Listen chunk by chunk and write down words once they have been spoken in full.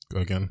Go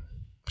again.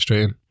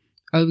 Straight in.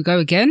 Oh, we go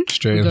again?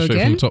 Straight from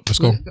the top. Let's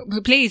go.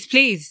 Please.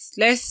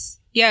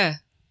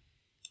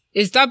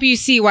 It's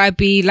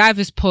WCYB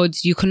Livest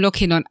Pods. You can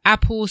look in on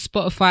Apple,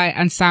 Spotify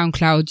and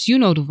SoundCloud. You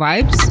know the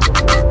vibes.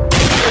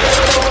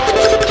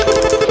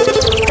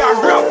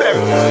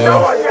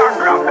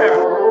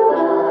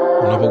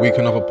 Another week,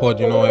 another pod.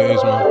 You know what it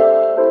is, man.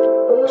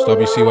 It's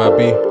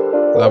WCYB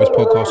Livest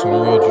Podcast on the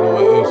road. You know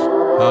what it is.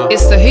 Huh?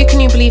 It's the Who Can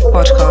You Believe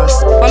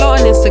podcast. Follow on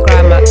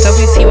Instagram at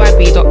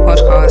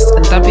WCYB.podcast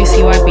and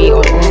WCYB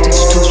on all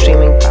digital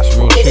streaming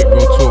platforms. Real shit,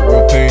 real talk,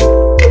 real pain.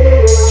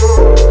 It's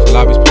the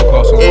Livest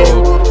Podcast on the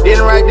road.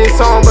 Didn't write this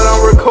song, but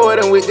I'm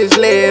recording with this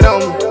lead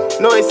on me.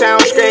 Know it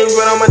sounds strange,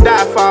 but I'ma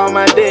die for all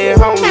my dead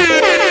homies.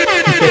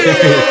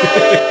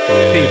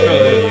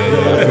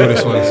 I feel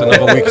this one. It's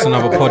another week, it's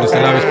another pod. It's the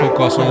Livest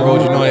Podcast on the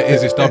road. You know what it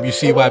is. It's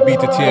WCYB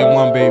to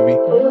TM1, baby.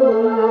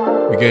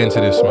 We get into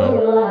this, man.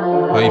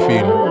 How you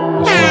feeling?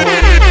 Let's go.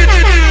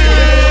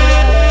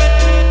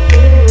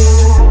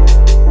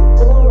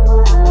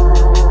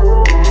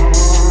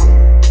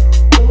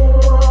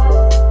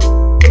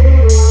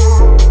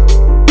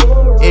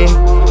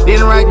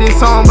 Didn't write this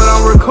song, but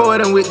I'm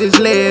recording with this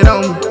lead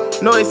on me.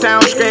 Know it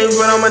sounds strange,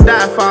 but I'ma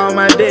die for all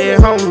my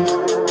dead homies.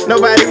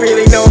 Nobody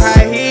really know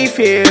how he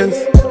feels.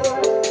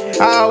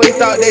 I always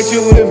thought that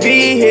you would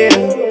be here.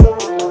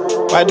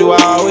 Why do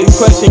I always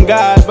question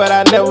God, but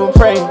I never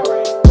pray?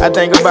 I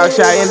think about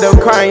you, I end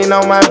up crying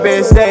on my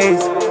best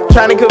days.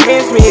 Trying to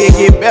convince me it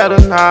get better,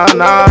 nah.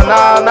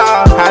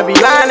 I'd be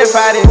lying if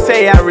I didn't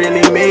say I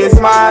really miss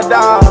my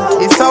dog.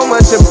 It's so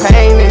much of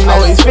pain and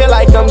always feel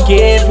like I'm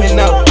giving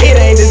up. It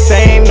ain't the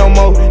same no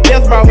more,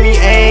 death brought me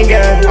anger.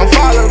 I'm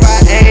followed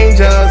by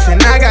angels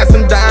and I got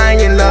some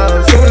dying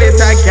love. Soon as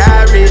I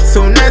got rich,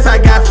 soon as I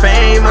got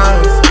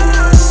famous.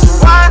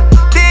 Why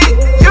did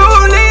you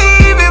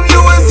leave if you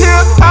was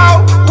here?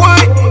 How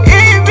would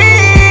it be?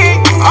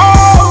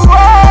 Oh,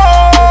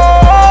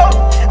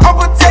 I'm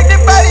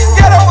protected by these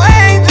ghetto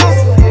angels.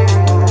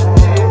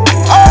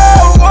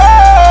 Oh,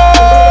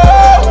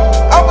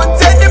 I'm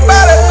protected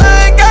by the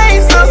hood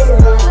gangsters.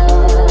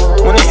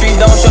 When the streets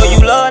don't show you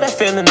love, that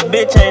feeling a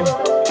bitch ain't it?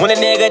 When a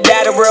nigga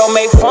die, the world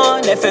make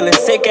fun, that feeling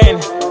sick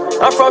ain't it?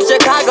 I'm from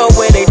Chicago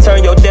where they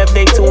turn your death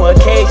day to an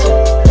occasion.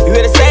 You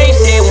hear the same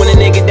shit when a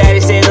nigga die, they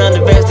say it's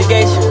under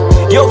investigation.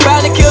 You don't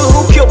find the killer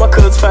who killed my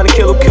cousin, find the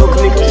killer who killed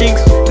nigga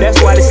cheeks.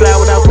 That's why they slide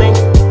without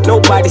thinking.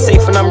 Nobody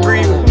safe when I'm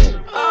breathing.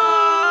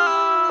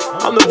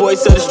 I'm the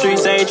voice of the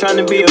streets, I ain't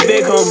trying to be a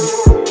big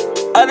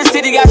homie. Other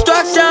city got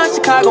structure,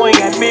 Chicago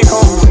ain't got big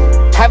homies.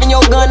 Having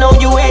your gun on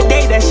you every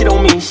day, that shit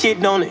don't mean shit,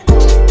 don't it?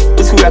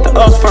 This who got the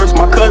us first,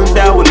 my cousin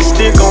died with a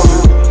stick on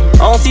it.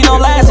 I don't see no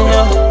lies in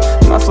here,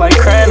 I like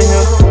crying in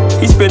here.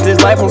 He spent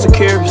his life on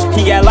security,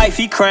 he got life,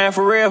 he crying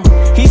for real.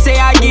 He say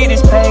I get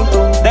his pain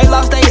through. They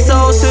lost their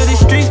souls to the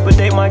streets, but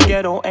they my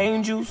ghetto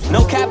angels.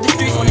 No cap the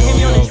streets, wanna hit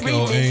me on the street.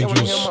 Ghetto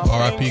Angels,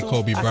 R.I.P.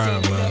 Kobe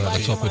Bryant, man. At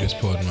the top of this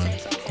pod, man.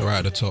 They're right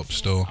at the top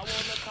still.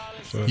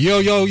 Yo.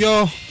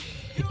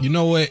 You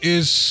know what it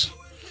is?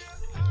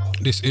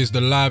 This is the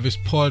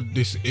Livest Pod.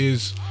 This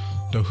is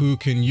the Who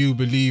Can You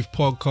Believe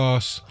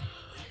podcast.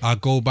 I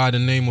go by the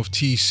name of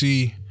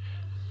TC.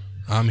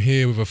 I'm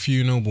here with a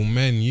few noble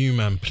men. You,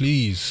 man,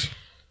 please,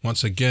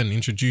 once again,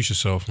 introduce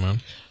yourself,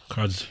 man.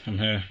 Cards, I'm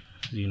here.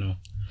 You know,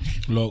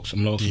 Lokes, I'm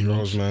Lokes.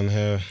 D-Rose, man,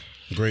 here.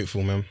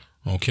 Grateful, man.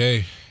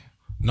 Okay.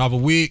 Another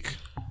week,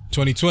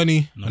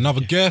 2020.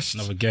 Another guest.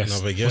 Another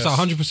guest. What's that,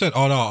 100%?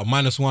 Oh, no,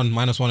 minus one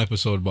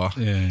episode, but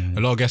a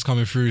lot of guests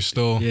coming through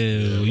still.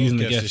 Yeah, we're using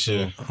the guest this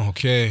year.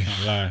 Okay.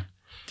 Can't lie.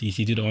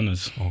 DC, do the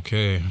honors.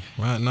 Okay.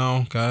 Right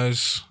now,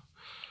 guys,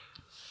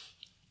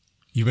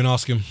 you've been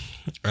asking,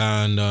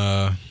 and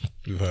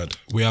We've heard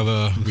you.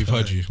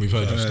 We've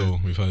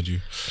heard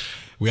you.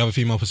 We have a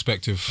female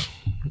perspective,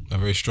 a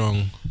very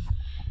strong,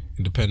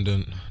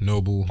 independent,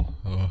 noble.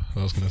 What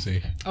else can I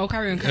say? Oh,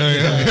 carry on.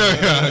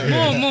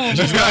 More.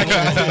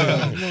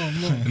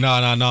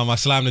 No. My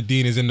Slam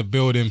Nadine is in the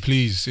building.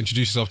 Please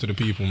introduce yourself to the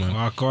people,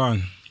 man. Go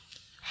on.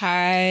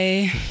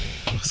 Hi,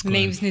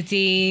 name's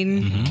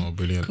Nadine. Mm-hmm. Oh,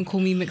 brilliant. You can call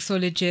me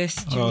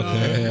mixologist. You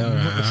Okay, know.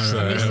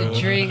 Mr.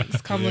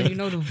 Drinks. Come on, you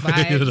know the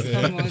vibes.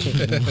 Come on.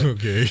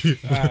 Okay.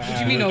 What do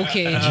you mean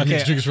okay? Do you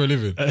mix drinks for a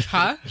living?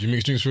 Huh? Do you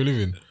mix drinks for a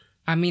living?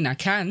 I mean, I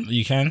can.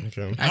 You can? I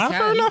can.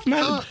 Fair enough,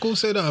 man. Go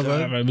say that,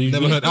 man. man,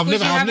 Never heard. I've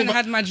Because never you haven't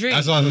had my drink.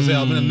 That's what I was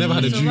gonna say. I've never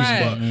had a It's juice,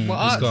 alright. but Well,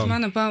 ask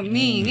man about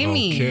me. Give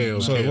me. Okay.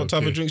 So, what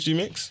type of drinks do you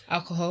mix?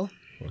 Alcohol.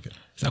 Okay.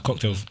 Is that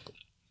cocktails?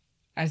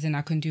 As in,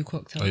 I can do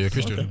cocktails. Oh, you're a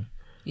Christian?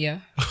 Yeah.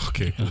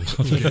 Okay. That's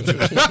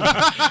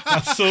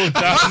so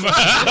dumb, man.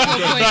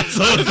 That's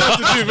so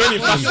dumb, man.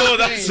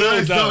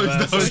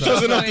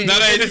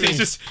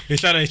 He's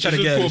trying to get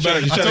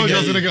it. I told you I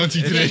was gonna get on to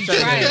you today.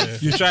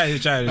 You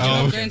tried.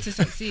 I'm going to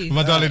succeed.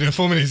 My darling, in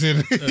 4 minutes in.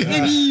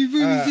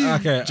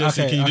 Okay.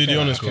 Jesse, can you do the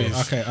honors, please?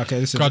 Okay,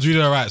 listen. Can't do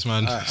the rights,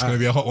 man. It's gonna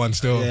be a hot one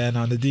still. Yeah,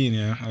 now Nadine,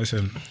 yeah.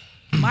 Listen.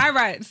 My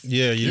rights.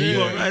 Yeah, you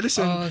got Right,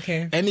 listen. Oh,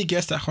 okay. Any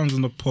guest that comes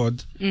on the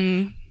pod,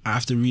 I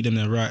have to read them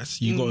their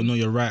rights. You got to know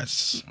your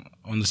rights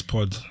on this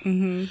pod.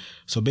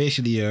 So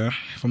basically,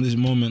 from this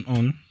moment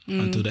on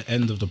until the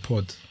end of the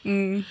pod,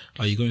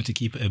 are you going to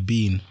keep it a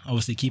bean?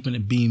 Obviously, keeping it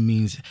a bean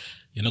means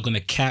you're not going to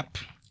cap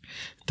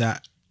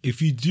that. If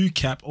you do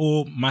cap,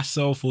 or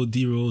myself or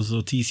D-Rose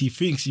or TC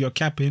thinks you're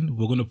capping,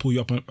 we're going to pull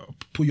you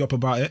up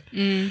about it.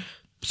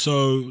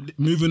 So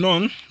moving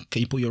on,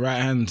 can you put your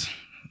right hand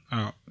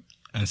out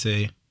and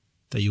say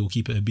that you'll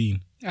keep it a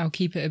bean? I'll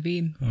keep it a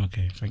bean.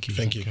 Okay, thank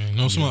you. Okay,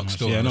 no smoke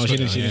still. Yeah, no, she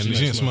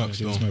didn't smoke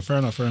still. Fair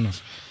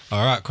enough.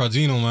 All right,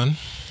 Cardino, man.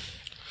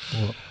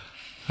 What?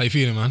 How you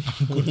feeling, man?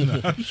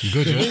 You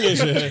good,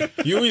 yeah?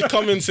 You always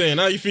come in saying,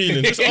 how you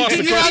feeling? Just ask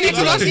the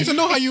question. I need to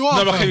know how you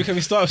are. No, but can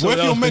we start? What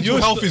if your mental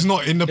health is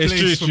not in the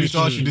place for me to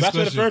ask you this That's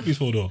what the question? therapy's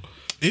for, though.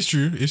 It's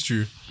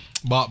true.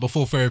 But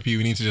before therapy,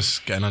 we need to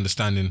just get an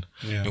understanding,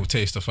 Yeah. little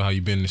taste of how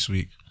you've been this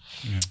week.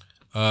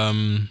 Yeah.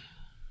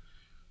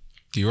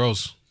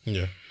 D-Rose.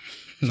 Yeah.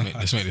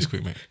 Let's make this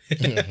quick, mate.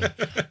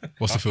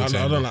 What's the feel I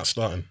saying? don't like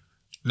starting.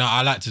 No,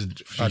 I like to.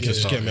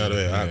 Just get me out of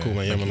the way. Alright, cool,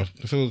 man. Yeah, man.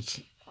 The field's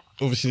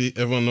obviously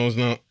everyone knows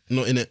now.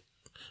 Not in it.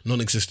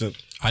 Non-existent.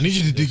 I need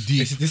you to dig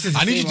deep. This is the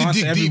I need same you to answer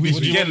dig every deep. week.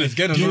 This week. Let's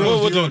get on. Do you know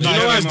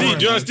why it's deep?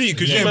 Do you know why it's deep?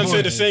 Because Yeah, you man boy.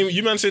 say the same.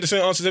 You man say the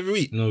same answers every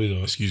week. No, we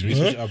don't. Excuse me.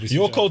 Huh?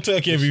 You're cold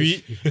turkey every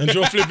week, and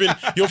you're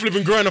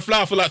flipping growing a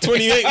flower for like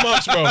 28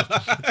 months, bro.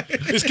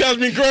 This cat's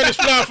been growing this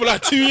flower for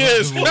like 2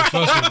 years. First of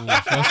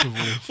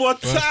all, For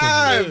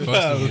time,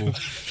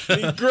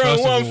 growing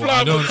one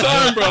flower for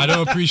time, bro. I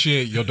don't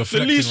appreciate your The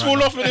deflecting. leaves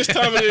fall off at this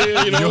time of the year,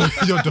 you know.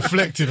 You're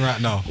deflecting right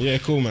now. Yeah,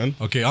 cool, man.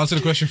 Okay, answer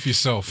the question for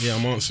yourself. Yeah,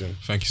 I'm answering.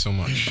 Thank you so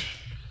much.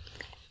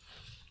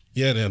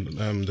 Yeah, then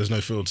there's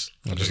no fields.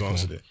 I just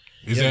answered it.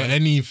 Is there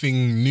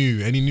anything new,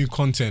 any new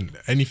content,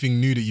 anything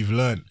new that you've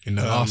learned in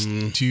the last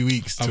 2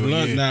 weeks? I've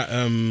learned that.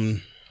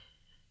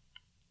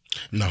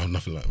 No,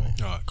 nothing like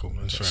that. Alright, cool,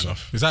 man. It's fair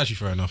enough. It's actually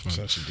fair enough, man. It's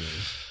actually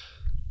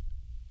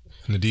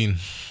good. Nadine.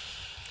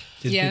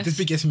 Yes. This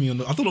big gets me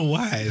on. I don't know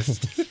why.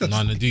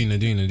 No, Nadine.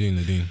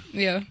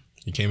 Yeah.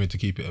 You came in to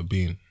keep it a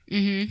bean.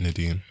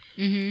 Nadine.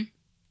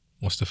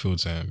 What's the field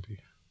saying, B?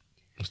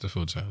 What's the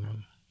field saying,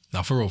 man?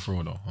 Now, for real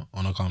though,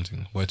 on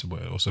accounting, boy to boy,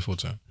 what's the field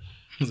saying?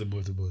 It's a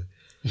boy to boy.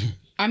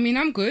 I mean,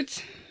 I'm good.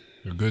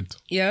 You're good.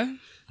 Yeah.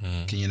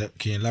 Can you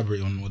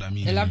elaborate on what that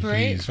means?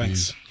 Elaborate. Please,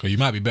 thanks. Because you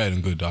might be better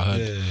than good. I heard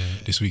Yeah.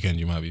 this weekend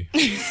you might be.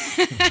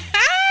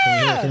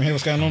 Can we hear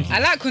what's going on? I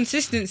like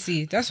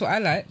consistency. That's what I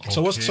like.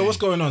 So what's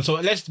going on? So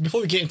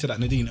before we get into that,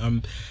 Nadine,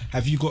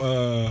 have you got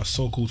a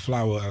so-called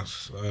flower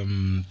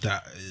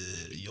that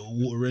you're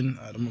watering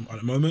at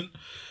the moment,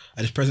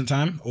 at this present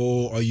time,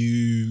 or are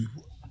you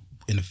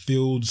in the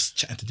fields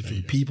chatting to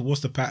different people?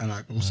 What's the pattern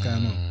like? What's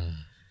going on?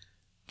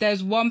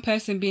 There's one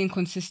person being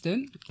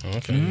consistent.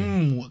 Okay.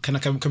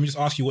 Can we just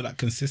ask you what that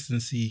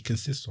consistency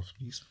consists of,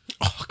 please?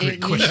 Oh,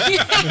 great question.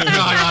 No.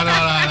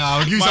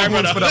 I'll give you some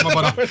points for that, my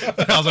brother.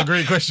 That was a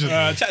great question.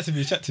 Chat to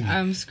me.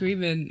 I'm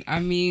screaming. I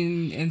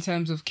mean, in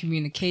terms of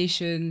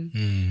communication,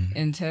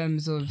 in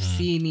terms of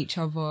seeing each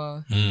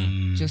other,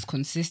 just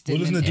consistent.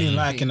 What does in Nadine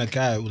like everything. in a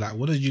guy? Like,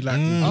 what did you like?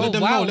 Let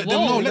them know. Let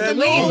them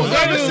Wait, know.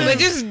 we're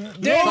just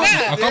doing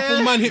that. A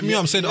couple man hit me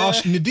up and said, "Oh,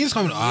 Nadine's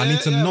coming. I need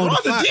to know the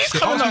facts."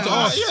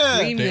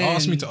 They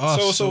asked me to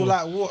ask. So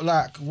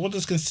what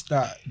does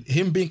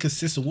him being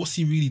consistent? What's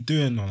he really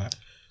doing on that?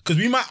 Because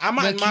We're I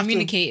might have to-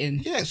 communicating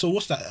Yeah. So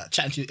what's that?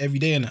 Chatting to you every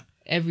day, innit?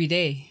 every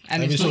day,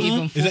 and Every- it's so not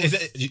even forced.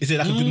 is it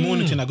like a good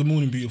morning thing? Like good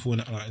morning, beautiful.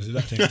 Like, is it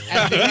that thing?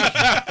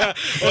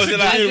 Or is it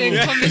As in,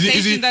 like,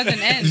 conversation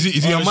doesn't end. Is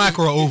he a mic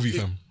or an Ovi,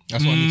 fam?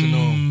 That's what I need to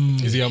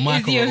know. Is he a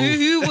mic Is or he an Ovi?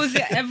 who was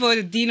it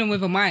ever dealing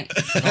with a mic?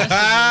 Wait,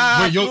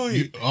 I feel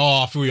you.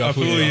 I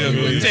feel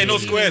you. you take no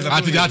squares. I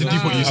had to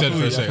deep what you said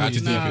for a sec. I had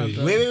to Nah, deep it.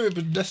 bro.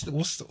 Wait, but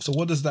so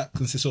what does that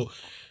consist? So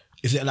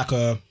is it like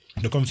the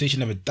conversation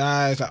never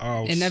dies?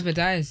 Like, It never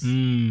dies. It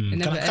Can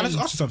never I just ends.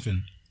 ask you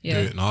something?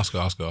 Yeah, No, ask her.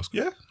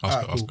 Yeah. Ask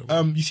Alright, her.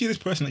 cool. You see this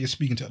person that you're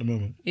speaking to at the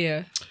moment?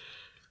 yeah.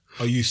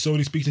 Are you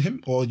solely speaking to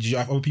him, or do you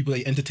have other people that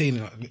you're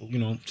entertaining?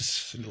 Like,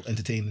 just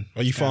entertaining.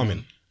 Are you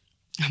farming?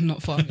 I'm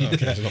not fun. Okay,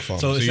 it's not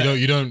farming. So, So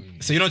you don't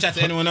So you don't chat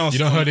to anyone else. you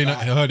don't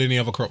heard any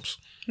other crops?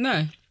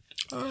 No,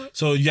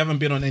 So you haven't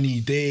been on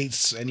any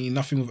dates,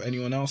 nothing with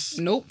anyone else.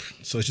 nope.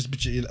 So it's just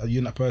between you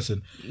and that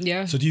person.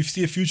 Yeah, So do you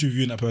see a future with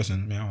you and that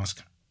person? May I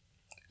ask?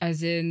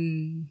 as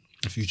in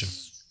A future.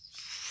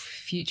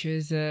 future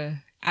is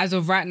as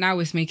of right now,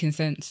 it's making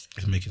sense.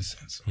 It's making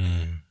sense.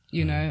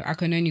 You know, I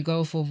can only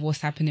go for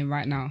what's happening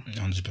right now.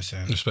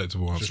 100%.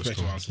 Respectable answer. Respect to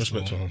still. answer.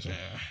 Respect to answer.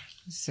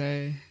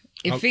 So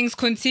if things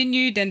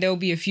continue, then there'll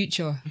be a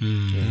future.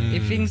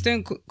 If things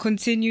don't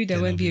continue,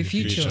 there won't be a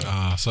future.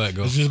 I saw it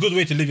go. It's a good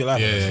way to live your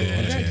life.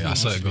 Yeah. I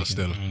saw it go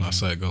still. I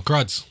saw it go.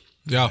 Crads.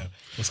 Yeah.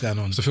 What's going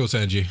on? What's the field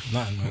saying, G?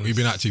 Nothing, man. We've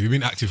been active. We've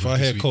been active I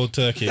this hear week. cold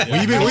turkey. What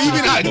you been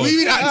active?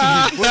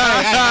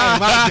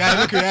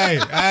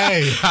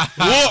 Hey,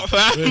 What,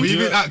 fam? we've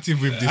been active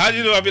with this. How do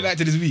you know I've been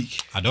active this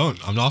week? I don't.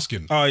 I'm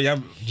asking. Oh, yeah.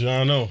 Do you know?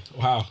 I know.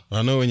 How?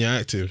 I know when you're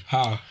active.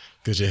 How?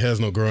 Because your hair's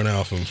not growing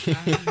out from.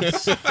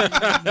 That's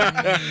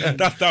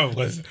dumb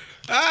because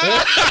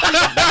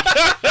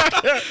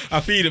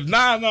I feed him.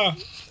 Nah.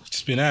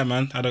 Just been there,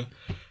 man. Had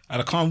I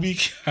had a calm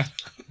week. I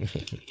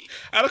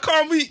had a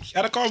calm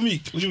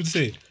week. What do you want to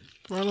say?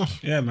 Fair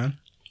enough. Yeah, man.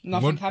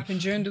 Nothing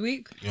happened during the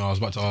week. Yeah, I was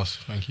about to ask.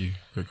 Thank you.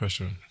 Great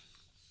question.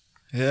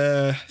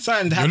 Yeah,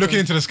 something happened. You're looking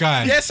into the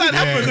sky. Yeah, something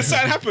happened. Because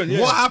something happened.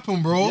 Yeah. What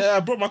happened, bro? Yeah, I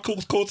brought my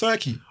cold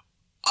turkey.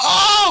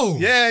 Oh!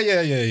 Yeah.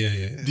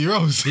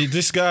 D-Rose.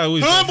 This guy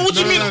was. But what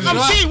do you mean? I'm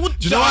saying. Do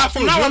you know what I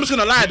feel? From now, I'm just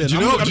gonna lie. Then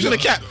I'm just gonna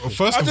cap.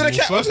 First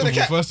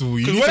of all,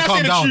 you need to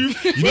calm down. You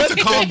need to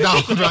calm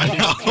down right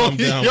now. Calm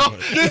down, Yo, man.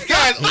 This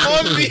guy's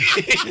on me.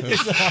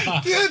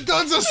 the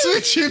dons are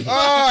switching. Oh,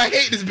 I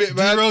hate this bit,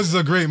 man. D-Rose is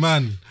a great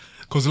man.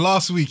 Because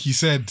last week he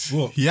said,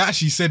 What? he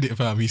actually said it,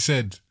 fam. He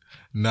said,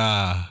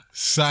 nah,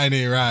 something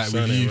ain't right with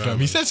Something you, ain't fam. right, He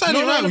man. said something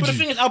ain't right but with the you.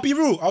 thing is, I'll be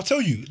real. I'll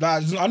tell you.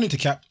 Like, I need to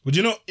cap. But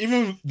you know,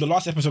 even the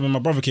last episode when my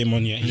brother came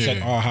on, he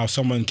said, how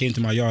someone came to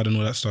my yard and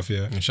all that stuff,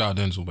 yeah. And shout out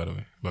Denzel, by the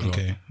way. But go on.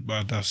 Okay,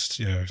 but that's,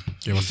 yeah.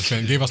 Gave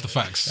us the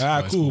facts.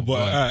 Cool, Go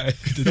but on.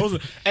 those are,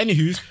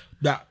 anywho's,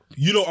 that,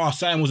 you know, our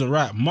sign wasn't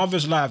right.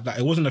 Mother's life, that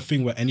it wasn't a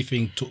thing where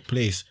anything took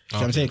place. You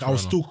know what I'm Okay, saying? I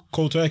was fair still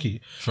cold turkey.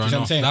 Fair You know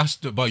what I'm enough.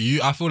 saying? But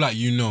I feel like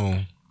you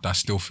know that's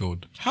still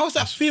filled. How's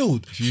that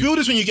field? Field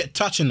is when you get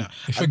touching that.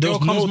 If a girl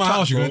comes to my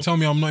house, you're going to tell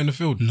me I'm not in the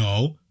field?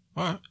 No.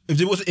 Alright.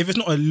 If it's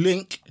not a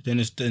link, then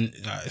it's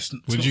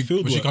Would you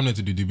field come there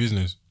to do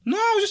business? No,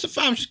 I was just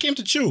a fam. Just came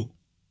to chill.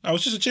 I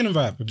was just a chilling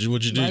vibe. What'd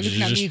you do? Why Did looking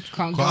you at me? just?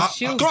 Can't go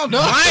chill. Calm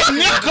down.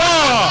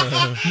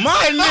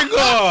 My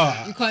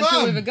nigga. You can't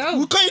chill with a girl.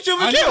 We can't chill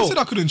with I a girl. never said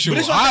I couldn't chill. But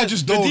this what I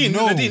just don't Nadine,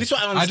 know. Nadine, this is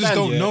what I I understand, just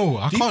don't yeah. know.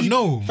 I These can't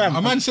people- know. fam,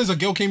 A man says a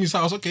girl came to his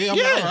house. Okay, I'm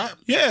Yeah, alright.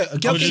 yeah. A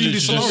girl What did came you to do? the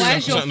Just- Why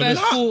is your Something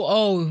first thought?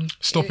 Oh,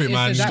 Stop it, it's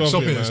man. a Stop that-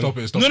 Stop it.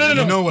 it, Stop man. it.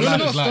 No. You know what no, life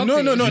no, is like. stop No. it.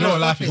 You know what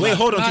life is Wait, like.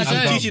 hold on, No, I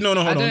don't. TT. No,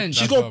 hold I on. don't.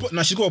 She's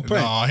got a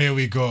point. Oh, here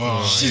we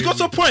go. She's got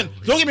a point.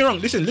 Don't get me wrong.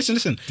 Listen.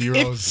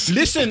 D-Rose.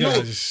 Listen, no.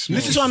 Guys,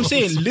 Listen to what I'm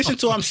saying. Listen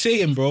to what I'm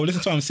saying, bro.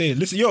 Listen to what I'm saying.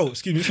 Listen, yo,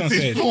 excuse me. Listen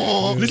to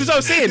what I'm saying. Listen to what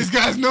I'm saying. This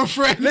guy's no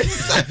friend.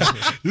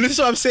 Listen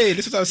to what I'm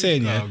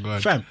saying. Yeah, Oh, go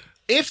on. fam.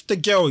 If the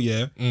girl,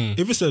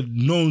 if it's a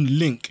known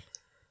link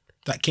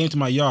that came to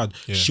my yard,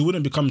 she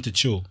wouldn't be coming to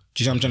chill.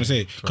 Do you know what I'm trying to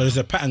say? Because there's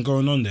a pattern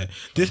going on there.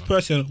 This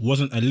person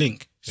wasn't a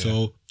link,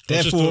 so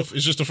therefore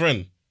It's just a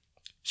friend.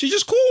 she's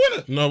just cool,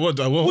 isn't it? No, what?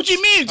 What do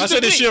you mean? I Just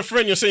said, a is she link. a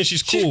friend? You're saying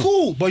she's cool. She's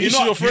cool, but Is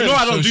she your friend?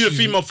 I don't So do the she's-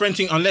 female friend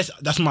thing unless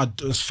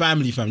that's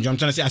family, fam. You know what I'm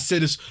trying to say? I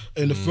said this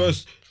in the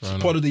first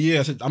part of the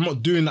year. I said I'm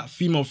not doing that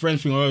female friend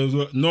thing.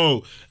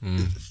 No,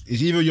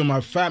 it's either you're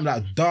my fam,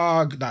 that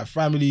dog, that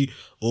family,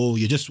 or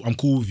I'm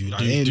cool with you.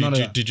 Like, ain't none of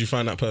that. Did you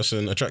find that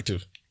person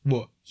attractive?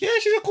 What? Yeah,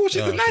 she's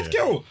a nice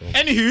girl.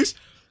 Anywho's,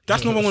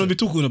 that's not what I want to be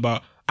talking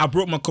about. I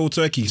brought my cold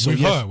turkey. So With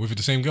yes, her? With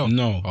the same girl?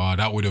 No. Oh,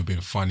 that would have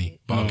been funny.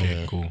 But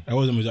okay, cool. I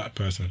wasn't with that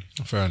person.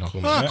 Fair enough.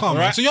 Calm, Alright.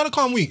 man. So you had a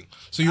calm week.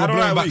 So you were I don't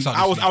blowing know, backs out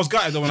I this week. was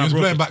gutted though when You I was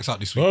broke blowing it. backs out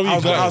this week. Well,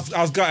 I gutted?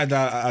 was gutted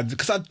that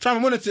because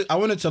I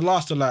wanted to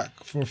last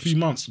for a few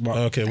months, but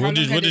Okay, How what long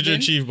did had it you been?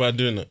 achieve by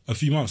doing it? a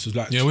few months. It was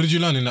like Yeah, what did you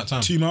learn in that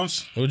time? 2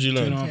 months. What did you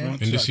learn? 2.5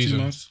 months. In this like 2 season?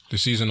 months. The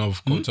season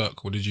of Cold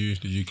Turk, what did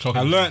you clock?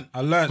 I learned.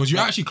 Because you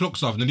actually clock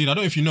stuff. Nadine, I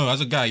don't know if you know, as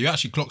a guy, you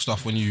actually clock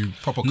stuff when you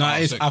proper Nah,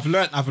 cut out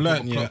I've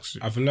learned. Yeah, clocks.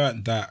 I've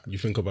learned that. You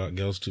think about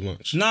girls too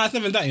much. Nah, it's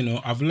never that. You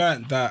know, I've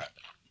learned that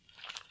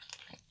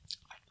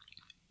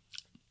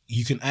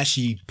you can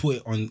actually put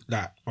it on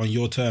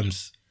your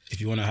terms if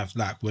you want to have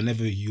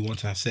whenever you want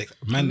to have sex.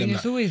 Man, them,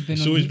 It's always been.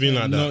 It's always been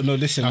like that. No,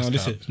 listen.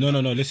 That's No,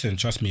 listen.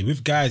 Trust me.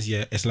 With guys,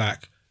 it's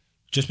like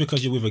just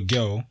because you're with a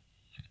girl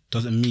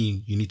doesn't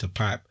mean you need to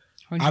pipe.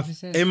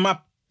 100%. In my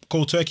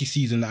cold turkey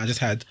season that I just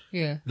had,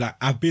 Yeah. like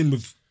I've been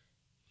with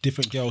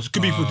different girls. It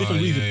could be for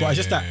different reasons, but it's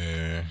just that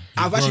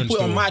I've actually put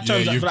it on my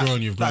terms.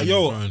 You've grown.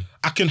 Yo,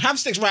 I can have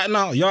sex right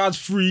now, yard's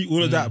free,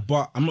 all of that,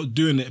 but I'm not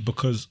doing it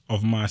because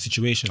of my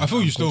situation. I feel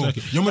you I'm still. cold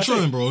turkey. You're That's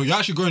maturing, it. bro. You're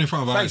actually growing in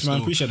front of our Thanks, eyes man.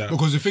 still. Appreciate that.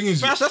 Because the thing is,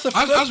 That's the as first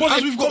we've got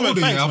positive older, comment.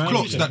 Thanks, I've man.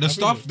 clocked that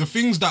the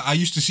things that I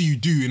used to see you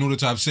do in order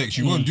to have sex,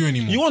 you won't do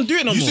anymore. You won't do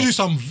it no You used to more. do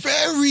some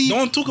very.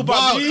 Don't talk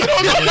about me.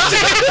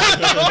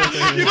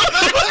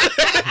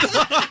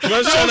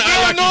 Man's trying to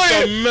act like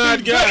he's some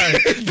mad guy.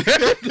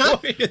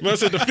 Man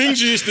said the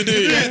things you used to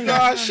do.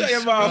 Nah, shut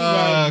your mouth,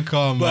 man.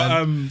 Come But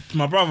man.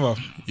 my brother,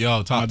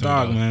 Yo, talk my to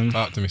dog, me, man.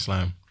 Talk to me,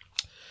 Slime.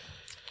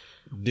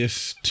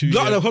 This 2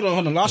 no, years. hold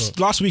on.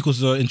 Last week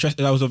was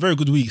interesting. That was a very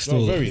good week.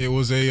 Still, It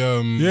was a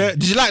yeah.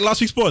 Did you like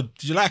last week's pod?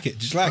 Did you like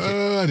it?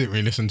 I didn't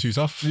really listen too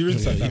tough. You really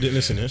You didn't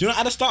listen, yeah? Do you know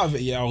at the start of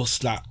it? Yeah, I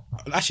was like,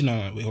 actually,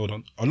 no, wait, hold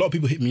on. A lot of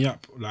people hit me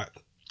up like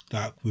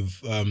with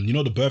you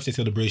know the birthday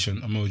celebration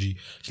emoji.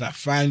 It's like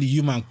finally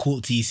you man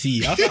caught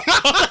TC.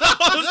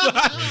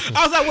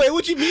 I was like, wait,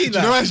 what do you mean?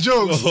 You know that's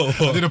jokes.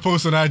 I did a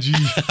post on IG.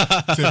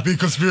 Said big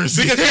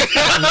conspiracy.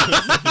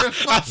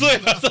 I saw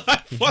it. I was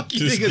like, fuck you,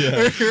 This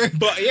niggas.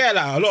 But yeah,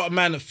 like a lot of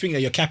men think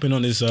that you're capping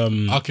on this.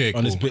 Okay,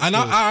 on this cool. bit And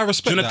still. I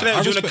respect Do you that.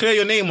 wanna clear, clear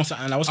your name or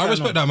something? Like, what's I going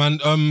respect on? that,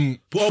 man.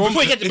 Well, From-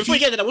 before you get if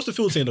to that, what's the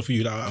field saying though for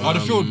you? Like,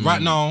 the field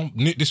right now.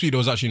 This week there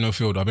was actually no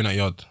field. I've been at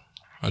yard.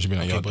 I've been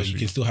at okay, yard but this you week.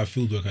 can still have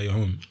field work at your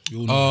home. You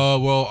all know.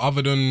 Well,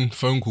 other than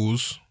phone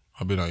calls,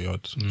 I've been at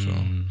yard. So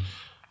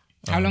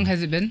How long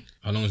has it been?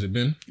 How long has it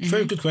been?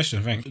 Very good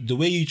question, thanks. The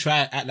way you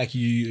try to act like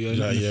you're in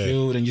the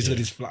field and you just got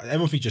this fly,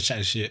 everyone thinks you're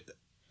chatting shit.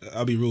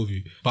 I'll be real with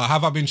you. But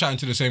have I been chatting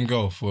to the same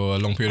girl for a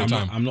long period of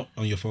time? I'm not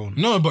on your phone.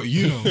 No, but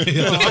you know.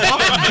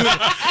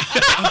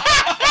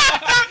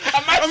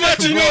 I'm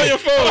actually not on your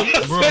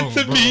phone. Bro,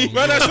 to me.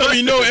 Man, that's how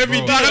we know every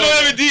detail. I know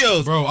every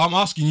details. Bro, I'm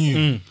asking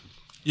you.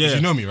 Yeah.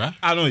 You know me, right?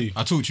 I know you.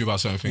 I talked to you about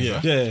certain things,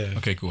 right? Yeah.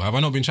 Okay, cool. Have I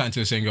not been chatting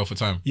to the same girl for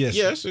time? Yes.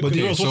 Yes. But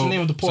what's the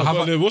name of the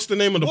pod? What's the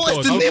name of the pod?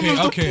 What's the name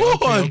of the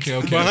pod?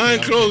 Okay.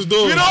 Behind closed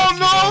doors. We don't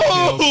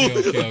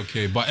know.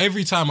 Okay. But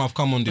every time I've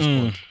come on this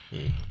pod,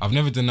 I've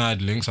never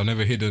denied links. I've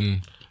never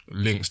hidden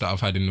links that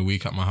I've had in the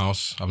week at my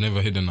house. I've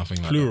never hidden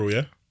nothing like Plural,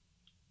 yeah?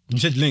 You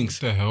said links.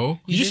 that. What the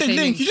hell? You just said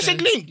links. You just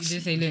said links. You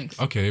did say links.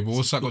 Okay, but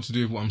what's that got to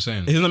do with what I'm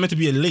saying? It's not meant to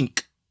be a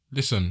link.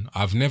 Listen,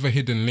 I've never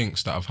hidden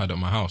links that I've had at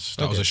my house.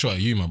 That was a shot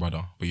at you, my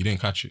brother, but you didn't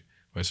catch it.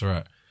 But it's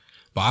alright.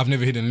 But I've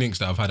never hidden links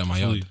that I've had at my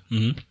yard.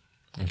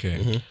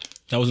 Okay.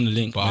 That wasn't a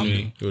link. But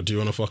anyway. Yo, do you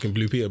want a fucking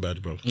Blue Peter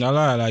badge, bro?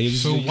 No, you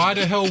just, So why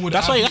the hell would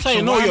That's why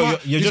you know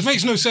you're this just-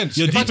 makes no sense.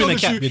 you're If I deep in told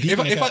the cap, truth- you're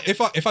deep in the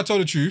cap. if I tell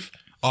the truth,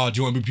 do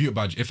you want a computer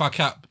badge? If I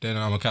cap, then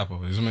I'm a capper.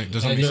 Doesn't make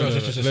sense.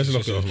 Let's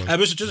look it off, man.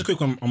 just a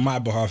quick one on my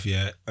behalf,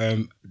 yeah.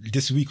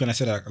 This week when I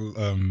said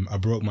I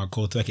broke my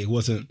cold turkey, it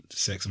wasn't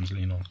sex, I'm just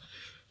letting you know.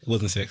 It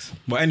wasn't sex.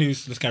 But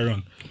anyways, let's carry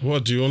on.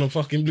 What, do you want a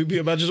fucking Blue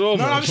Peter badge as well,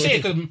 No, man? I'm just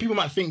saying, because people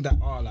might think that,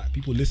 like,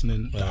 people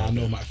listening that I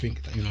know might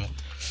think that,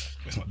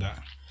 it's not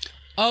that.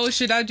 Oh,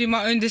 should I do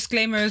my own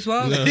disclaimer as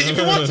well?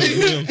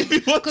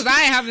 Because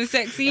I ain't having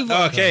sex either.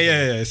 Okay,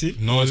 yeah, see?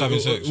 No one's having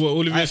sex. What,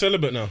 Olivier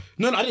celibate now?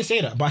 No, I didn't say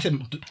that, but I said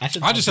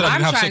I just said I I'm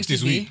didn't have trying sex to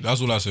this be. week. That's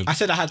all I said. I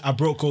said I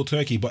broke cold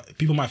turkey, but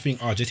people might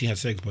think, Jesse had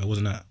sex, but it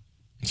wasn't that.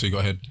 So you got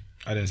ahead.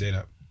 I didn't say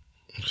that.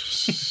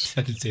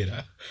 I didn't say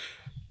that.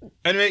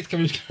 Anyway,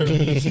 can we carry on?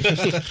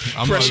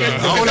 I'm not alone.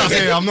 All I'm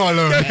saying, I'm not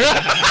alone.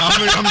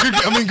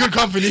 I'm in good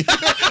company.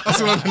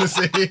 That's all I'm gonna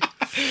say.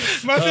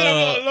 Man, said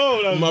I'm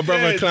not alone. My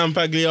brother Clan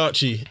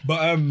Pagliacci. But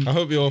I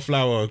hope your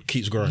flower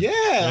keeps growing.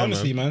 yeah,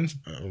 honestly, man.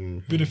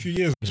 Been a few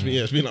years. It's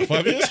been like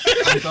 5 years.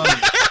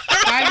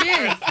 5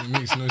 years. It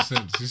makes no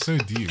sense. It's so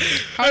deep.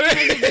 How long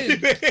has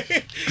it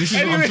been? This is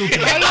what I'm talking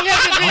about. How long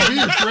has it I'm been?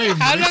 being framed.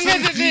 How It's long so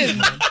has it deep.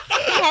 been?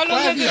 How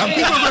long has it And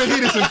people been? are gonna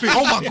hear this and think,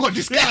 oh my god,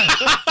 this guy.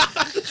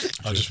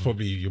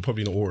 You're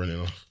probably not ordering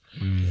enough.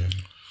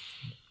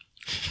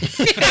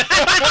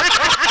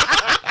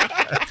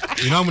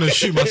 You know I'm gonna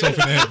shoot myself in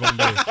the head one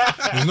day.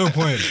 There's no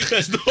point.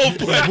 There's no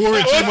point.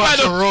 Worry too much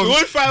or wrong.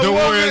 Don't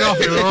worry enough,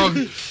 you're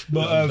wrong.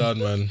 But I'm done,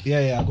 man.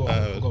 yeah, I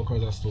got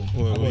close that store.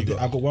 what you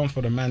got? I got one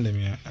for the Mandem,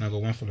 yeah, and I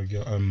got one for the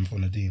girl, for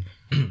Nadine.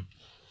 So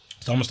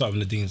I'm gonna start with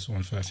Nadine's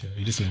one first. Yeah,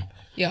 you listening?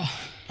 Yeah.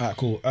 Alright,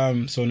 cool.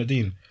 So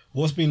Nadine,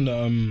 what's been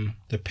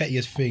the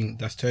pettiest thing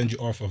that's turned you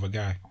off of a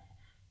guy?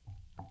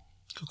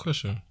 Good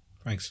question.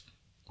 Thanks.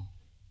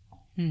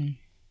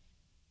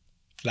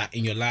 Like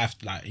in your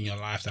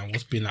lifetime,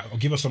 what's been like? Or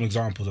give us some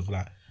examples of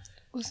like.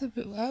 What's a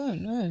bit? I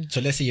don't know. So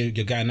let's say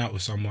you're going out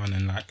with someone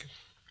and like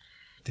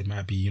they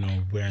might be,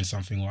 wearing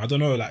something, or I don't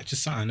know, like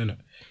just something, innit?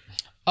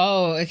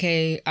 Oh,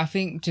 okay. I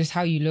think just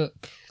how you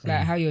look,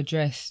 like how you're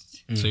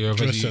dressed. So you're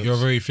a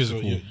very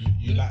physical,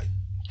 You like.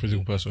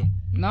 physical person.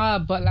 Nah,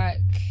 but like,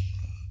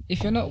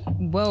 if you're not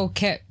well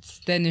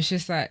kept, then it's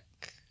just like,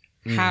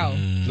 how?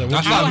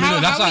 That's How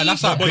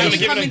like are you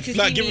basic. coming to see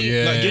me? Give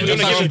an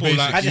that's like example. basic.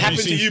 Like, Has it happened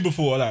to you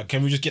before? Like,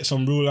 can we just get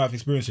some real life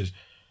experiences?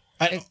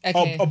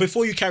 Okay. Or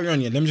before you carry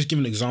on, let me just give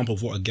an example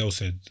of what a girl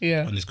said.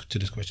 Yeah. To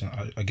this question,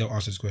 a girl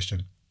asked this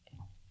question.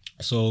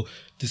 So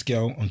this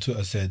girl on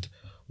Twitter said,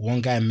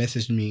 one guy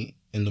messaged me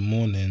in the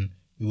morning.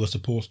 We were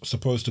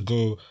supposed to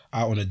go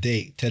out on a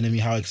date, telling me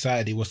how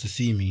excited he was to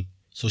see me.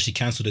 So she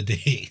cancelled the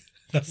date.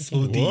 That's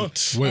so deep.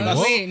 what? Wait, Oh,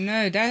 what? wait,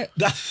 no, that.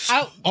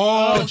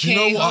 Oh, do you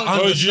know what? hold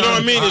on. Oh, do you know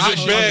what I mean?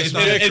 It's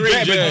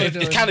cringe.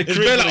 It's kind of It's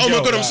better like, oh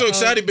my god, I'm so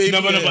excited, baby.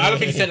 No, but I don't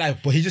think he said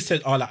like. But he just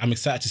said, "Oh, like I'm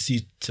excited to see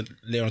you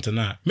later on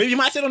tonight." Maybe he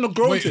might have said on the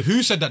grown Wait, tip.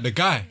 who said that? The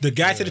guy? The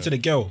guy said it to the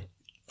girl,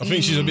 I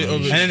think she's a bit over.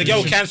 and then the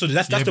girl cancelled it.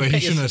 That's Yeah, the but he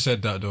pettiest. shouldn't have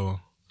said that though.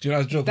 Do you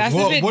know that's joke? That's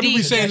What- a bit what did we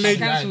deep. say, She lady?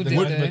 cancelled it,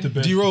 though.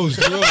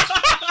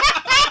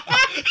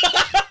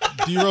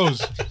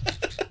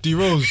 D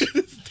Rose.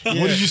 What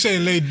did you say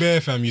in Laid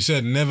Bare, fam? You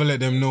said never let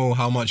them know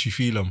how much you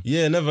feel them.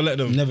 Yeah, never let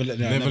them. Never let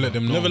them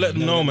know. Never let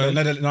them know, man.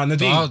 No,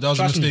 Nadine, That was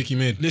a trust me. mistake he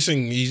made. Listen,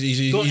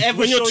 he's Don't ever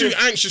when you're show too your-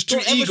 anxious, too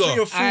don't ever show eager.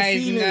 your full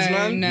feelings,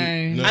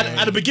 man. No.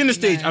 At the beginning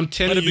stage, I'm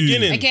telling At the you.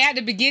 beginning. Okay, at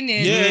the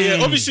beginning. Yeah.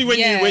 Obviously, when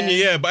Yeah.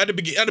 you but at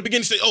the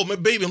beginning, say, "Oh, my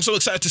baby, I'm so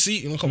excited to see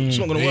you." It's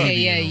not gonna work.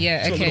 Yeah.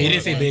 He Okay.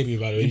 didn't say baby,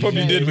 by the way. He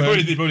probably did, man.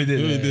 Probably did.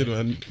 He did,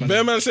 man.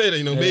 Bear man say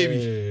that,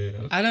 baby.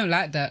 I don't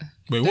like that.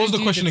 Wait, what was the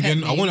Don't do question the pet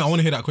again? I want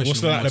to hear that question.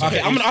 What's the- one more Okay,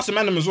 time. I'm gonna ask the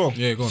man them as well.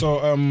 Yeah, go on.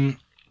 So,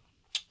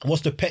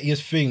 what's the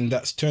pettiest thing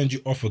that's turned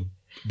you off a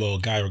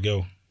guy or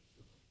girl?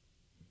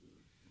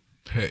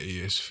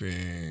 Pettiest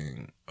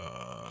thing.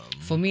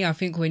 For me, I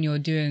think when you're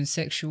doing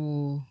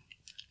sexual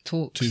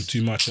talks.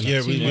 Too much.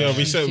 innit? Yeah,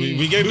 we said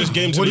we gave this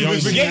game to What the did young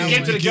we bulls. give gave the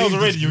game to the girls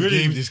already. You really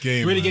gave this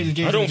game. Really man. gave the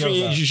game. I to don't the girls,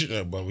 think like. you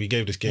should. But we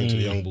gave this game to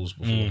the young bulls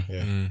before.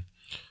 Yeah.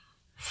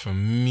 For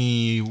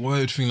me,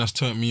 one thing that's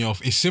turned me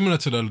off. It's similar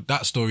to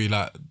that story.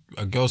 Like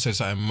a girl said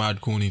something mad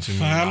corny to me.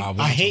 Fam,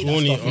 I hate that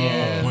corny. stuff.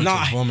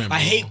 Yeah. I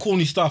hate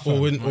corny stuff. Or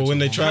when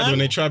they try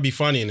to be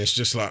funny and it's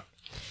just like,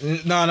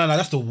 no.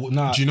 That's the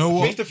nah. Do you know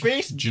what? Face to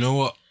face. Do you know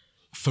what?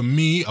 For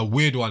me, a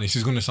weird one. This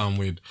is gonna sound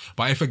weird,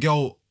 but if a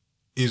girl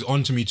is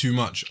onto me too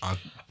much,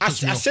 I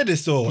said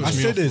this though. I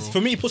said this. For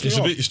me, it puts me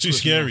off. It's too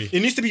scary.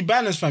 It needs to be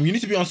balanced, fam. You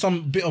need to be on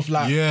some bit of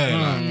like,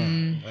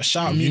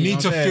 shout me. You need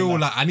to feel like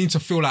like I need to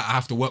feel like I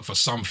have to work for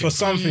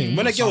something.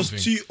 When a girl's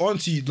too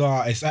onto you,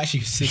 like, it's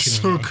actually sick.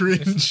 So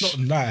cringe. It's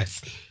not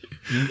nice.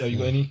 You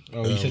got any?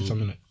 Oh, you said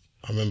something.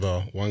 I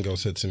remember one girl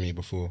said to me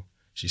before.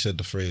 She said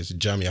the phrase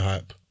 "jam your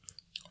hype."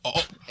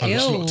 I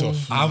just locked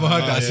off. I haven't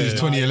heard that since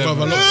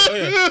 2011.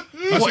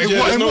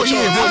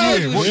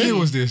 What year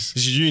was this?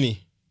 This is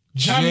uni.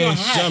 Jam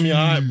your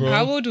hype, bro.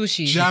 How old was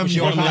she? Jam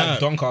your hype.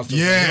 Doncaster.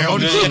 Yeah,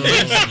 honestly.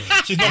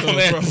 She's not from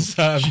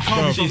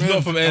Ends. She's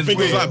not from Ends. I think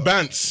it was like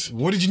Bants.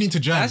 What did you need to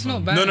jam? That's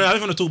not bad. No, I don't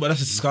want to talk about that.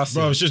 That's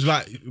disgusting. Bro, it's just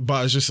like,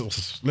 but it's just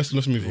let's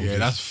move on. Yeah,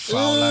 that's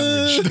foul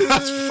language.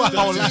 That's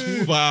foul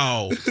language.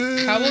 Wow.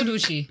 How old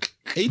was she?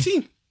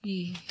 18.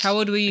 How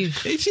old were you?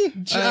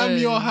 18. Jam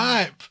your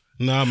hype.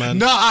 Nah, man.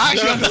 No, I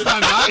actually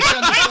understand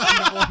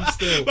that one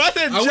still. But I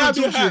said I won't jam your talk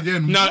to you hype.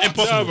 again. No, What?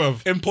 impossible.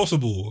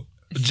 Impossible.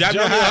 Jam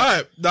your Jam your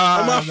hype.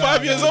 hype. I'm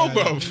 5 years old,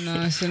 bro.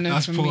 No, it's a no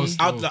That's for me.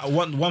 post.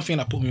 One thing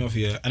that put me off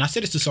here, and I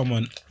said this to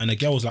someone, and the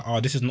girl was like, "Oh,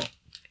 this is not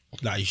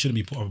like you shouldn't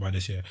be put off by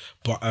this here."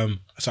 But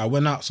so I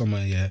went out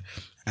somewhere, yeah,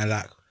 and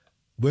like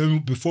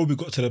before we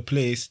got to the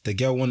place, the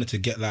girl wanted to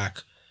get like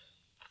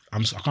I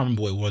can't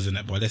remember what it was in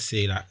it, but let's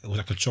say like it was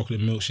like a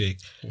chocolate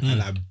milkshake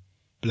and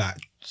like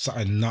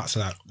something nuts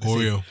like let's say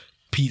Oreo.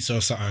 pizza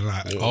or something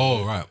like.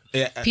 Oh, right.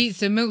 Yeah,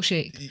 Pizza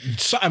milkshake.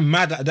 something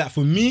mad like that.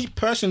 For me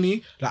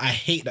personally, like I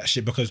hate that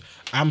shit because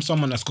I'm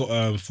someone that's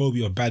got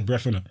phobia of bad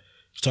breath in it.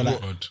 So like,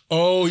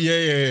 Oh,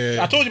 yeah.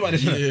 I told you about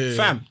this, innit?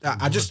 Fam.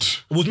 Like, I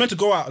just was meant to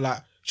go out.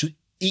 Like she was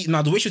eating.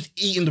 Now the way she was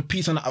eating the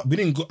pizza, like,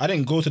 I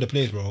didn't go to the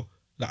place, bro.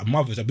 Like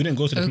mothers, we didn't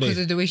go to the place. Because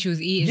of the way she was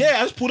eating. Yeah,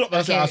 I just pulled up.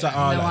 And I was like, oh,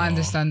 no, like, I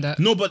understand that.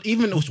 no, but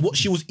even what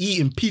she was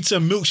eating, pizza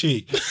and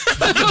milkshake.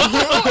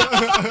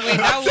 Wait,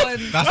 that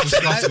one. That's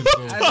disgusting.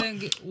 I don't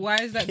get, why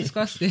is that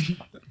disgusting?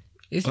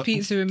 It's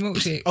pizza and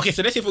milkshake. Okay,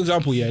 so let's say for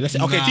example, yeah, let's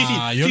say okay, Nah,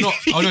 TC, you're not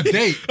on a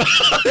date.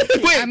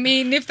 I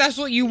mean, if that's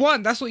what you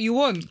want, that's what you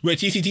want. Wait,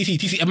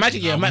 TC.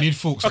 Imagine, Nah, we need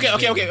forks Okay, on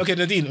the date,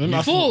 Nadine. Let me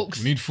ask you- Forks.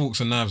 We need forks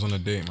and knives on a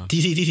date, man.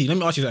 TC. Let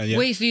me ask you something. Yeah.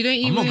 Wait, so you don't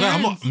eat I'm not with going.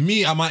 I'm hands? not.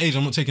 Me at my age,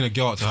 I'm not taking a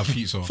girl out to have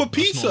pizza. For That's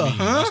pizza, not me,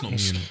 huh? That's not me.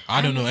 You know.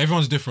 I don't know.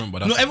 Everyone's different, but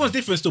that's No, everyone's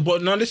different still.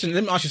 But now listen,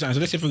 let me ask you something. So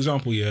let's say for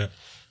example, yeah,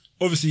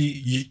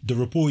 obviously the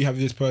rapport you have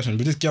with this person,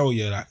 with this girl,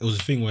 yeah, like it was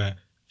a thing where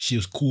she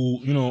was cool,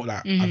 you know,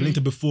 like I've linked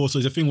her before, so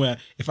it's a thing where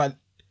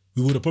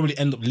we would have probably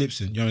end up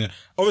lip-syncing, you know what I mean?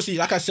 Obviously,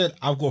 like I said,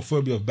 I've got a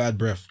phobia of bad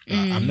breath.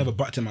 Like, I've never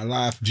bucked in my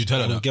life. Did you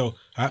tell her that? Girl,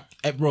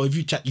 hey, bro, if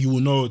you chat, you will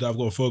know that I've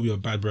got a phobia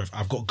of bad breath.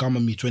 I've got gum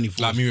on me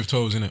 24. like me with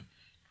toes, innit?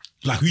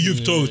 Like who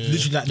you've told,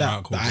 literally like that.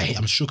 Nah, cool, Like, cool.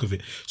 I'm shook of it.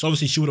 So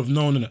obviously she would have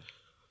known, innit?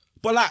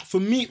 But like for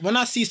me, when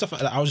I see stuff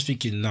like that, I was just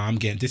thinking, nah, I'm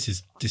getting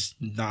this.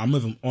 Nah, I'm not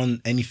even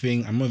on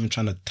anything. I'm not even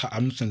trying to.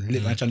 I'm not trying to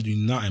live. I'm trying to do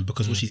nothing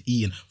because what she's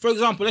eating. For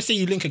example, let's say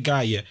you link a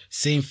guy, yeah,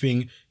 same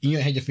thing. In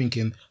your head, you're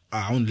thinking,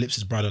 I want to lips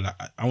his brother. Like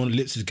I want to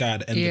lips his guy at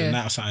the end of the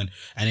night or something.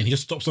 And then he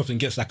just stops off and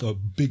gets like a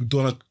big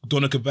doner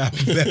kebab,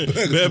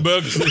 bear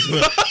burgers.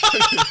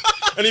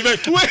 And he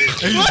went,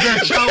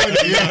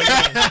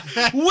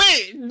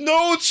 wait,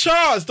 no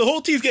chance. The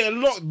whole team's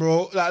getting locked,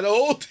 bro. Like the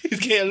whole team's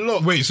getting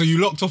locked. Wait, so you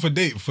locked off a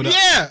date for that?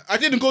 Yeah, I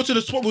didn't go to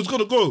the spot we was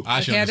gonna go. I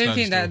actually Okay, I don't understand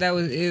think still. that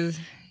was it.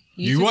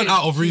 You took went it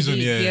out of too reason,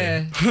 deep,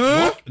 yeah.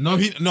 Huh? No,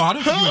 I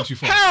don't think you went too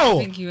far. How?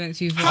 I think you went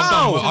too far.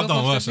 How? I've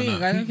done worse than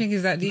that. I don't think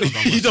it's that deep.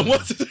 You don't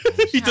want to.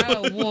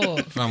 How?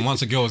 What? Fam,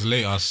 once a girl was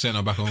late, I sent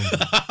her back home.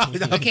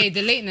 Okay,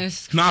 the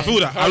lateness. Nah, I feel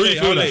that. I really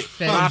feel that.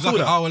 Fair. Fam, it was like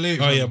an hour late.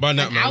 Oh, fam. yeah, by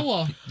that, An man.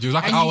 hour. It was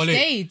like an And hour you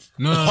late. stayed.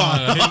 No.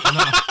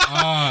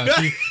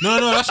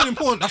 No, that's an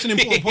important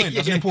point.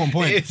 That's an important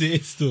point.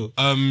 It's still.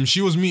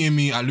 She was meeting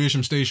me at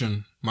Lewisham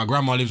Station. My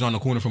grandma lives around the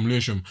corner from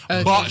Lewisham.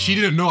 But she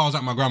didn't know I was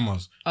at my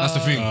grandma's. That's the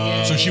thing.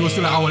 So she was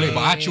still an hour late,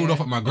 but I chilled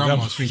off at my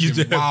grandma's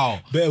thinking, wow,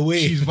 Better wait.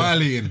 she's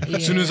violating.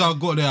 As soon as I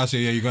got there, I said,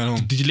 yeah, you're going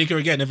home. Did you link her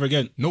again? Never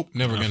again. Nope,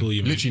 never I again. feel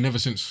you, man. Literally never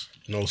since.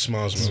 No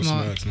smiles,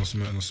 man.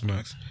 No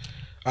smacks.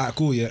 Alright,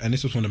 cool, yeah. And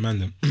this was from the man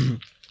then.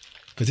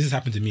 Because this has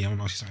happened to me. I'm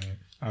actually saying,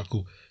 alright,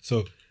 cool.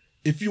 So,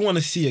 if you want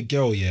to see a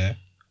girl, yeah,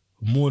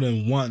 more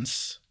than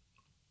once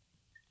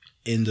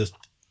in the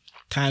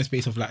time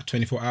space of like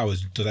 24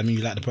 hours, does that mean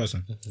you like the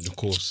person? Of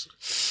course.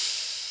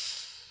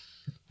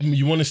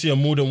 You want to see her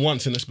more than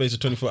once in the space of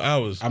 24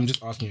 hours? I'm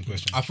just asking you a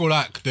question. I feel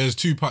like there's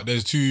two.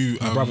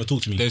 brother,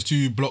 talk to me. There's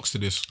two blocks to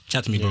this.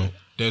 Chat to me, bro.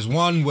 There's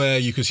one where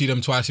you can see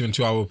them twice in a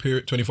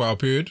 24-hour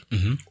period,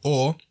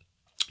 or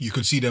you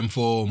could see them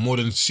for more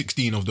than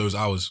 16 of those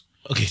hours.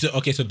 Okay,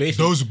 so basically.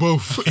 Those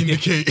both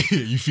indicate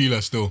you feel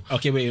her still.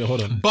 Okay, wait,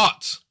 hold on.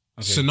 But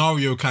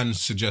scenario can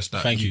suggest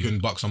that Thank you. can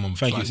buck someone.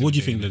 Thank twice you. What do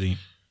you in a think, day. Nadine?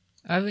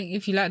 I think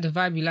if you like the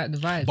vibe, you like the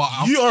vibe. But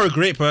You are a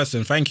great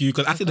person, thank you.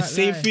 Because I said the quite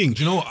same right. thing.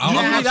 do you know what? I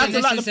don't have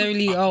to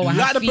necessarily, I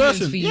have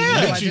feelings for you. Yeah. No,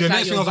 I Literally, just the like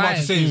next thing I your was about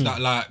to vibe. say is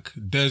that like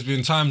there's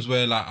been times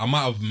where like I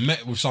might have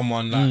met with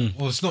someone like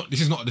well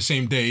this is not the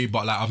same day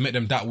but like I've met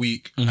them that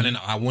week and then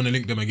I want to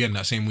link them again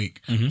that same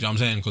week. Do you know what I'm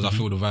saying? Because I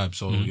feel the vibe.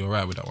 So you're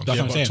right with that one. That's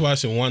Yeah, what I'm but saying.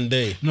 twice in one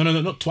day. No,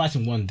 not twice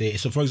in one day.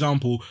 So, for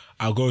example,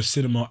 I'll go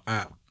cinema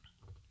at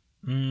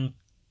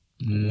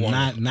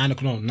 9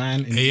 o'clock,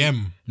 9 in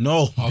AM.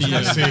 No. I was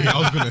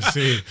gonna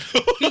say.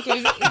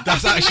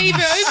 That's actually leave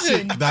it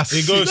sick. open. That's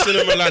It goes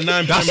cinema like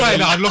 9 That's something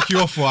that I'd lock you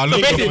off for. I'd lock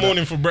you off in the for.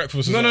 morning for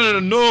breakfast. No,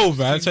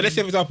 man. So let's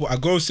say, for example, I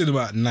go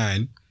cinema at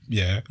 9.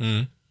 Yeah.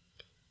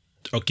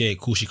 Okay,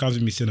 cool. She comes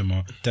with me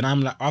cinema. Then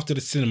I'm like, after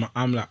the cinema,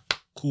 I'm like,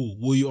 cool.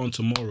 What are you on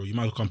tomorrow? You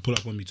might as well come pull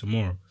up on me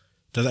tomorrow.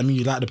 Does that mean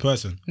you like the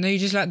person? No, you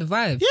just like the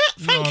vibe. Yeah,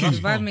 thank The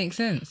you. vibe makes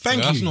sense.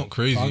 Thank That's you. not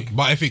crazy.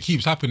 But if it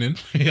keeps happening,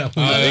 Wait. yo, Can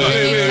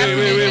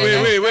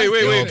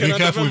be I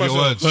careful defend with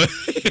your myself?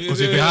 words.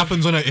 Because if it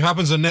happens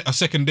a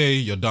second day,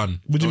 you're done.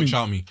 What do you Don't mean?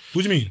 shout me.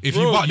 What do you mean? If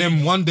Bro, you butt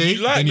them one day,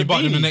 you like then you the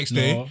butt them the beanie. next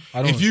day. No,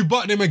 I don't. If you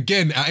butt them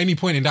again at any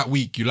point in that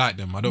week, you like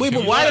them. I don't Wait, care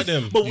but what why? you like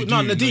them. But You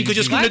no, do, Nadine, because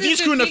you're Why Nadine does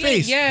screwing the feeling-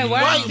 face. Yeah,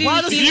 Why why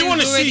does do the If you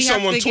want to already see have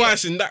someone to get-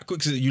 twice in that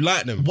quick, you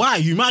like them. Why?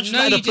 You might just No,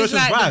 like you the just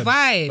person's like the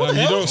vibe.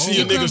 vibe. You don't see You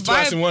your can niggas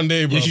twice vibe- in one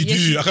day, bro. Yes, you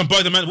do. I can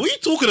buy the man. What are you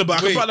talking about? I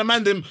can Wait. buy the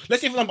man them.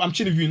 Let's say if I'm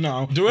chilling with you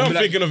now. The way I'll I'm be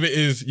like, thinking of it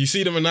is, you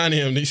see them at 9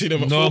 a.m, then you see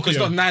them at 4 no, because it's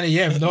not p.m. 9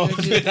 a.m. No,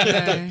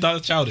 Yeah.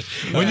 that's childish.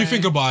 When you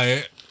think about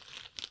it,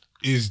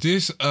 is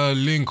this a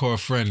link or a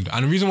friend?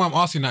 And the reason why I'm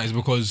asking that is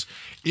because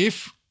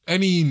if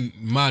any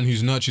man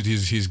who's nurtured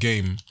his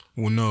game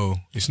will know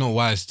it's not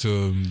wise to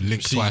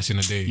link twice in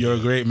a day. You're a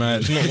great man.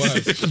 It's not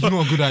wise. It's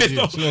not a good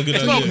idea. It's not a good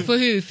It's idea. not for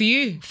who? For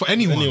you? For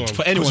anyone.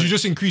 For anyone. Because you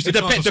just increase the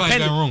chance of something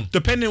going wrong.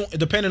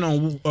 Depending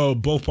on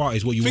both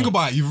parties, what you Think want.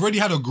 about it. You've already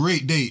had a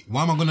great date.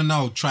 Why am I gonna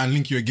now try and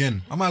link you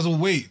again? I might as well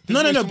wait.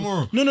 No.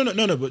 Tomorrow. No.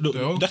 But look,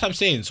 So? that's what I'm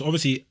saying. So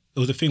obviously, it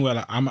was a thing where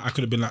like I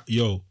could have been like,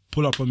 "Yo,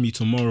 pull up on me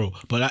tomorrow,"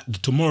 but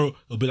like, tomorrow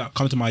it'll be like,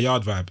 "Come to my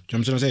yard" vibe. Do you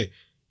know what I'm trying to say?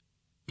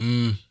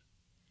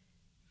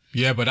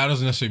 Yeah, but that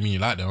doesn't necessarily mean you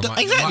like them.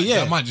 Exactly,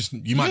 yeah. You might just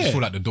Yeah.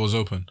 feel like the door's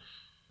open.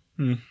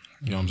 You know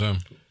what I'm saying?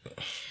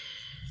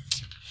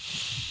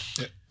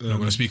 Not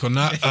gonna speak on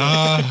that.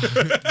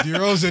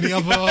 D-Rose, any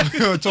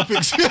other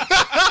topics? Guys,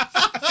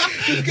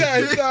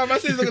 I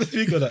said he's not gonna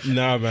speak on that.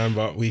 Nah, man,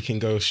 but we can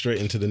go straight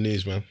into the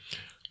news, man.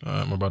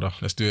 Alright, my brother,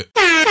 let's do it.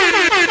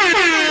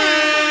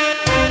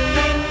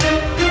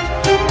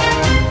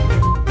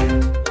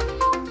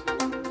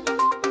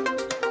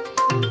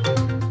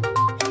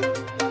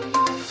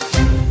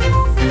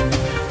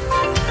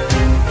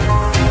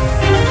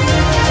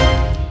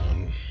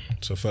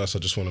 So first, I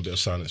just want a bit of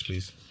silence,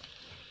 please.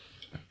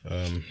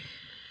 Can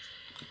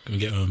we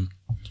get Can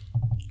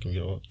we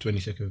get what? 20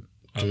 seconds?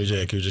 Can we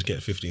just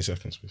get 15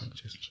 seconds, please?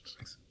 Cheers.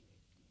 Thanks.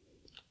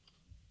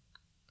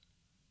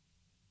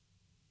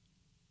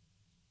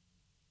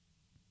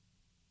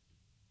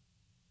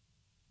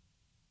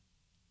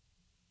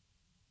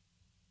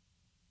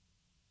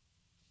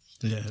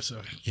 Yeah,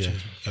 sorry. Yeah,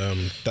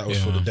 that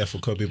was for the death of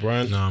Kobe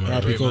Bryant. Nah, man,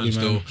 R.I.P. great Kobe, man,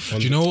 still. man. Do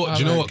you know what?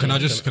 Do you know what? Can I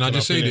just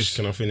say finish? this?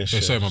 Can I finish?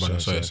 Yeah, sorry, my brother.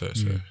 Sorry.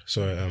 Sorry.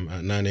 So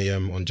at 9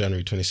 a.m. on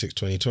January 26,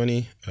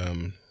 2020,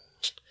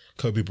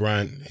 Kobe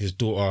Bryant, his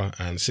daughter,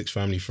 and 6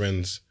 family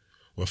friends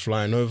were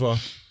flying over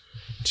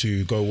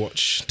to go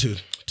watch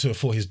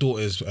for his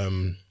daughter's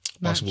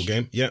basketball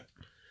game. Yep.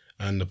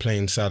 And the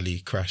plane sadly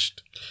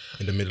crashed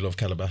in the middle of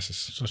Calabasas.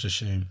 Such a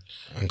shame.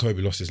 And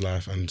Kobe lost his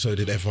life, and so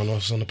did everyone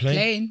else on the plane.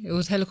 Plane? It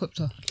was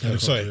helicopter.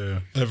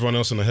 Everyone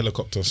else on the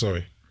helicopter,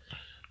 sorry.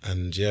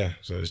 And yeah,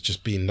 so that's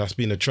been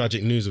the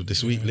tragic news of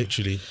this week,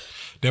 literally.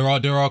 There are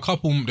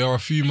a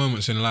few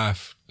moments in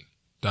life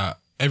that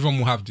everyone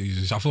will have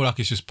these. I feel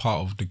like it's just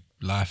part of the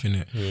life,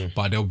 innit?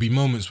 But there'll be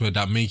moments where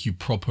that make you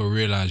proper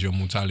realize your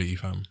mortality,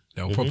 fam.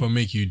 They'll proper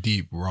make you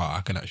deep, right?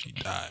 I can actually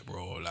die,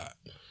 bro. Like,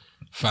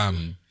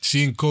 fam,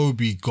 seeing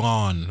Kobe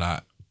gone,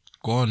 fam.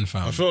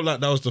 I felt like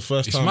that was the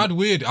first It's time. mad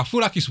weird. I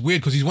feel like it's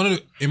weird because he's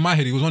in my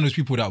head, he was one of those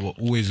people that were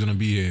always gonna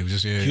be here. It was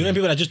just You know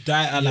people that just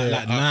die at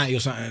like 90 or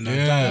something, like,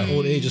 die at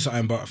old age or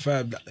something, but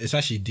fam, it's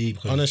actually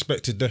deep.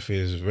 Unexpected death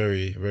is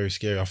very, very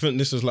scary. I think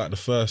this is like the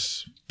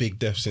first big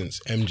death since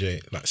MJ,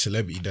 like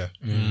celebrity death.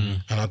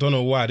 And I don't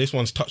know why this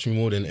one's touched me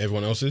more than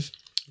everyone else's.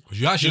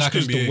 You actually Just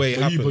like because NBA. the way it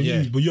happened,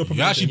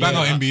 You actually bang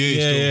out NBA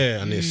still.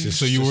 Yeah, and it's just,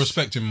 So you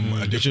respect him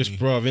It's differently. just,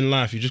 bro, in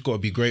life, you just got to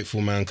be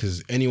grateful, man,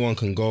 because anyone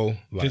can go,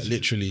 like,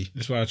 literally.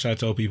 That's why I try to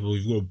tell people,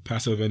 if you've got to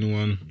pass with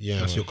anyone,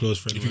 that's your close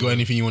friend. If you got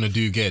anything you want to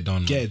do, get it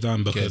done. Get it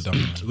done, because man.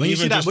 when you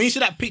Even see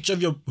that picture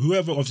of your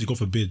whoever, obviously God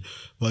forbid,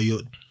 but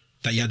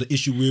that you had the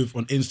issue with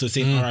on Insta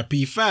saying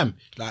RIP, fam,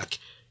 like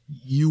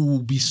you will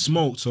be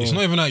smoked. So It's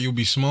not even that you'll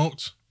be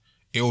smoked.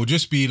 It will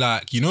just be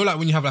like, you know, like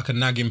when you have like a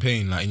nagging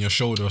pain, like in your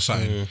shoulder or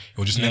something, it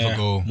will just never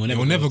go. It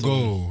will never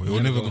go. It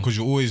will never go because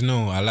you always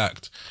know I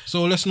lacked.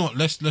 So let's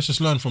just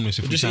learn from this.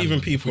 If we Just can, even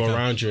man. people If we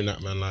can. around you and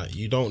that, man, like,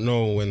 you don't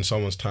know when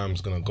someone's time's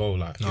going to go.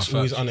 Like, it's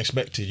always facts.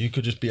 unexpected. You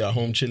could just be at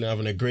home chilling,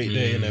 having a great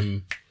day, and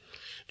then,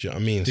 do you know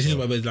what I mean? this So- is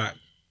what it's like.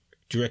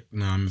 do you reckon?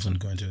 Nah, I'm just gonna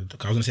go into. I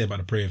was gonna say about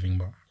the prayer thing,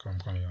 but I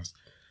can't be asked.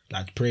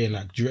 Like praying,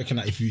 like, do you reckon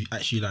that if you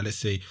actually, like, let's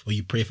say, or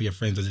you pray for your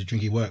friends, does it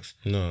drink? It works?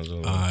 No,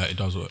 it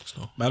does work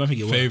still. But I don't think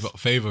it works.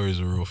 Favor is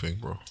a real thing,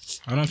 bro.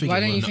 I don't think. Why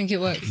it don't you works. think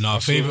it works? No,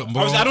 favor,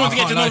 bro. I don't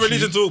think it's no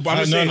religion talk, but I'm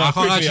just saying. I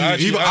can't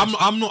actually.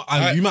 I'm not.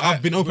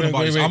 I've been open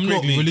about this. I'm not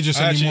quickly. religious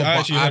anymore,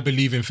 but I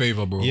believe in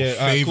favor, bro. Yeah,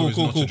 Favor is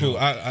not a cool. joke.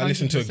 I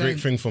listened to a great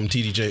 100%. thing from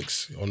TD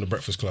Jakes on the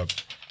Breakfast Club.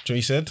 Do you know what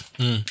he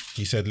said?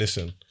 He said,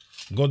 listen,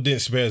 God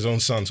didn't spare his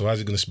own son, so how's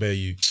he going to spare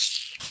you?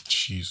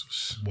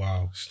 Jesus.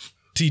 Wow.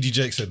 TD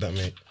Jakes said that,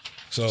 mate.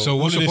 So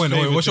what's your point?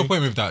 favour What's your thing-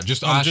 point with that?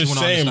 Just I'm I actually just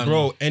wanna saying, understand,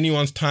 bro,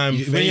 anyone's time.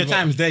 When your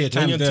time's there, your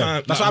time's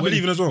there. That's what I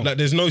believe in as well. Like,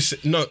 there's no,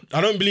 I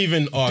don't believe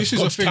in This is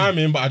God's a thing.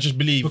 timing, but I just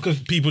believe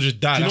because people just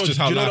die. That's just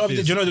how life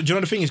is. Do you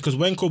know the thing is, because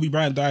when Kobe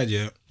Bryant died,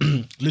 yeah,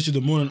 literally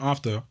the morning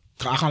after,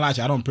 I can't lie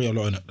to you, I don't pray a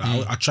lot in it.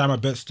 I try my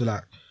best to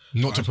like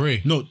Not to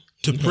pray. No,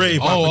 to pray.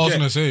 But Oh, I was forget.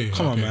 gonna say.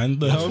 Come on, okay.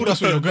 man. I thought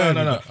that's where you're going.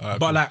 No. with that. Alright,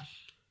 But cool. like,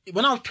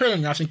 when I was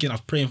praying, I was thinking I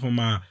was praying for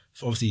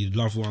obviously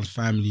loved ones,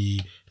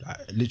 family, like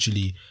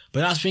literally.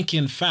 But I was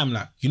thinking, fam,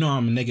 like, you know,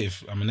 I'm a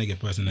negative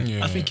person. Like,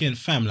 I was thinking,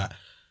 fam, like,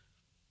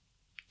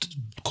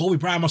 Kobe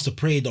Bryant must have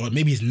prayed, or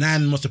maybe his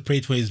nan must have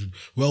prayed for his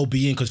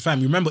well-being. Because,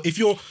 fam, remember, if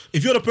you're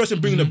the person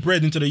bringing the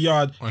bread into the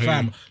yard,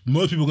 fam,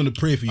 most people are gonna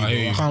pray for you.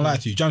 I can't lie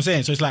to you. Do you know what I'm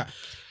saying? So it's like,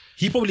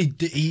 he probably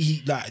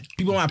he like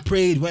people might have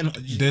prayed when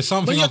there's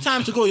something. When your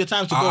time to go, your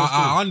time to go.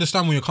 I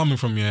understand where you're coming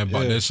from,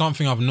 but there's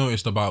something I've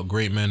noticed about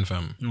great men,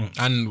 fam,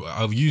 and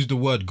I've used the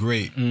word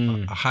great.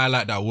 I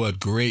highlight that word,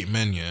 great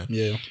men,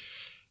 Yeah.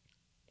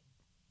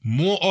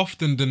 More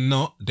often than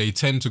not, they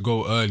tend to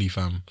go early,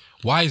 fam.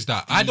 Why is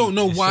that? I don't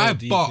know why,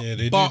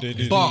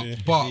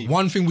 but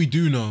one thing we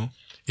do know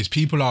is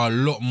people are a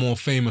lot more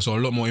famous or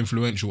a lot more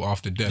influential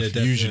after death,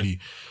 usually.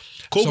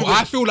 So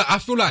I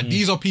feel like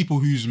these are people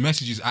whose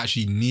messages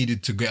actually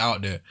needed to get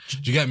out there. Do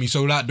you get me?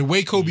 So like the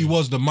way Kobe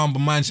was, the Mamba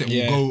mindset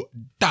will go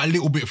that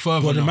little bit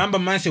further. But the now. Mamba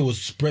mindset was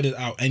spread it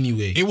out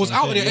anyway. It was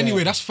out there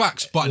anyway, that's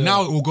facts. But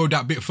now it will go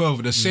that bit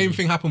further. The same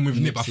thing happened with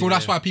Nip. I feel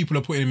that's why people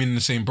are putting him in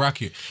the same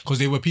bracket. Because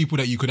they were people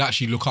that you could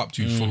actually look up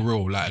to for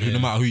real. Like no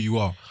matter who you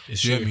are. Do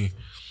you get me?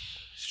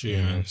 It's true,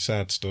 man.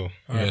 Sad still.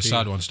 Yeah,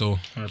 sad one still.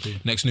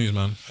 Next news,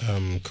 man.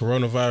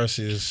 Coronavirus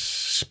is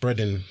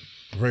spreading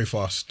very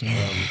fast.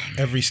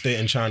 Every state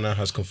in China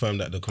has confirmed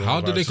that the coronavirus.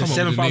 How did they come up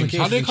with the names?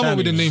 How do they come up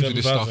with the names of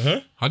this stuff?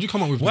 How do you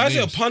come up with Why the is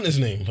names? it a punter's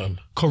name, fam?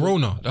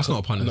 Corona. That's not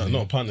a punter's No, name.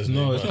 not a punter's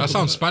name. bro. That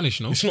sounds Spanish,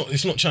 no?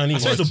 It's not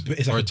Chinese. I said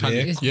it's Or like a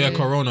Italian. beer. Yeah,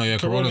 Corona. Yeah,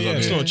 Corona's yeah, a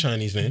it's beer. not a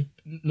Chinese name.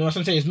 No, that's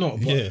what I'm saying. It's not.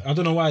 But Yeah. I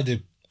don't know why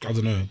they. I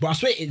don't know. But I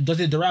swear, does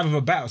it derive of a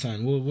bat or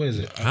something? What is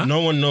it? No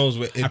one knows.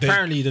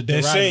 Apparently,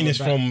 they're saying it's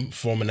derived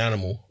from an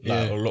animal,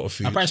 like a lot of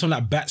food. Apparently, some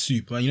like bat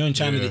soup. Like, you know, in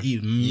China they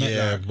eat.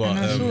 but And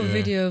I saw a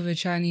video of a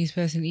Chinese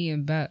person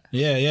eating bat.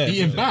 Yeah.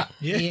 Eating bat.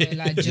 Yeah,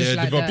 like just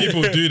like but that.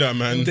 people do that,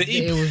 man. They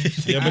eat. It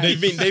was, Yeah, but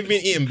they've been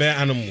eating bare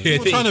animals.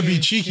 You're trying to be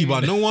cheeky,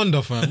 but no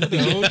wonder, fam. What the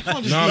hell? You can't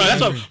just- No, that's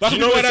man. what- that's Do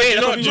you know what what that? people say,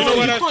 Do that's you know what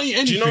what people that? say. You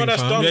can't eat Do you know what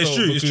that's anything, done? fam. Yeah, it's though?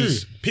 true, it's Because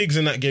true. pigs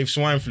and that gave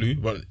swine flu,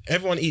 but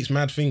everyone eats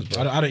mad things,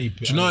 bro. I don't eat.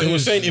 Do you know what They it were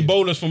is? saying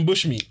Ebola's from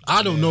bushmeat.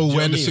 I don't know Do you where know the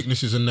what I mean?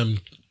 sicknesses and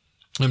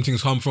them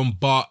things come from,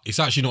 but it's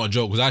actually not a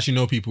joke because I actually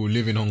know people who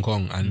live in Hong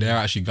Kong and they're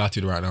actually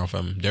gutted right now,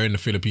 fam. They're in the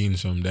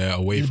Philippines, fam. They're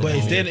away from But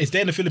home. it's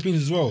there in the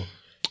Philippines as well.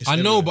 I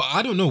know, but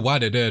I don't know why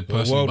they're there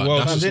personally.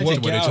 But that's just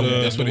what they told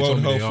me. That's The what they World told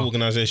me they Health are.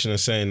 Organization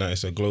is saying that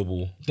it's a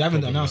global. They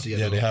haven't problem. announced it yet.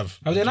 Yeah, though. they have.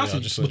 Have they announced Yeah, I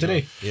it? just For saw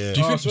today? that. Yeah.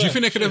 Do you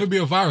think there could ever be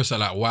a virus that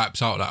like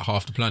wipes out like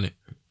half the planet?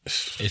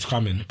 It's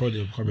coming.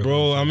 Probably coming.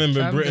 Bro, I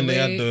remember in Fam, Britain the they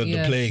had way- the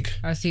yeah. plague.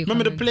 I see. It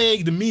Remember the coming.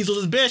 plague, the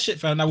measles, and bear shit,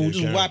 fam. That will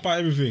just yeah. wipe out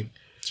everything.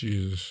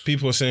 Jesus.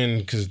 People are saying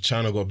because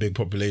China got a big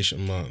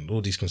population, man.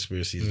 All these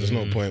conspiracies. There's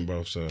no point,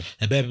 bro. So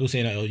And bear people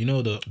saying that, oh, you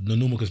know, the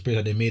normal conspiracy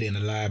that they made it in the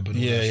lab. And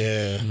all that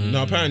shit. yeah.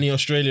 No, apparently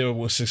Australia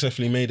was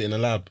successfully made it in a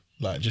lab,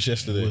 like just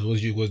yesterday.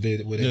 Were they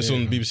It's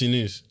on BBC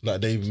News.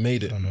 Like they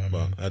made it, know, man.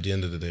 but at the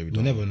end of the day, we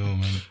We'll don't. never know,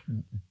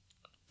 man.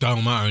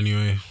 Don't matter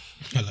anyway.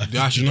 They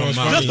actually You know don't what's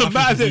matter. funny? Nothing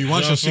That's to do. the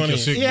Once bad you're thing.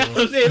 sick, you're sick. Yeah,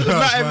 bro. I'm saying, it's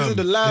not everything in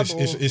the lab.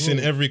 It's in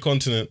every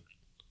continent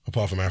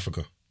apart from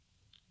Africa.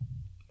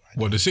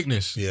 What, the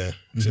sickness? Yeah,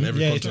 it's in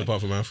every Yeah, continent apart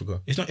from Africa.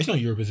 It's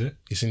not Europe, is it?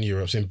 It's in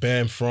Europe. It's in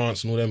Bern,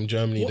 France, and all them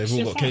Germany. What? They've It's all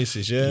in got France?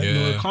 cases. Yeah. Yeah.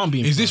 No, it can't be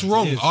in Is this France.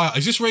 wrong? It is.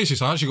 Is this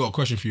racist? I actually got a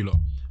question for you lot.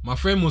 My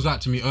friend was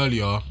like to me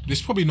earlier. This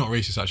is probably not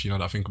racist actually now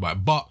that I think about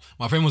it. But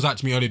my friend was like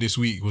to me earlier this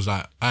week. Was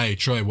like, "Hey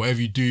Troy,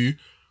 whatever you do,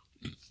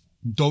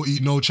 don't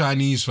eat no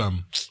Chinese,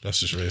 fam." That's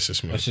just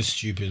racist, man. That's just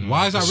stupid. Man.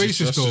 Why is that That's racist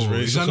just though? racist,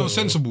 Is that bro. not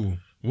sensible?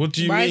 What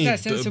do you Why mean, is that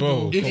sensible?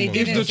 bro? If Come they on.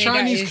 did- If the say that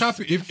Chinese it's cap,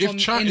 if from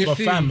China, in if the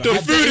food. fam, The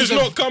have food they- is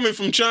not coming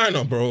from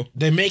China, bro.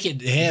 They make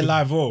it hair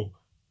live all.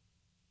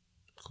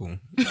 cool.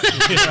 You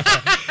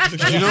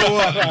know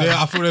what?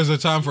 I thought there's a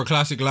time for a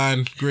classic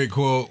line. Great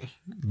quote.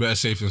 Better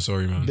safe than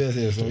sorry, man.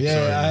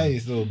 Yeah, I hate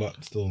it still,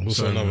 but still.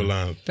 Also another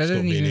line. That Stop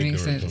doesn't being even make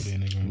ignorant,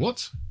 sense. bro.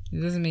 What?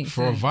 It doesn't make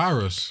For a sense.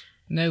 virus?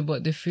 No,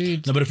 but the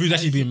food. No, but the food's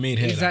actually being made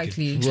here.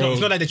 Exactly. Like, it's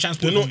not like they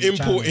transport. They're not from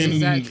China. importing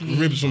Exactly.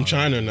 ribs from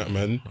China and that,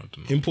 man.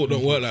 Import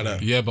don't work like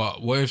that. Yeah,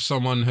 but what if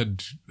someone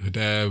had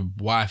their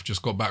wife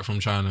just got back from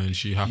China and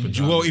she happened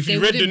to Well, if They you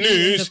read the wouldn't be in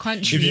the news,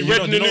 country. if you They're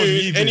read the not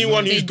news, leaving,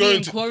 anyone no. who's They'd be going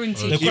in to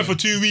quarantine. They're going for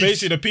 2 weeks.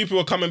 basically the people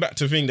who are coming back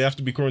to thing, they have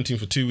to be quarantined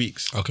for 2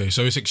 weeks. Okay,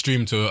 so it's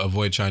extreme to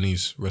avoid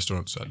Chinese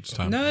restaurants at this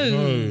time. No.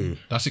 No,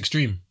 That's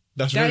extreme.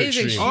 that's That very is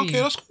extreme. extreme. Okay,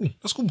 that's cool.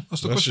 That's cool.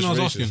 That's the That's question I was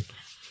just racist. asking.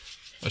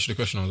 That's the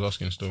question I was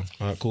asking still.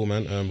 All right, cool,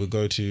 man. We'll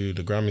go to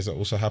the Grammys that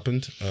also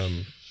happened.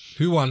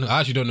 Who won? I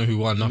actually don't know who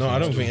won. No, I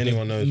don't still. think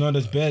anyone knows. No,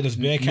 there's bare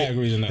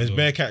categories in that. There's though.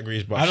 bare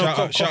categories, but I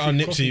know shout out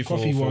Nipsey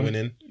Coffee for won.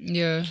 winning.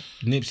 Yeah.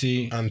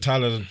 Nipsey. And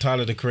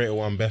Tyler the Creator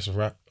won Best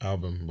Rap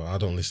Album, but I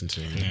don't listen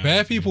to him.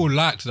 Bare people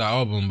liked that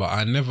album, but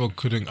I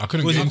couldn't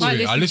get Was it- into I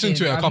it. I listened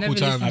to it a I've couple never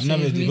times. listened I've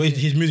never. his music.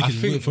 His music I is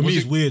think weird. For was me, it-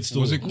 it's weird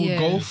still. Was it called Yeah.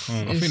 Golf? I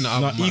think It's that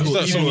album. not Eagle.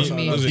 What's that Eagle. song?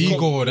 Eagle. Was it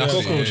Igor, that's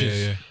it. Cockroaches.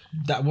 Yeah.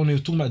 That one he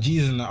was talking about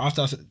Jesus and that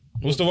after I said,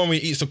 What's the one where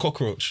he eats the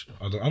cockroach?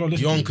 I don't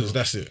listen. Yonkers,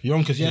 that's it.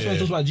 Yonkers, yeah, that's when Yeah. he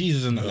talks about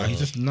Jesus and that. Like, he's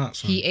just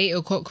nuts. Man. He ate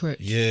a cockroach.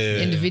 Yeah.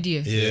 In the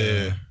video.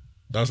 Yeah.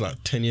 That was like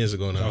 10 years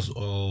ago now. That was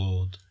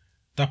old.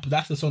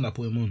 That's the song that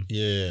put him on.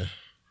 Yeah.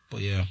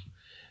 But yeah,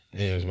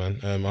 Anyways, man.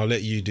 I'll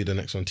let you do the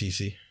next one,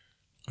 TC.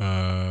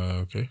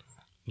 Okay.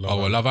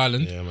 Love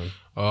Island. Yeah, man.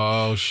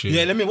 Oh shit.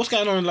 yeah. What's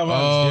going on in Love Oh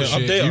Island? Yeah,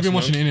 shit. update You've us, been man.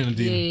 watching it, in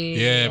Nadine. Yeah.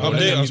 Yeah, but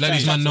Update us. let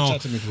these man know.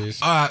 Chat to me,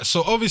 please. Alright,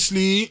 so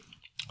obviously,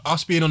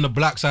 us being on the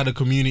black side of the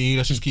community,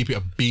 let's just keep it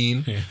a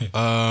bean.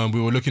 We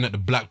were looking at the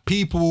black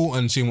people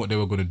and seeing what they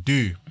were going to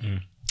do.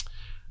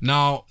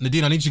 Now,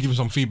 Nadine, I need you to give me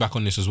some feedback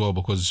on this as well,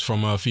 because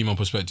from a female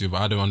perspective,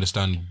 I don't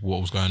understand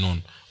what was going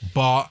on.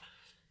 But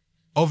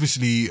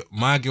obviously,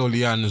 my girl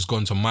Leanne has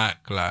gone to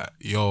Mike like,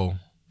 yo,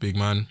 big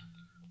man,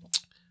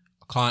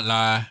 I can't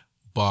lie,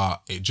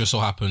 but it just so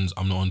happens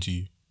I'm not onto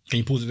you. Can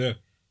you pause it there?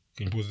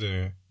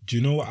 Do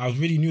you know what? I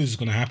really knew this was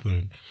gonna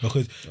happen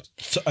because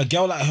a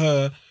girl like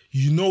her,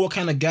 you know what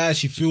kind of guy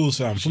she feels,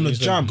 fam, from the needs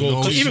to jump.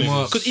 go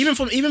Because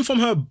even from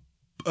her,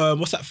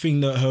 what's that thing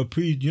that her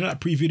that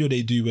pre-video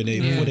they do when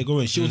before they go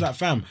in, she was like,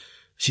 fam,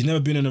 she's never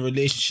been in a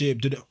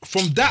relationship.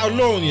 From that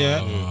alone,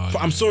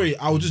 I'm sorry,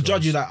 I will just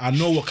judge you that I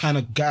know what kind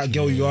of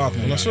girl you are.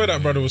 And I swear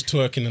that brother was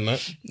twerking and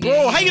that.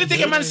 Bro, how you gonna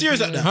take a man serious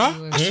like that?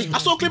 Huh? I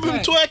saw a clip of him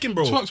twerking,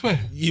 bro. Twerks where?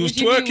 He was What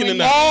do you mean twerking when and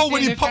you- that. Oh,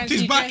 when he Say the popped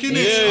his fancy back in jacket.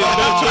 it. Yeah,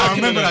 Oh, they're I twerking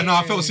remember and that. No,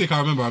 I felt sick. I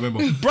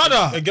remember.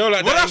 Brother, A girl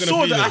like when that I ain't gonna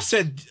saw be that, there. I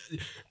said,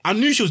 I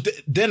knew she was.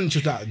 Then she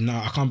was like,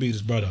 "Nah, I can't be with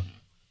this brother."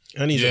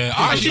 And he's Yeah, a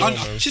I pig,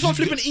 actually- man. She's on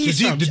flipping The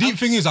East. deep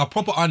thing is, I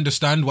proper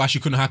understand why she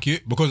couldn't hack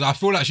it, because I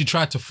feel like she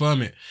tried to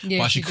firm it, Yeah,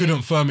 but she she couldn't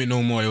did. firm it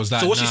no more. It was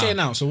like, So what's she nah.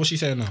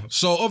 saying now?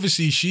 So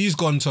obviously she's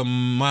gone to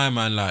my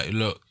man like,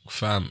 look,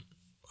 fam,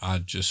 I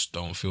just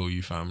don't feel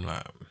you, fam.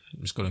 Like,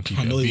 I'm just gonna keep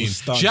I it know a he bean. was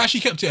stunned. She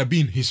actually kept it a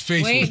bean. His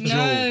face Wait, was no.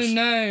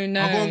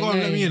 Oh, go on,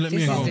 let me in, This go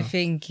is on. the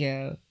thing,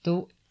 yeah.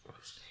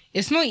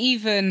 It's not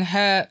even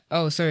her.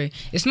 Oh, sorry.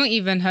 It's not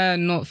even her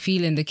not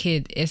feeling the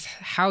kid. It's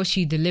how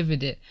she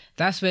delivered it.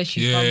 That's where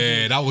she Yeah,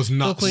 fumbled. that was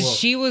nuts. Because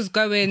she was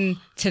going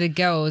to the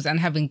girls and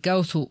having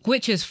girl talk,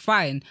 which is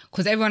fine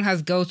because everyone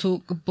has girl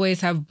talk,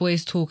 boys have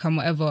boys talk and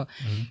whatever.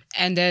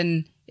 And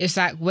then it's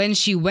like when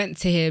she went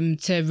to him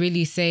to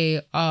really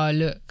say, oh,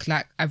 look,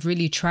 like I've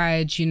really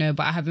tried, you know,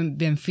 but I haven't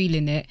been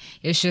feeling it.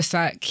 It's just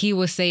like he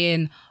was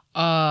saying,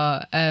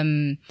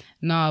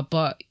 nah,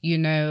 but you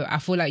know, I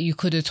feel like you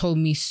could have told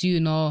me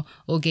sooner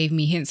or gave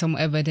me hints and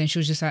whatever. Then she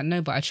was just like,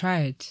 no, but I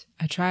tried.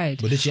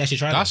 But did she actually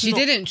try that? She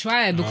didn't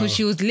try because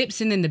she was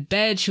lip-syncing in the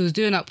bed. She was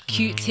doing up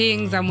cute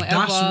things and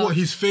whatever. That's what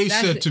his face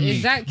That's- said to me.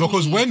 Exactly.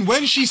 Because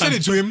when she said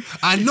it to him,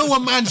 I know a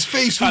man's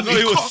face. I know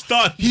he was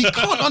stunned. He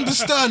can't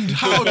understand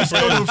how this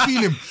girl will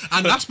feel him,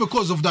 and that's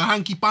because of the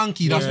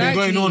hanky-panky that's been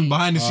Exactly. going on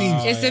behind the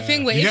scenes. It's the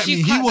thing where You if get she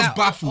me? He cut was that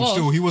baffled off-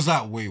 still. He was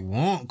like, wait,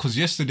 what? Because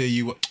yesterday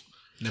you were...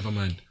 Never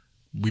mind.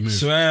 We moved.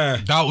 Swear.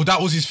 That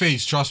was his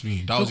face, trust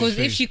me. That was Because his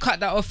face. if she cut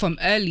that off from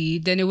early,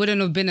 then it wouldn't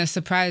have been a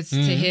surprise to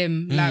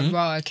him. Like,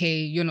 right, okay,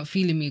 you're not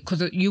feeling me.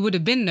 Because you would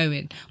have been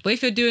knowing. But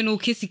if you're doing all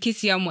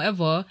kissy and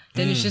whatever,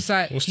 then it's just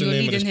like What's the you're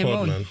name of leading this him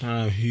pod, on.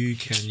 man? Who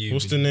can you?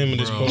 What's the name of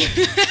this pod?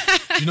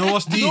 Do you know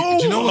what's deep? Do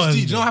you know what's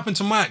deep? Do you know what happened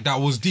to Mike that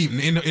was deep?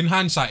 In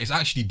hindsight, it's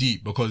actually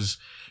deep because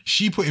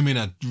she put him in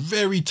a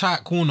very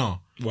tight corner.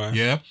 Why?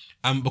 Yeah.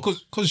 And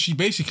because she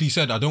basically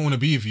said, I don't want to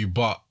be with you,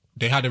 but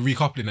they had a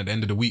recoupling at the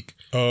end of the week.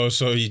 Oh,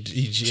 so he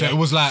So it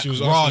was like, she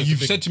was "Rah, asking him you've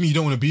to said to me you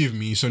don't want to be with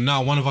me, so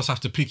now one of us have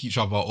to pick each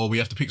other or we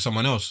have to pick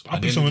someone else." I'll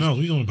At the pick end someone of else. What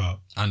are you talking about?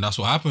 And that's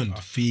what happened.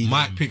 feel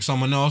Mike him. picked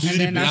someone else. And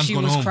then now Leanne's she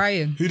gone was home.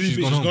 crying. Who did She's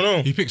you gone pick?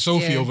 home. He picked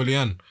Sophie Yeah. over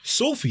Leanne.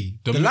 Sophie,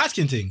 The- the light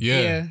skin thing.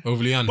 Yeah,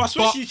 over Leanne. But I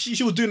swear But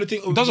she was doing the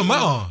thing. it doesn't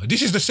matter.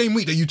 This is the same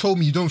week that you told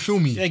me you don't feel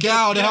me. Yeah, get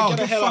out of the house. Get Get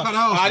the the hell fuck out of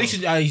the house. This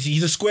is,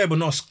 he's a square, but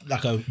not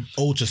like a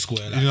ultra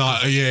square. Like. You know,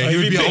 yeah, he if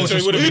would he be an picked ultra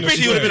her, he would've square. been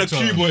a He would have been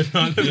a cuboid,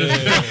 man.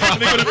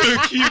 They would have been a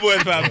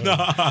cuboid, fam.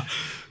 Nah.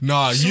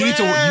 Nah, you need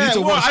to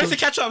What? watch. I need to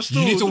catch up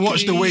still. You need to Look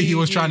watch at the way he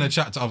was you. trying to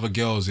chat to other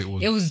girls. It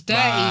was. It was dirty,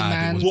 bad.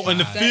 man. It was What, in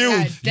the bad. field?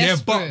 Like, Yeah,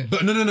 desperate.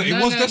 but no, it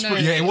No, was no, desperate.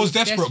 no, Yeah, it was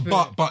desperate,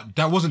 desperate. but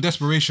that wasn't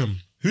desperation.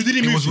 Who did he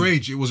It move was to?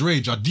 rage. It was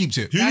rage. I deeped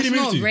it. Who That's did he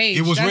move not to? rage.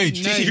 It was That's-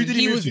 rage. No, See, who did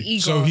he he move was to?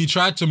 ego. So he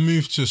tried to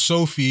move to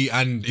Sophie,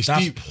 and it's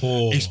That's deep.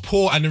 poor. It's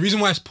poor, and the reason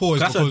why it's poor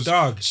is That's a because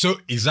dog. So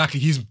exactly,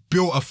 he's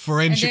built a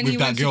friendship And then with he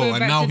that wants to girl, go and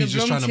back now to the he's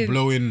just trying to Brompton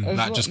blow in, as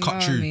like well. just cut Nah,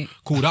 through. mate.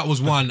 Cool, that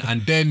was one,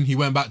 and then he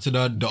went back to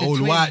the old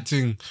twin. white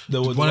thing,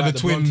 The one of white, the the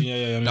twin Brompton,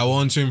 yeah, that were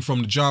onto him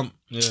from the jump.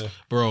 Yeah.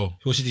 Bro,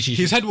 Well, she-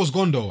 his head was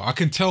gone though. I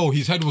can tell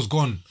his head was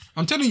gone.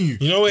 I'm telling you.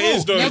 You know what it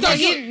is, though? No, If but that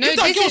he- girl- no, If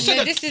that this girl is- said no,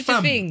 that- this is the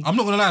fam, thing. I'm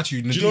not gonna lie to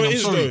you, Nadine, know what I'm it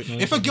is, sorry. though?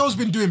 If a girl's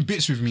been doing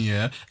bits with me,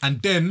 yeah,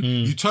 and then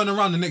you turn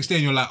around the next day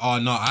and you're like, oh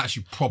no, I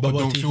actually proper But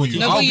don't feel but you.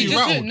 No, I'll but be you just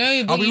rattled. don't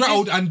know, but I'll be you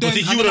rattled, just- and then, But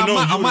you and then would've known,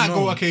 I you might would've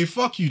go, known. okay,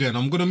 fuck you then.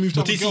 I'm gonna move to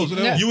But other girls.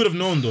 TC, you would have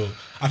known though.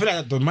 I feel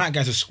like the Matt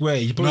guy's a square.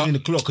 He probably No.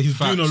 didn't clock because he was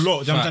Facts, doing a lot. Do you know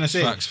what I'm trying to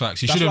say?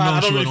 facts. He That's should have why known I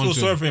she don't really went feel onto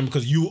sorry him. for him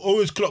because you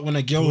always clock when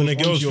a girl When a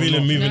onto girl's you or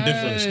feeling not. moving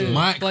different still.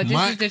 Mike, But this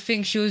Mike- is the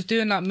thing. She was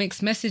doing like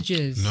mixed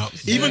messages. No.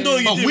 Even though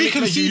you But do we make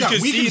can like see you that.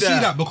 can We see can see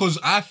that. that because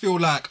I feel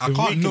like I If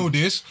can't we can- know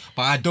this,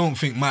 but I don't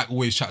think Mike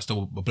always chats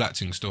to a black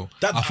thing still.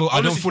 That- I don't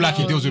honestly- feel like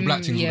he deals with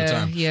black things all the yeah,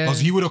 time. yeah. Because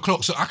he would have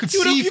clocked. So I could You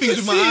see would- you things could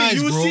with my see it, eyes,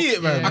 you would bro. see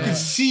it, man. I can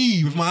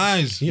see with my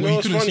eyes. You what know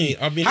what's couldn't funny? see.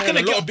 I've been How can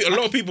hearing a a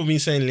lot of people been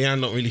saying Leanne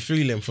not really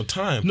feel him for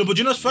time. No, but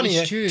you know what's funny? It's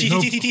Yeah? true.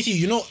 TC,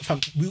 you know, fam,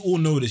 we all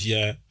know this,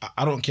 yeah?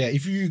 I don't care.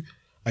 If you,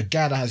 a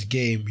guy that has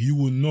game, you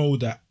will know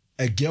that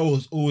a girl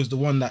is always the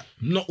one that,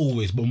 not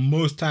always, but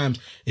most times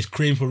is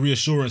craving for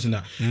reassurance and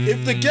that.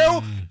 If the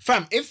girl,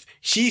 fam, if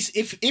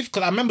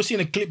because I remember seeing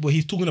a clip where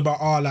he's talking about,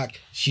 like,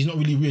 she's not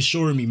really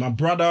reassuring me. My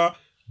brother,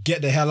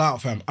 get the hell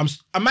out, fam.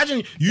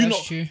 Imagine you That's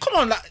not, true. come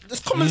on, like,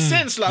 that's common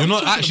sense. Like, You're what not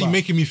you talking actually about?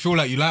 making me feel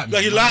like you like me.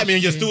 Like, you like me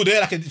and you're still there.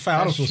 Like, fam, I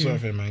don't That's feel true. sorry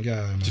for him, man.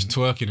 Yeah, man. Just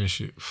twerking and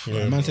shit.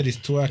 Man said he's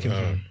twerking,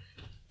 fam.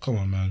 Come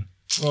on, man.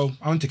 Well,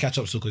 I want to catch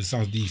up still because it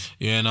sounds deep.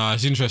 Yeah, no,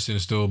 it's interesting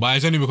still, but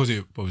it's only because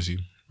it obviously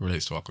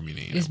relates to our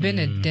community. It's been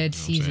a dead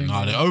season.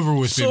 Nah, the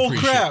overall it's been So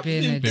pretty crap. shit.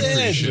 Been a Been dead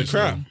pretty season. shit.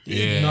 crap.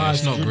 Yeah, Nah,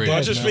 it's not it's great. But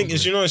I just No, think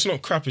it's it's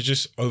not crap. It's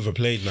just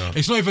overplayed now.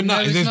 It's not even No,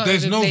 that. it's not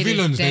There's no overplayed, it's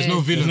villains. There's no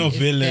dead. villains. no It's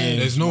villain. dead.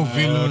 There's no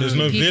villain. there's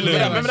no People villain.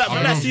 that Remember was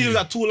that on- season with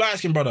that tall light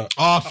skin brother?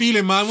 Ah,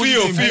 feeling man. What's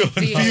his name?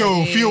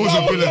 Theo. Theo was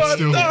a villain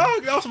still.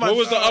 Dog, that was my What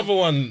was the dog. other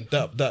one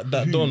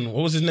that Don?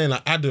 What was his name?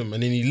 Like Adam,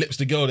 and then he lips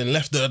the girl and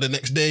left her the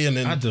next day, and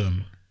then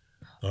Adam.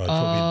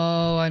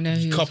 Oh, I know who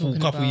you're couple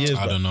talking about. years.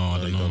 I don't know. I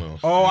back. don't know.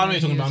 Oh, I know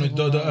you're talking about.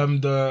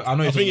 I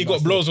know. I think he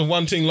got blows of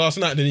one thing last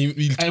night, then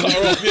he cut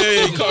her off.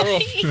 Yeah, he cut her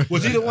off.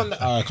 Was he the one that?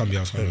 I can't be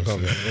honest. Can't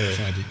be.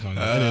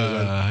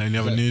 Any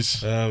other news?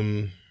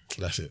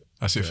 That's it.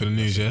 That's it for the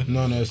news, yeah?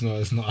 No, it's not.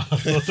 It's not.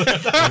 Man,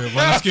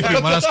 I'm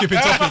skipping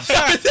topics.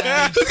 This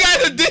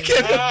guy's a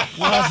dickhead.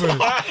 What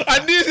happened? I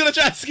knew he was gonna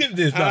try to skip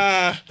this.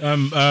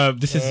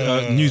 This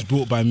is news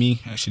brought by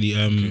me actually.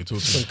 talk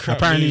to me.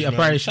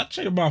 Crap Shut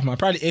your mouth, man.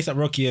 Apparently, ASAP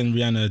Rocky and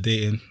Rihanna are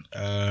dating.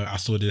 I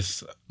saw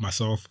this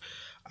myself.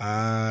 No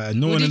What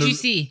one did in the, you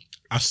see?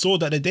 I saw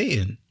that they're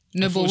dating.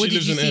 No, but thought what she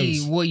did you lives in see?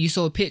 Ems. What, you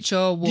saw a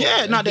picture? What,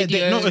 Yeah, no, a they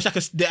video? no. It's like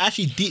they're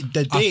actually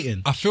they're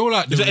dating. I feel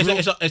like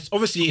It's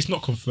obviously it's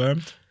not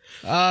confirmed.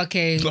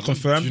 Okay. It's not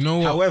confirmed. You know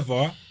what?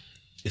 However,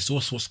 it's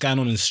also what's going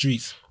on in the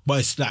streets. But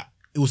it's like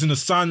it was in the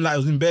sun, like it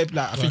was in bed.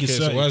 Like I think it's so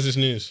certain. why is this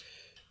news?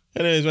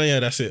 Anyways, man, yeah,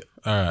 that's it.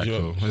 All right, Yo.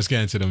 cool. Let's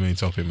get into the main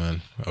topic,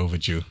 man.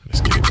 Overdue.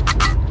 Let's get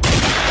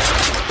it.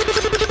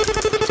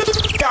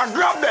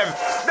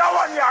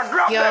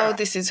 Yo,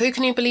 this is Who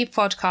Can You Believe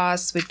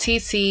podcast with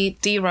TT,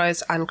 D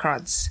Rose, and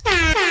Cruds.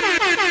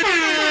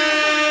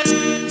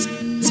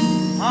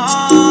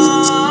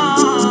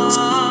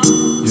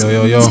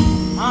 Yo.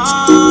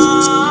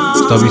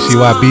 It's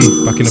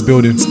WCYB back in the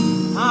building.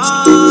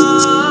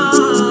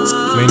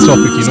 Main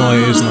topic, you know what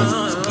it is, man.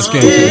 Let's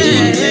get into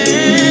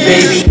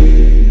this,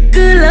 man.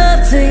 Good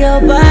love till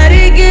your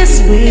body gets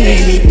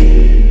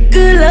weak.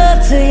 Good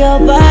love till your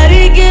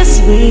body gets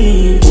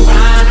weak.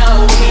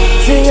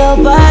 Till your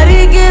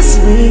body gets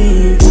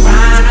weak.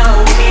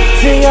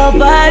 Till your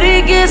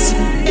body gets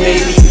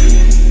weak.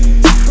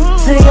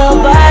 Till your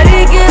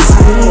body gets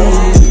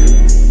weak.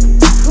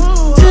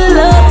 Good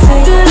love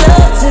till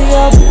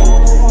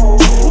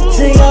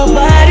your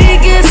body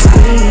gets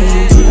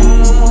weak.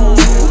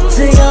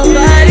 Till your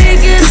body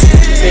gets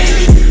weak.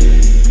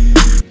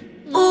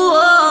 Ooh,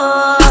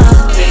 oh,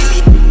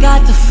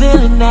 got the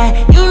feeling that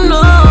you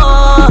know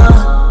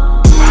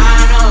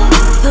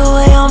the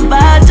way I'm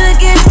about to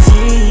get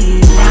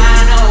deep,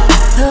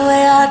 the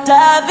way I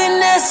dive in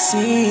that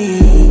sea,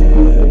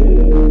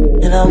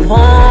 and I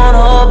won't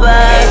hold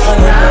back from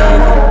you,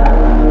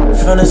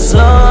 baby. From the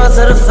slow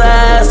to the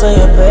fast on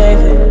you,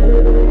 baby.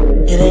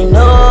 It ain't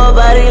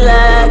nobody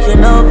like you,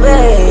 no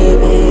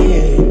baby.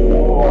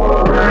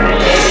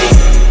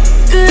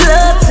 Good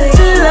love to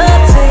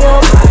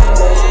your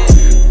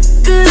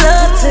good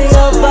love till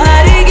your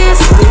body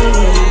gets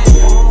weak.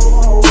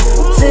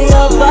 Till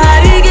your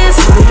body gets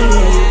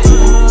weak.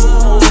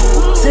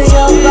 Till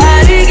your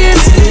body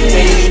gets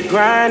weak.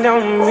 Grind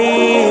on me,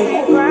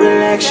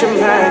 relax your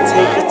mind,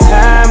 take your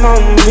time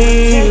on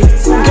me.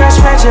 Girl,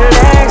 stretch your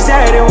legs,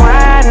 dirty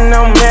wine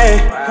on me.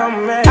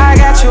 I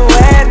got you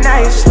wet, now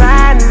you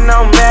sliding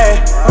on me.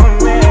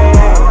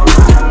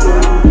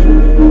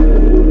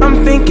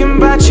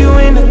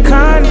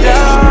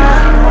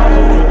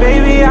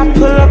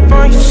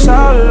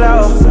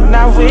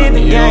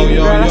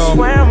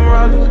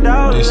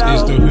 This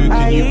is the Who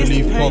Can You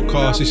Believe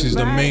podcast. This is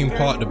the main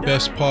part, the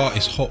best part.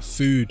 It's hot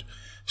food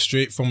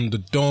straight from the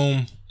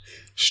dome,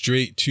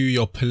 straight to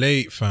your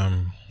plate,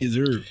 fam. Is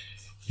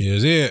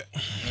it?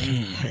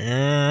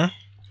 Yeah.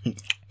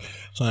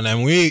 Some of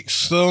them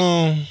weeks,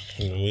 though.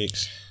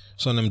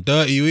 Some of them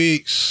dirty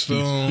weeks,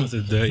 though. What's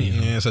it dirty?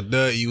 Yeah, it's a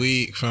dirty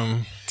week,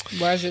 fam.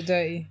 Why is it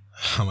dirty?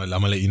 I'm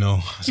gonna let you know.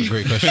 That's a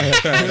great question. I'm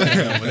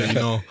gonna let you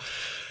know.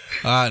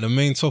 Alright, the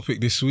main topic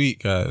this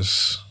week,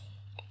 guys.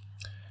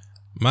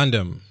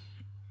 Mandem.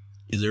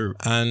 Is there?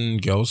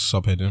 And girls,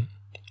 subheading.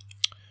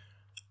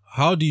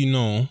 How do you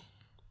know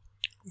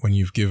when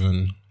you've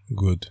given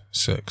good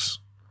sex?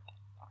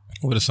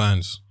 What are the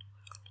signs?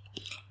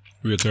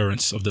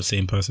 Reoccurrence of the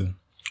same person.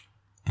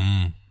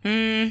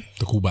 The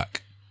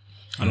callback.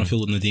 I don't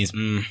feel Nadine's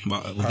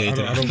but we'll get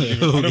into that. I don't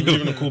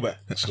believe in a callback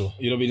still.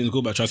 You don't believe in the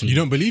callback, trust me. You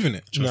don't believe in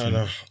it?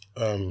 No.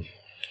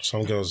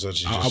 Some girls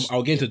actually just...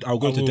 I'll go into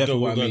depth of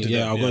what I mean.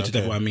 Yeah, I'll go into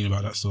depth what I mean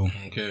about that. So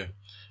Okay.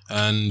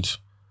 And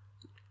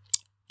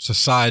it's a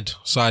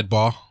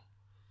sidebar.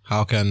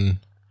 How can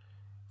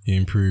you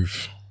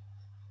improve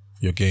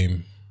your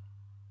game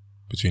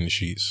between the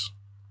sheets?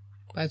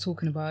 By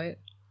talking about it.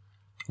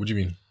 What do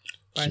you mean?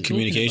 By talking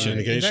communication.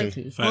 about it.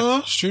 Exactly.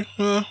 It's true.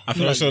 I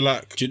feel No, like, so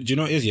like... do you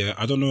know what it is? Yeah,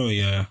 I don't know.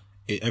 Yeah,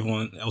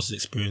 everyone else's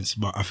experience,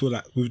 but I feel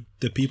like with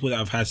the people that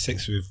I've had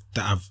sex with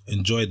that I've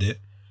enjoyed it,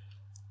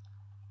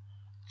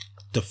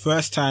 the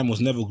first time was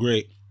never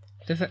great.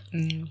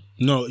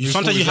 No,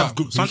 sometimes you have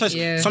sometimes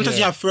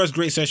you have first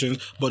great sessions,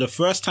 but the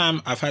first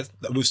time I've had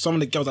with some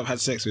of the girls I've had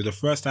sex with, the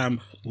first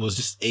time was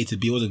just A to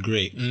B. It wasn't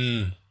great,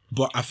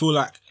 but I feel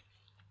like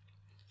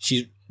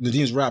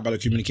Nadine's right about the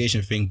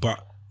communication thing,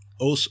 but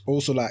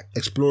also like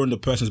exploring the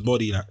person's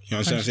body, like, you know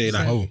what I'm saying?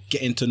 Like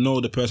getting to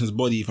know the person's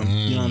body from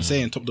you know what I'm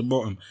saying, top to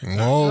bottom.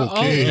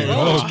 Okay,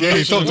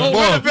 top to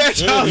bottom.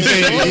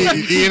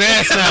 Eating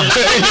ass now.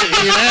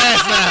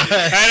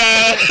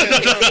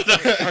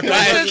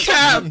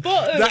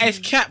 That is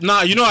cap.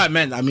 Nah, you know what I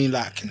meant. I mean,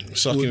 like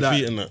Sucking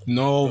feet and that.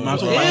 No, man.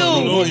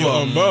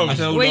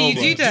 Wait,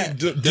 you do that?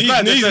 There's You do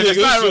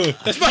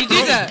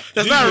that?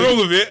 nothing wrong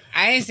with it.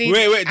 I ain't seen.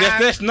 Wait.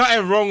 There's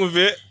nothing wrong with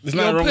it. There's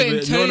nothing wrong with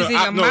it. You're putting toes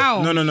in your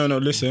mouth. No.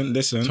 Listen.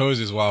 Toes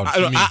is wild.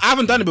 I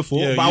haven't done it before,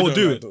 Yeah, but I you will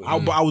do it.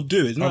 don't But I will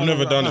do it. I've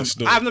never done it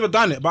still. I've never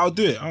done it, but I'll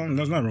do it.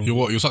 There's nothing wrong. You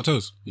what? You suck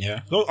toes?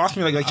 Yeah. Don't ask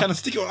me like trying to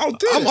stick it. I'll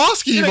do it. I'm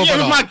asking you, Yeah, brother.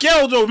 with my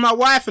girl though, with my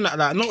wife and that,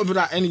 like, not with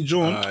like any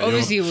John.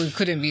 Obviously, we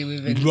couldn't be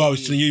with it. Bro,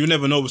 so you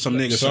never know with some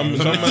niggas. Some man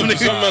do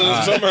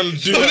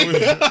that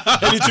with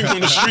anything from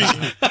the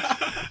street.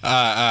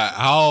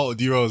 How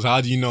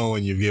do you know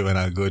when you've given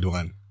a good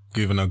one?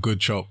 Given a good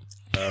chop?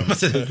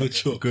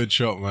 Good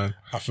chop, man.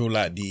 I feel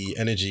like the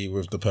energy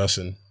with the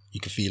person, you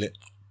can feel it.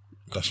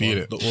 That's Feel one.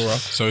 it. The aura.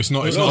 So it's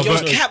not. It's No, not.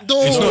 girls A cap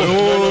though. It's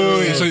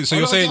not. So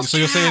you're saying. girls So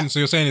you're cap. saying. So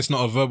you're saying it's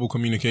not a verbal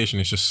communication.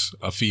 It's just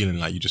a feeling.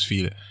 Like you just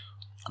feel it.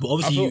 But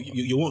obviously,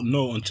 you won't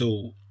know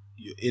until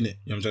you're in it.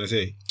 You know what I'm trying to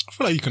say? I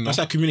feel like you can know. That's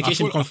like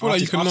communication I feel comes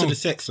like you can after know. the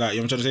sex. Like, you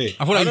know what I'm trying to say?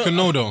 I feel like you can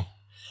know though.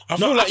 I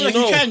feel like you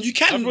know. You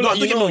can. I feel No, like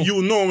don't get me wrong, you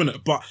you'll know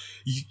innit? But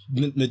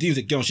Nadine's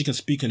a girl, she can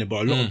speak on it.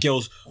 But a lot of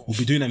girls will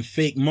be doing them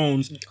fake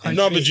moans.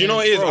 No, but do you know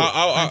what it is? Bro,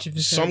 100%.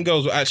 Some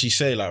girls will actually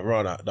say like,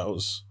 "Bro, that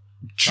was."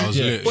 That was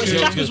lit. But it's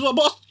Yeah. cap as well.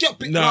 But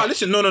Nah.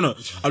 listen, no.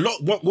 A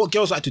lot. What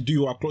girls like to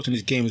do, what I've clocked in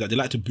this game, is that they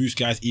like to boost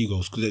guys'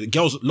 egos because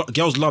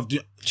girls love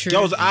True.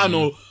 girls that I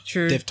know.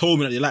 True. They've told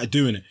me that they like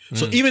doing it.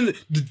 So even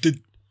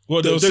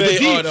they'll say,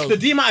 the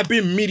D might have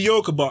been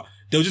mediocre, but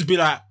they'll just be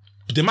like.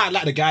 They might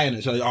like the guy in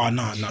it. So like, oh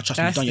no, trust me,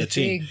 That's done the your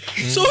thing.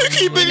 thing. So who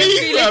can you When the believe?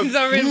 feelings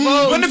are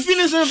involved. When the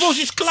feelings are involved,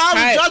 it's cloud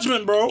Right.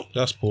 judgment, bro.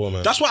 That's poor,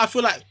 man. That's what I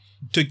feel like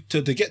to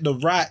get the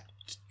right.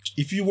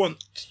 If you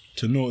want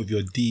to know if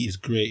your D is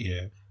great,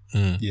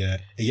 and you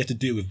have to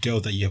do it with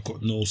girls that you've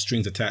got no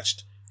strings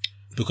attached.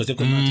 Because they've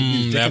got nothing to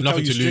lose. they have can tell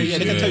nothing you to straight- lose. Yeah,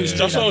 they can tell you Yeah. straight.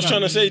 That's what I was up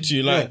trying to front. say to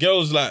you. Like,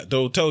 girls, like,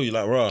 they'll tell you,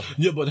 like, rah.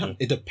 Yeah, but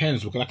it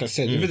depends. Because like I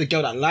said, if it's a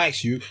girl that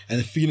likes you and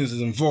the feelings is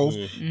involved,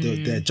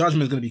 their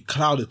judgment is going to be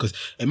clouded. Because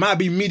it might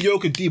be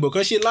mediocre D, but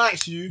because she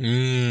likes you,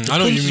 I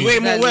know what you it's mean. way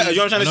more wet. You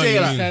know what I'm trying to I know say?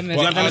 what Like, you you mean. know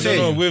what I'm trying I to don't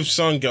know. say? With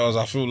some girls,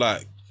 I feel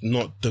like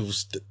not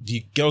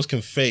the girls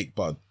can fake,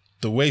 but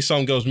the way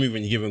some girls move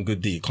when you give them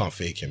good D, you can't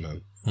fake it,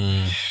 man.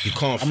 You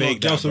can't I'm fake not a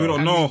girl, that, so we bro.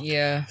 don't know.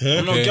 Yeah.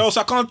 I'm not a girl, so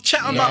I can't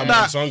chat about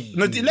that.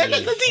 Nadine, let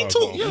Nadine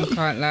talk. Yeah.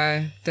 Can't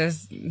lie.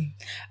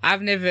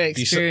 I've never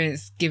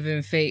experienced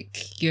giving fake,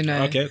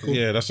 Okay, cool.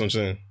 Yeah, that's what I'm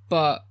saying.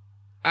 but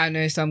I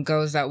know some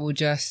girls that will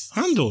just,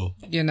 Handle.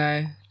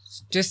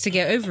 just to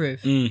get over it.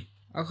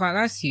 I can't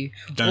lie to you.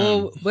 Damn.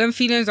 Or when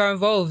feelings are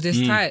involved,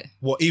 it's tight.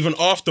 What, even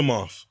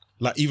aftermath?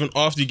 Like, even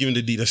after you give them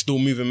the D, they're still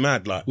moving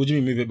mad. Like, What do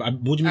you mean moving?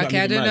 What do you mean?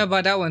 Okay, I don't know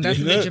about that one. That's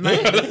a bit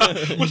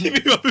dramatic. What do you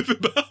mean by moving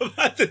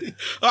mad?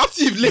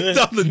 After you've laid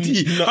down the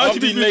D, no, how do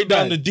after you you lay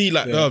down the mad? D,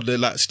 like, they're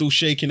like still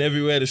shaking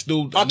everywhere. They're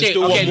still. Okay, they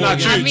still want more. nah,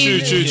 true. I mean,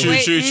 wait,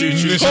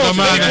 Listen, a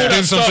man has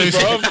been some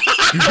places.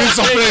 You've been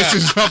some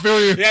places. I feel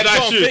you. Yeah, that's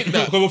Can't fake true.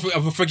 that.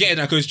 I'm forgetting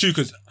that because it's true.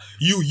 Because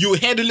you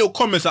hear the little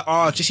comments like,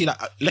 just see, like,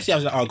 let's say I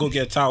was like, go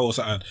get a towel or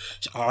something.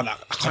 Like,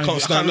 I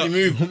can't stand up.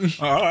 really move.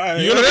 All right.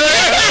 You know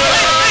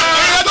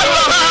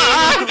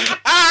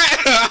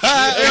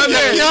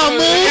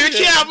You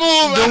can't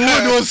move. The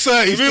wood was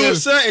 30. We were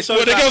certain. So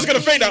the girl's gonna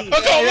fake that.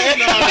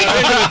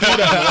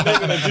 They're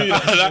gonna do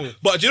that.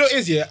 But do you know what it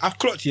is? Yeah, I've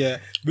clocked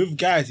with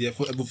guys.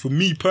 For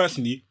me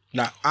personally,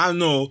 like I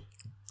know.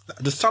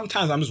 There's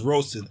sometimes I'm just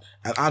roasting,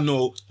 and I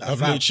know that I've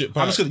made shit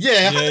I'm just gonna,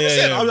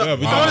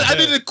 100%.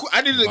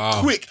 I did it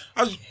quick.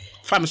 I was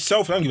find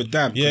myself. I don't give a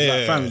damn.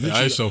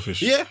 I is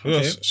selfish. Yeah,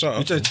 okay.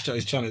 Shut up.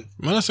 He's trying to.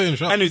 Man, I'm saying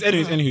shut up.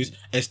 Anyways,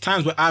 it's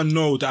times where I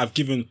know that I've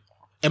given.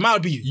 It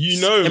might be,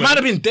 it might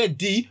have been dead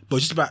D, but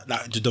just about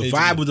like the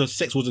vibe with the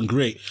sex wasn't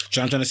great. Do you know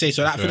what I'm trying to say?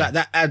 So I feel like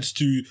that adds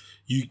to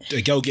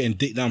a girl getting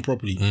dick down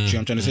properly. Do you know what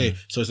I'm trying to say?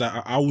 So it's like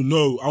I will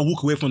know. I'll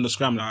walk away from the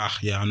scram like,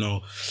 I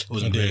know it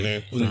wasn't great.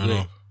 It wasn't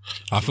great.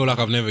 I feel like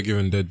I've never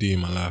given dead D in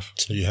my life.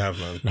 You have,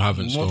 man. I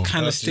haven't. What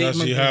kind of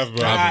statement? You have, bro.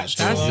 That's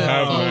You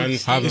have, man.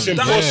 Haven't. It's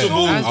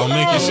impossible. I'll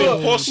make it. It's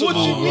impossible. What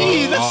do you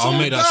mean? I'll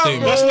make that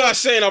statement. That's like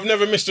saying I've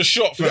never missed a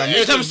shot, fam.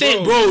 That's what I'm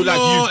saying, bro. Like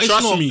No, you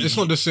trust me, It's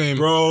not the same,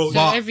 bro. So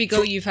every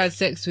girl you've had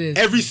sex with.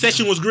 Every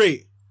session was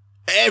great.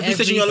 Every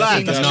session in your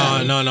life.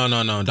 single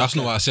No. That's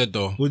not what I said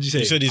though. What'd you say?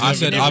 You said he's I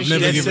said I've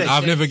never given. sex.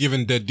 I've never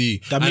given dead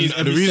D. That means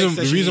and the every sex reason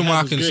session you why I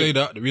had was can great. say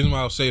that, the reason why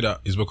I'll say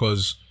that is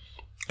because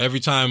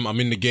every time I'm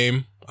in the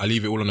game, I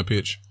leave it all on the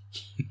pitch.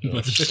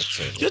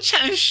 You're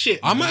chatting shit.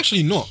 I'm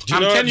actually not.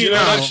 I'm telling you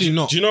now. I'm actually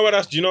not. Do you know what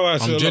that's? Do you know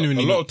what? I'm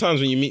genuinely a lot not. of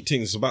times when you meet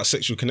things, it's about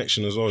sexual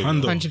connection as well. You know?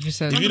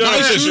 100%. If you don't have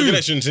That is sexual true.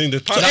 connection, thing, the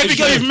So every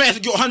girl you've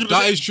met, you're 100%.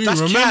 That is true.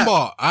 That's Remember,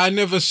 cat. I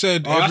never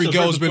said Oh, every that's a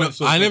girl's very been. good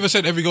point, I never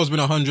said every girl's been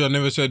 100. I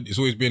never said it's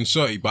always been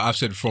 30. But I've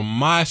said from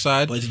my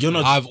side, But you're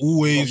not- I've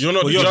always. You're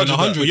not the been judge of that.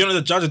 100. But you're not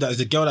the judge of that. It's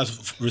the girl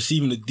that's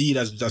receiving the D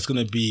that's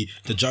going to be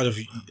the judge of.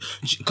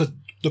 Because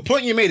the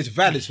point you made is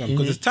valid, fam.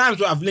 Because there's times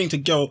where I've linked a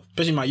girl,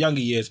 especially in my younger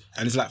years,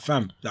 and it's like,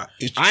 fam, like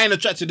I ain't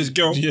attracted to this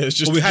girl. Yeah, it's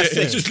just but we had to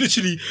get sex. here. It's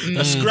literally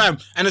a scram,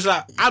 and it's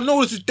like I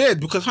know this is dead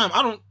because fam,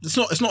 I don't. It's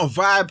not a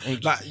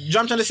vibe. Like you know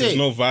what I'm trying to say. There's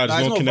no vibe, Like,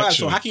 there's no it's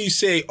connection. So how can you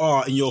say,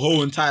 in your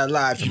whole entire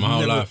life, my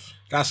whole life.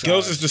 That's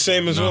Girls is the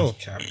same as well.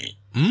 Cap.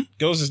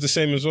 Girls is the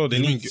same as well. They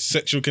You need mean-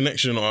 sexual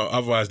connection, or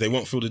otherwise they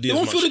won't feel the D. They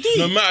won't feel the D.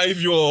 No matter if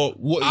you're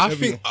what. I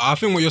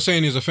think what you're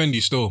saying is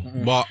offending still,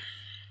 but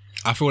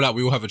I feel like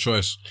we all have a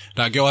choice.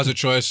 That girl has a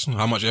choice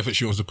how much effort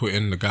she wants to put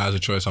in. The guy has a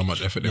choice how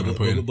much effort they want to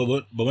put in,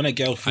 But when a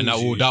girl feels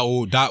and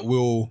that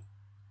will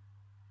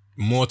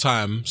more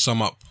time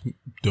sum up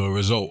the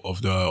result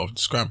of the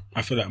scram.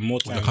 I feel like more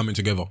They're time. coming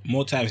together.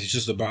 More times it's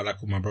just about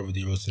like what my brother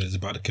D Rose said, it's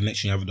about the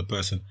connection you have with the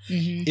person.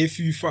 If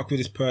you fuck with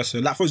this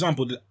person, like for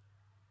example,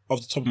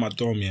 off the top of my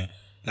dome, yeah,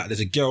 like there's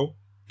a girl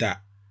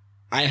that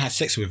I ain't had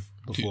sex with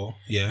before,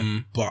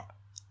 but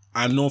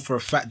I know for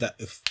a fact that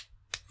if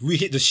we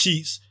hit the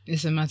sheets,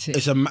 It's a matter.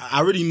 I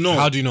already know.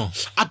 How do you know?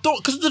 I don't,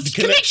 because the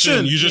connection,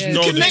 connection. you just Yeah.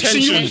 know the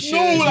Connection, you tension.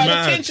 will know, like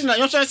Mad. the tension. Like, you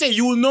know what I'm trying to say?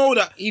 You will know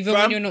that, Even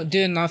fam, when you're not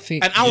doing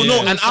nothing. and I will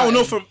know, and I will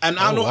know from, wow.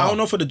 I'll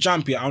know for the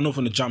jump. Yeah, I'll know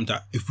from the jump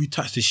that if we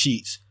touch the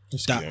sheets,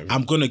 that yeah.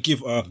 I'm gonna give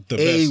her The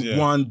best,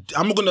 A1.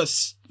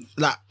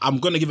 I'm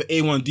gonna give it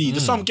A1D.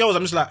 There's some girls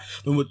I'm just like,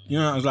 I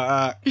was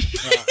like,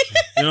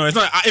 you know, it's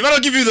not. If I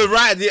don't give you the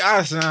right,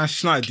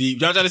 it's not deep. You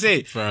know what I'm trying to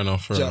say? Fair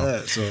enough.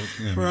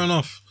 Fair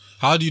enough.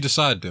 How do you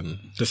decide then?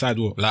 Decide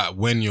what? Like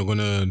when you're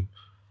gonna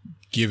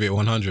give it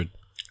 100?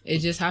 It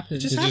just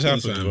happens. It just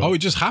happens. bro. Oh, it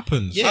just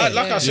happens. Yeah.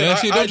 Like I said, Yeah,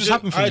 see, it don't just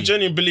happen for I me.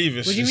 genuinely believe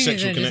it's What do you mean it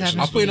sexual don't just connection.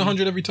 happen? I put in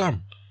 100 every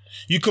time.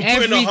 You can put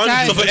in Every 100.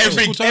 time. So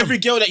for Full time. every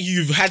girl that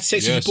you've had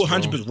sex with, Yes, you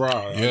put bro. 100%.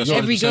 Right. Yes,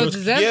 Every girl 100%.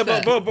 deserves Yeah,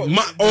 that. but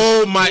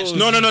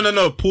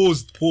No.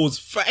 Pause.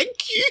 Thank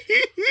you.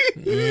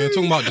 Yeah,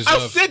 talking about deserve.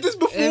 I've said this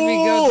before. Every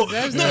girl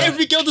deserves Not that.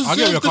 every girl I get where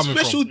deserves you're the coming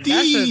special from.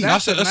 D.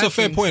 That's That's a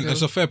fair thing point. still.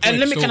 That's a fair point. And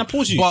let me, still. can I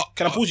pause you? But,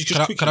 Can I pause you just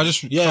quickly? Can I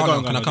just Yeah, go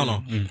on. Can I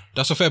counter?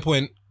 That's a fair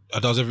point.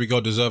 Does every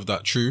girl deserve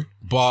that? True.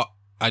 But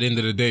at the end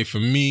of the day, for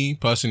me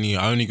personally,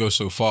 I only go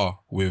so far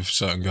with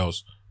certain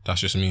girls. That's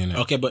just me, innit?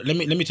 Okay, but let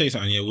me tell you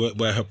something. Yeah,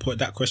 where her put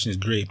that question is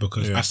great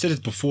because I said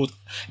it before.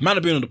 Man,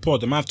 have been on the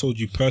pod. I might have told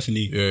you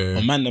personally,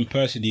 or man, them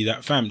personally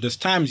that fam. There's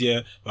times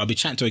where I'll be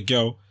chatting to a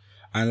girl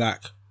and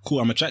like, cool,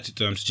 I'm attracted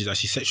to her.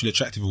 She's sexually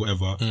attractive or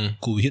whatever.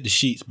 Cool, we hit the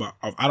sheets, but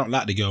I don't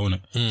like the girl,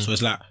 innit? So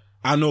it's like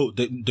I know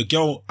the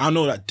girl. I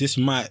know that this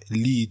might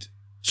lead.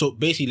 So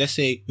basically, let's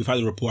say we've had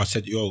a report. I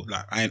said, yo,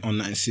 like I ain't on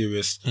nothing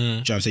serious. Do you know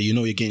what I'm saying? You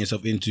know, you're getting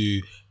yourself into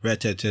red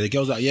ted. The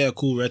girl's like, yeah,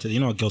 cool, red ted. You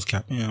know, a girl's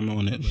cap. Yeah, I'm not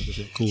on it.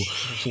 Cool.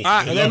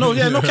 Alright, and then,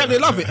 no cap. They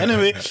love it.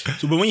 Anyway,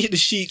 so but when you hit the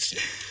sheets,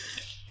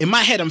 in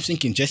my head, I'm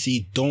thinking,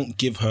 Jesse, don't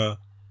give her.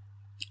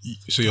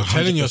 So you're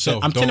telling 100%.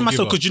 yourself. I'm don't telling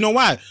myself give because you know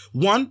why?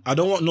 One, I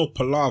don't want no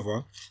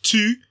palaver.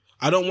 Two,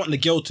 I don't want the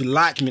girl to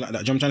like me like that.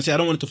 Do you know what I'm trying to say? I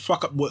don't want it to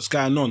fuck up what's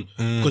going on.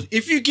 Because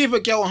if you give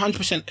a girl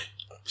 100%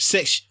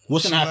 sex,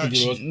 what's gonna happen?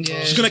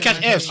 She's gonna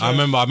catch F's. I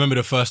remember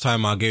the first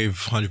time I gave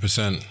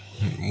 100%.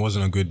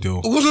 Wasn't a good deal.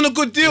 It wasn't a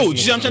good deal. Do you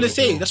see what I'm trying to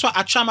say? That's why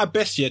I try my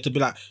best here to be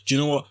like, do you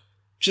know what?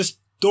 Just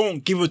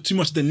don't give her too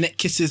much of the neck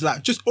kisses.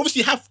 Like, just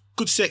obviously have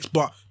good sex,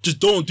 but just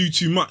don't do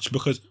too much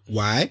because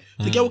why?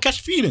 The girl will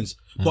catch feelings.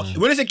 But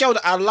when it's a girl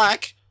that I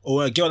like,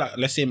 or a girl that,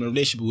 let's say, I'm in a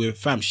relationship with,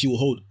 fam, she will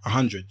hold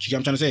 100. You get what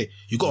I'm trying to say?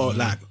 You gotta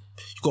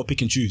you gotta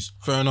pick and choose.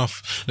 Fair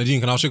enough. Nadine,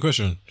 can I ask you a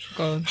question?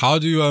 Go on. How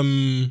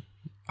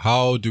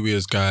do we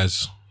as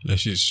guys,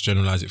 let's just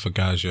generalize it for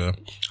guys, yeah?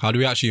 How do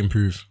we actually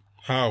improve?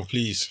 How,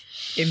 please?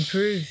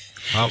 Improve.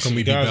 How can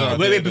we be guys better? are-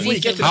 Wait, before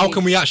you get to How that,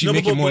 can we actually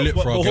make it more lit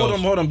for our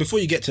girls? hold on. Before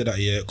you get to that,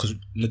 yeah, because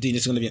Nadine,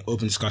 this is going to be an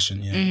open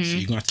discussion, yeah. So you're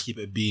going to have to keep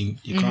it a bean.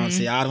 You can't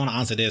say, I don't want to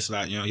answer this.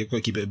 Like, you've got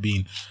to keep it a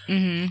bean.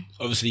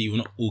 Obviously, we're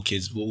not all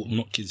kids. We're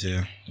not kids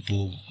here.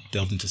 We'll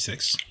delve into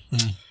sex.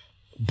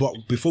 But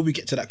before we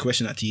get to that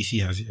question that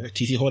TC has, yeah,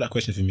 TC, hold that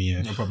question for me,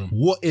 yeah. No problem.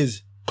 What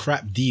is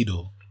crap D,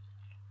 though?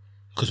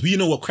 Because we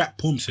know what crap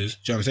pumps is.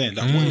 Do you know what I'm saying?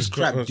 Like, what is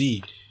crap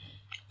D?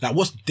 Like,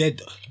 what's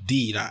dead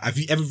D? Like, have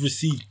you ever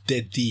received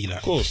dead D? Like,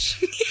 Of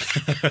course.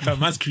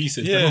 man's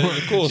creasing. Yeah,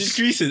 of course. She's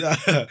creasing.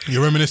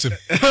 You're reminiscing.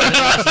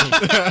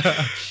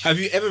 Have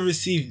you ever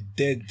received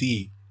dead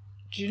D?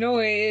 Do you know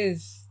what it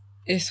is?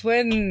 It's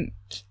when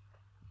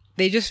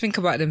they just think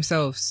about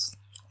themselves.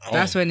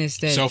 That's when it's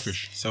dead.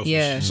 Selfish.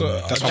 Yeah. So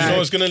That's I what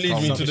was going to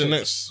lead me to the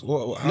next.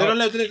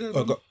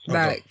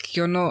 Like,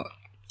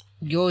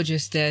 you're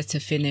just there to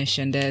finish,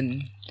 and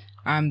then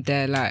I'm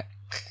there like,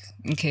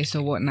 okay,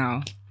 so what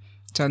now?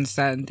 To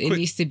understand, it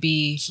needs to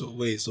be. So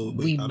wait.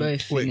 We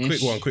both finish.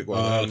 Quick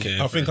one. Okay,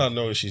 I think I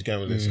know where she's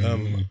going with this.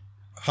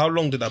 How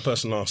long did that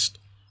person last?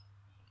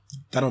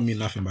 That don't mean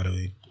nothing, by the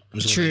way.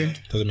 True.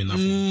 Doesn't mean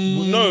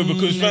nothing. No,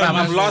 because fam,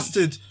 I've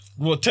lasted.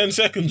 what 10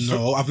 seconds?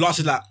 No, I've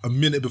lasted like a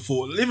minute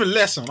before, even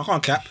less. I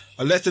can't cap.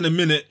 Less than a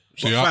minute.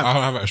 So But yeah, fam, I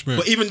have that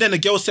experience. but even then, the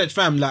girl said,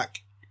 "Fam,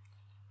 like,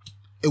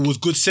 it was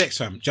good sex,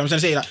 fam." Do you know what I'm trying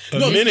to say?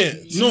 Like, A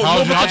minute. No, How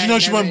no, do you know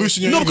she weren't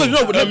boosting your no, because ego?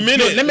 no, but A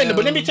minute.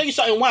 Let me tell you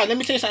something. Why? Let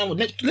me tell you something.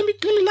 Let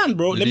me land,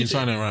 bro. Let me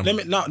sign it, Ram. Let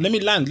me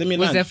land.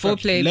 Was there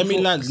foreplay Let me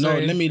before? land. No,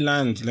 Sorry. let me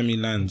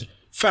land.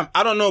 Fam,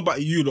 I don't know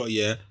about you lot.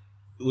 Yeah,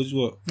 it was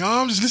what? No,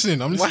 I'm just listening.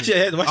 Watch your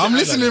head. I'm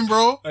listening,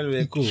 bro.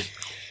 Anyway, cool.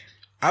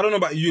 I don't know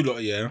about you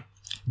lot, yeah,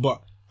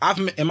 but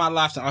in my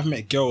lifetime, I've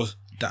met girls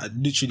that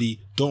literally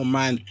don't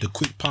mind the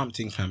quick pump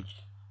thing, fam.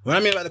 When I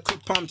mean like the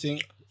quick pump thing,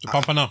 The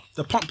pumper now.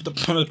 the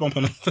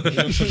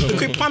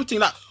quick pump thing,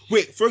 like,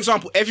 wait, for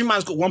example, every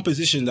man's got one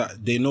position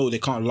that they know they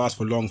can't last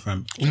for long,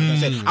 fam.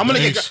 I'm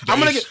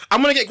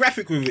gonna get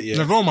graphic with it, yeah.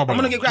 Let's roll, my brother. I'm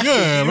gonna get graphic.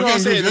 Yeah, You know we're what I'm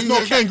saying? There's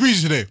no getting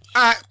greasy today.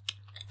 Alright,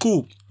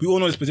 cool. We all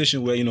know this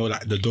position where, you know,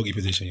 like the doggy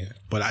position, yeah.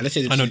 But like, let's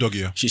say I know doggy,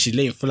 yeah. she's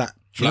laying flat.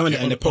 You know,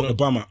 and they poke the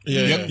bum out.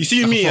 Yeah. You see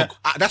Like a me, yeah,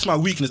 frog. that's my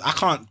weakness. I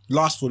can't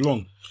last for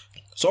long.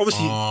 So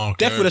obviously, Oh, okay.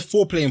 definitely there's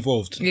foreplay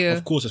involved. Yeah.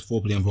 Of course, there's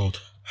foreplay involved.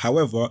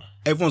 However,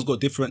 everyone's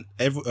got different.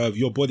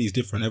 Your body is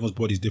different. Everyone's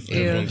body is different.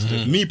 Yeah. Everyone's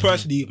different. Me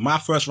personally, my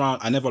first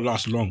round, I never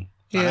last long. Like,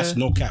 Yeah. that's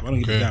no cap. I don't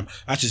give a Okay. damn.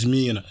 That's just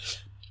me. And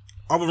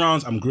other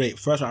rounds, I'm great.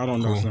 First round, I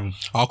don't last long.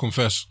 I'll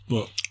confess.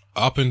 But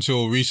Up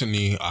until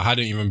recently, I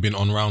hadn't even been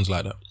on rounds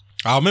like that.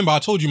 I remember I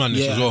told you, man,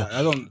 this Yeah, as well.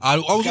 I don't- I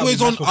was Gotta always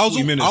be on. back for I was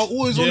 40 minutes.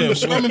 always on Yeah,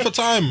 scamming for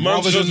time. Man,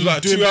 rather just than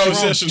like doing 2 hour rounds.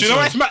 sessions. do you know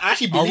what? I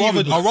actually believe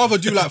I'd rather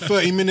do like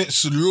 30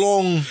 minutes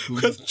long,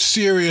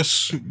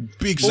 serious,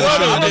 big Well,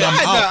 session. I and then I'm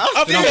like that. out.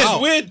 I think Then I'm it's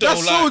out. weird though.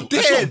 That's so like,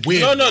 dead.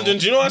 weird, No, bro.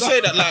 do you know what I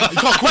say that? Like, You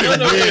can't call it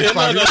weird,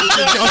 fam. You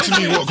get onto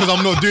me because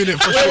I'm not doing it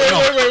for sure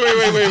enough.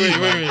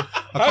 Wait.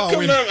 How can't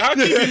win. can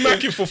you be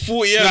macking for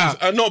 40 years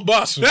and not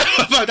bust? That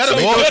don't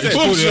make What? no It's sense.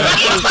 called, yeah.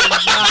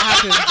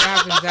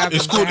 It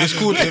happens. It's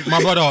called.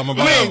 My brother.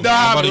 Wait,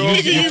 nah, bro.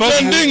 You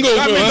First of all, Bendigo,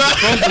 bro.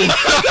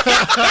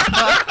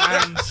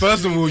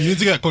 First of all, you need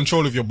to get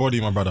control of your body,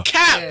 my brother.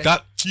 Cap.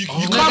 That You No,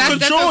 can't that's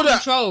control definitely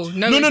that. control.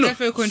 No, No, it's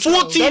definitely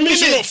control. 40 That means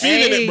you're not minutes.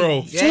 feeling it,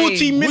 bro. 40 What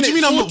do minutes. you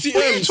mean? I'm not. 40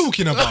 What are you M's.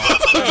 talking about?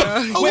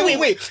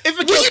 Wait. If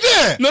Were you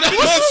there? No, but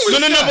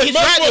he's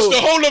Man right watched though.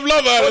 the whole of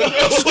Love Island.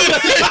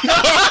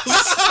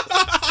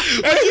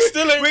 And he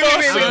still ain't Wait.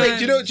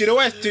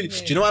 bust. Do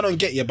you know what I don't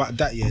get you about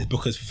that? Yeah,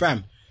 because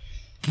fam,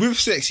 with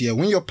sex, yeah,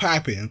 when you're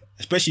piping,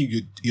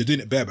 especially you're doing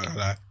it bareback like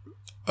that.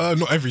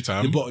 Not every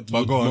time. But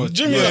But go on.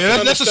 Jimmy,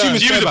 let's assume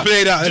it's Jimmy's bareback.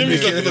 played out.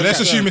 Let's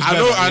assume it's I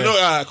know. bareback, yeah.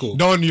 Alright, cool. You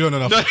don't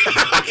know enough.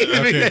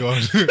 Okay, go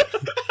on.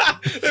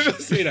 Let me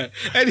say that.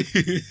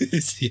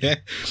 Anyways, yeah,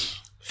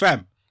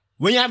 fam,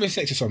 when you're having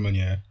sex with someone,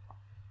 yeah.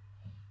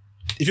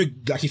 If you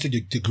like you said,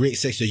 the great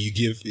sex that you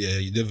give, yeah,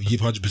 you never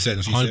give 100%.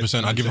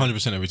 100%. I give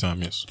 100% every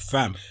time. Yes.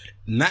 Fam,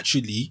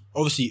 naturally,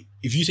 obviously,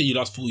 if you say you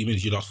last 40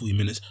 minutes, you last 40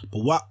 minutes. But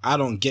what I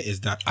don't get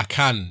is that I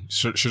can.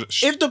 Should if the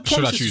should I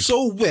pumps is choose?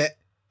 so wet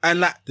and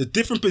like the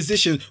different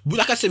positions,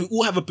 like I said, we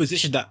all have a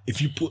position that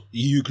if you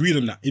agree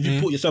on that. If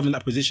you put yourself in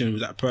that position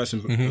with that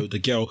person, the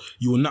girl,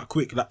 you will not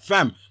quick. Like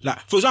fam,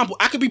 like for example,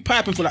 I could be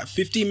piping for like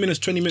 15 minutes,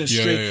 20 minutes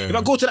Yeah, straight. yeah, yeah. If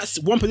I go to that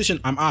one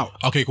position, I'm out.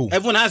 Okay, cool.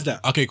 Everyone has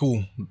that. Okay,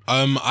 cool.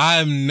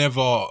 I've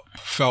never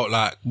felt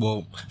like,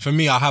 well, for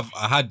me, I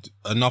had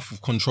enough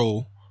of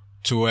control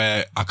to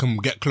where I can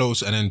get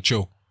close and then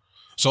chill.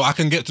 So I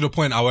can get to the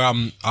point where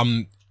I'm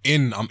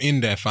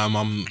in there, fam.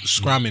 I'm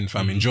scramming,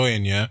 fam,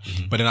 enjoying, yeah.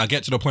 But then I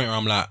get to the point where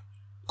I'm like,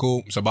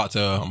 cool.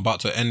 I'm about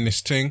to end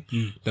this thing.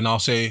 Then I'll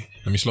say,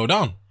 let me slow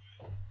down.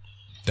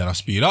 Then I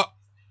speed up.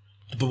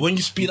 But when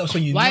you speed up, so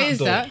you Why is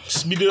that?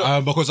 Speed it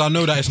up. Because I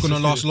know that it's gonna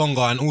last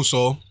longer, and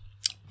also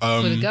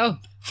For the girl.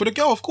 for the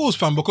girl, of course,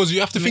 fam. Because you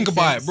have to think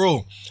about it,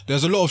 bro.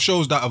 There's a lot of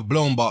shows that have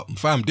blown, but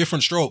fam,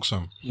 different strokes,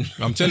 fam.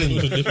 I'm telling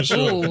you, Different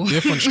strokes. Ooh.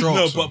 different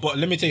strokes. No, but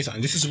let me tell you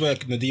something. This is where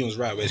Nadine was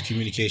right, where it's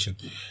communication.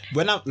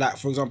 When I like,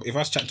 for example, if I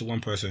was chatting to one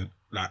person,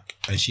 like,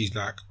 and she's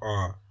like,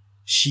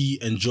 she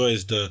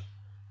enjoys the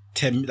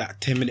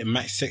 10-minute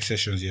max sex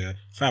sessions, yeah.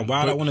 Fam,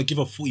 why would I want to give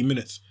her 40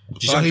 minutes? Do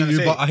you see what I'm trying to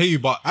say? I hear you,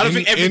 but I don't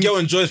think every girl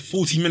enjoys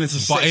 40 minutes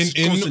of But sex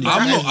constantly.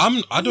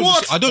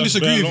 I don't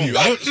disagree with you.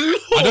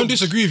 I don't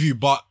disagree with you,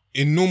 but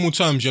in normal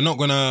terms, you're not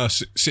gonna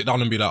sit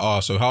down and be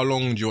like, so how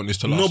long do you want this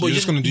to last? No, but you're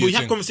just gonna do but your you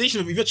have thing.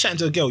 conversation. If you're chatting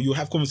to a girl, you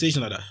have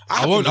conversation like that.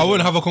 I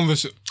won't have a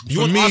conversation.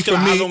 You won't ask her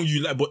how long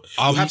you like, but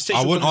you have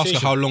sexual I won't ask her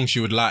conversation. how long she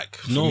would like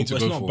for No, me but to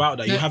it's go not for. about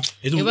that. You have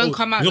it won't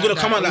come out You're gonna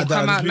like come that. out like It will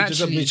come out that. It's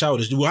just a naturally. bit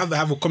childish. We'll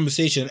have a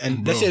conversation,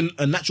 and let's say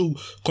a natural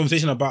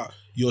conversation about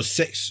your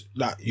sex,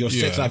 like your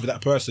sex Yeah. life with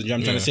that person. You know what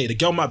I'm trying to say? The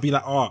girl might be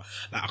like, like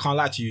I can't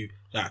lie to you,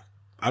 like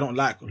I don't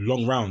like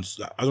long rounds.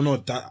 Like I don't know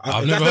that.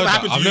 I've never heard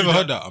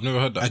that. I've never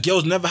heard A that.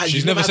 girl's never had. She's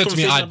you've never had said to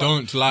me, conversation I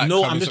don't like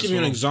No, having I'm just sex giving you for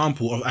an long.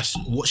 example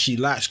of what she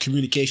likes.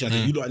 Communication. I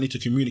think you don't need to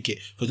communicate.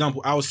 For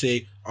example, I would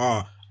say,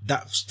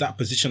 that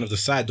position of the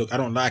side dog, I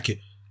don't like it.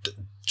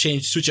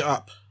 Switch it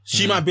up.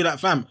 She might be like,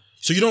 fam.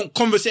 So you don't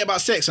conversate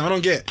about sex, and I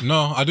don't get.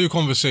 No, I do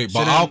conversate,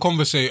 but then- I'll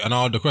conversate,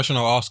 and the question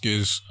I'll ask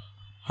is,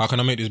 how can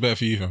I make this better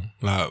for you, fam?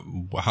 Like,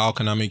 how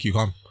can I make you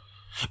come?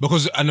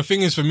 Because, and the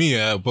thing is for me,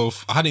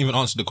 both, I hadn't even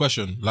answered the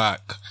question. Like,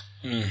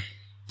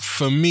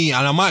 for me,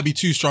 and I might be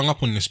too strung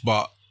up on this,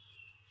 but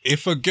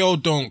if a girl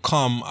don't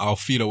come, I'll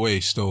feel away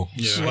still.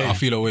 Yeah. I'll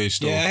feel away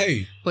still. Yeah,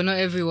 hey. But not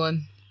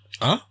everyone.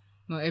 Huh?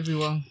 Not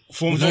everyone.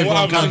 From No, what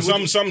I've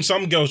everyone learned,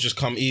 some girls just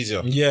come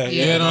easier. Yeah,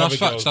 Yeah, no, Other that's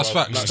facts. girls, That's bruv.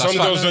 facts. Like, That's some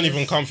facts. girls don't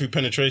even come through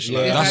penetration.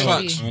 like Yeah. that.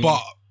 That's Exactly. facts.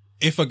 But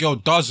if a girl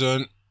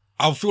doesn't,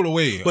 I'll feel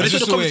away. But this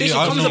is It's what the just way it conversation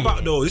I comes don't know.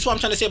 about, though. This is what I'm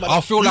trying to say about.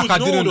 I'll feel you like would I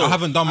know, didn't- I though.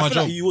 haven't done my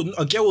feel job. Like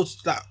a girl was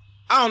like,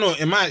 I don't know.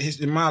 In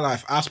my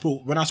life,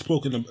 when I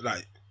spoke in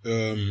like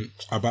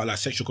about like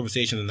sexual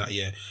conversations and that,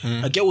 yeah,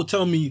 a girl would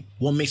tell me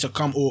what makes her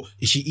come, or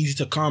is she easy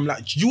to come?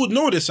 Like you would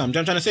know this, Sam. Do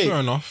you know what I'm trying to say? Fair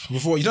enough.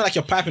 Before it's not like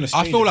you're piping a I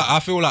stranger.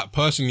 feel like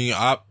personally,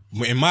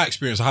 in my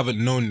experience, I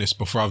haven't known this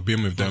before I've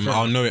been with them.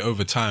 I'll know it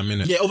over time,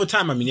 innit? Yeah, over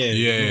time. I mean,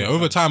 Yeah,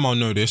 over time I'll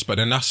know this, but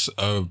then that's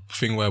a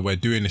thing where we're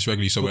doing this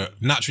regularly, so we're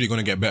naturally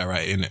gonna get better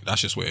at it, innit?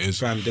 That's just what it is.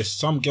 Fam, there's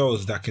some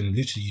girls that can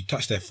literally you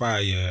touch their fire,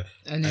 yeah,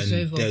 And it's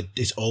over.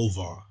 It's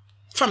over.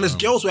 Fam, there's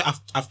girls where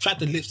I've tried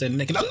to lips and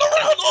neck and like, no.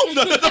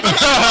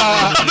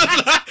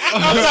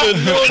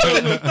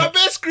 I'm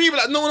bare screaming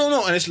like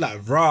no, and it's like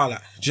raw, like,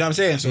 do you know what I'm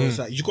saying? So it's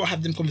like you gotta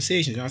have them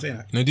conversations. You know what I'm saying?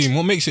 Like, Nadine,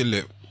 what makes it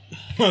lit?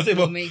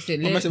 What makes it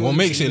lit? What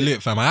makes it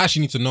lit, fam? I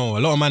actually need to know. A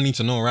lot of men need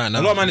to know right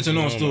now. A lot of man need to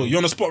know still. You're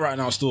on the spot right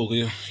now still.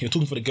 'Cause You're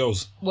talking for the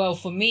girls. Well,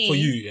 for me, For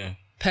you, yeah.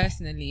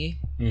 personally.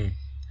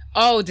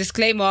 Oh,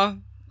 disclaimer.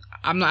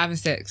 I'm not having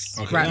sex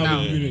right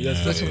now. We're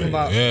talking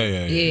about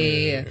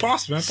Yeah.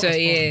 Pass, man. So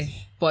yeah,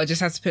 but I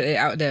just have to put it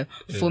out there.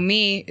 For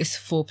me, it's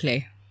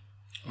foreplay.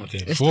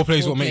 Okay. It's Foreplay the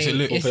is what makes it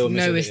lit. It's, Foreplay what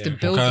makes no, it it's lit, the yeah.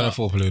 What build kind up.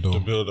 of foreplay though?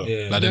 Build up.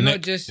 Yeah. Like the You're not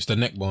neck, just- it's the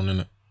neck bone,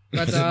 innit?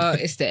 But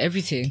it's the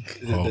everything.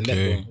 The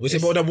Okay.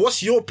 neck one. But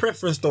what's your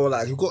preference though?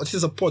 Like you got this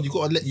is a pod. You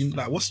gotta let you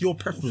like. What's your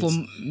preference? For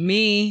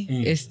me,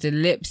 it's the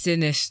lips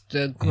in, it's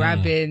the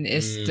grabbing,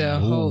 it's the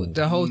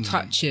whole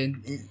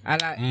touching. I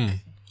like.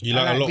 You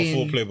like I a like lot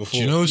being- of foreplay before. Do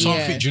you know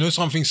something? Yeah. Do you know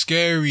something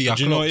scary? Do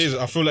you know what it is?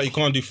 I feel like you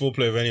can't do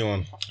foreplay with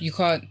anyone. You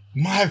can't.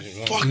 my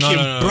fucking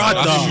No.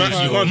 brother. That's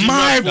mad. You can't do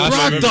My mad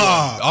foreplay with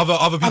brother. everyone.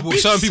 Other people, been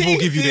certain people saying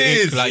give you the ick,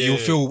 this. like you'll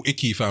feel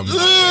icky, fam. Boy,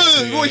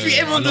 if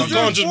everyone does You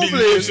can't just be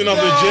lifting up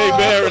with Jay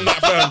Bear and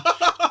that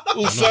fam.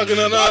 All sucking.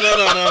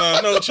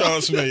 No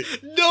chance, mate.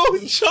 No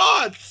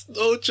chance.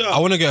 I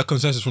want to get a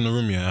consensus from the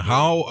room, yeah.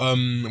 How,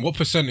 what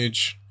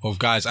percentage of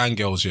guys and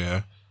girls,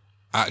 yeah,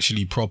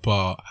 actually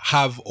proper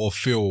have or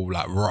feel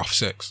like rough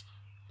sex?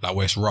 Like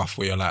where it's rough,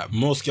 where you're like,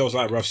 Most girls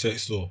like rough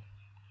sex though.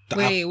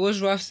 Wait, what's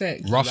rough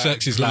sex? rough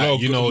sex is a like, lot-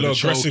 you know, a lot the of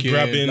aggressive choking,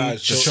 grabbing, like,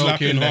 the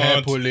slapping choking, the hair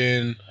hard.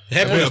 pulling,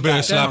 Hair a pulling bit of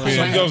is slapping.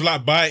 Some girls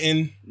like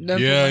biting. Yeah,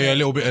 a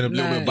little bit and a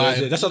little bit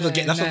biting. That's what I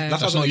get. That's what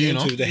That's I not get you,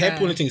 into. no? The hair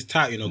pulling thing is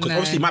tight, you know. Because Nah.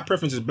 obviously my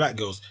preference is black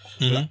girls.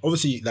 But like,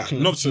 obviously, like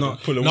not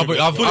Pulling No, with but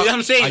it.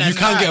 I'm saying you that's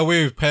can't not- get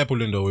away with hair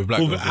pulling though with black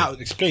girls. How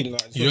explain?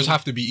 Like, You just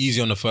have to be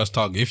easy on the first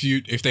tug.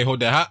 If they hold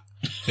their hat,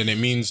 then it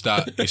means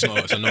that it's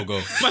a no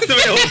go.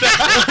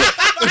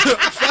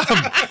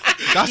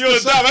 That's You're the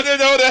dumb. I didn't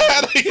know that.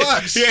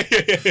 facts.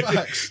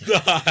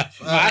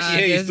 Facts. I actually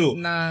hate you still.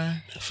 Nah.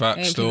 Facts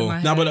Ain't still. pulling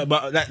my Nah, hair.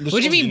 but like, What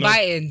do you mean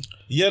biting?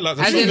 Yeah, like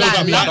As some in, girls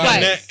like, that love bite the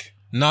bites? neck.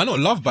 Nah, not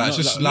love bites.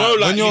 It's just like No,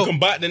 like when you you're. can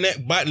bite the neck,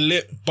 bite the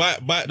lip,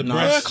 bite the Nah,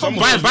 breast. come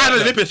Some on. girls Bite like the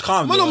that. lip is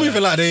calm. Man, though, not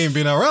moving like they ain't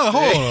been around.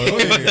 Hold on.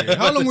 Wait.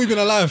 How long we been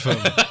alive, fam?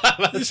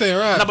 You saying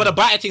right? Nah, but the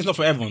biting thing's not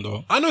for everyone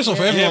though. I know it's not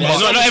for Yeah, everyone, but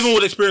but Not everyone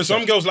would experience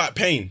Some girls like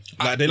pain.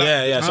 Like they like.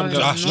 Yeah, some girls.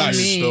 that's Not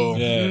true me. still.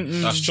 Yeah.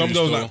 That's Some true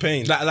girls still. like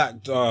pain.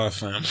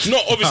 Fam.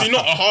 Not obviously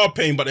not a hard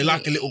pain, but they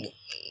like a little.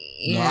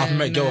 No, I've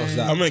met girls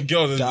that I meant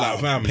girls that like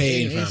are fam.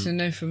 paying, It's a fam.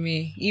 no for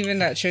me. Even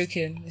that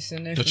choking, it's a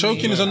no. The for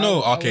choking me. is a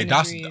no. I Okay, wouldn't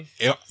that's breathe.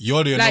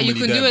 you're the Like anomaly you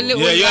can there, do a bro.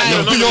 little. Yeah, yeah,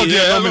 like, no, You're the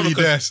yeah, anomaly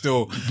because there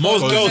still. Most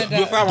Because girls,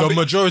 that- fam, the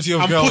majority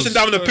of I'm girls. pushing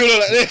down the pillow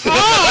like this.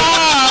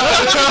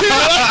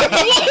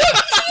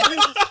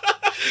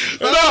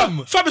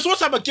 Fam, it's one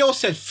time a girl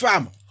said,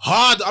 fam,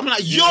 hard. I'm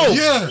like, yo,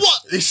 Yeah.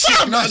 what? It's Fam,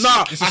 sickness.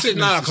 nah. It's a I said, sickness.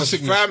 nah, It's a 'cause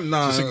sickness. fam,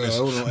 nah, It's a sickness.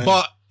 nah.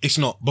 But it's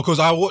not, because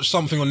I watched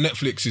something on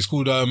Netflix. It's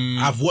called I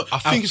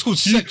think it's called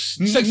Sex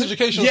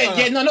Education. or Yeah,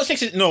 something yeah, no, not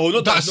sex. No,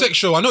 not that sex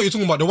show. I know what you're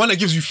talking about. The one that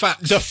gives you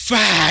facts. The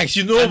facts,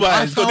 you know, And but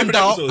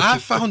I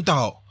found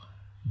out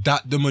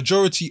that the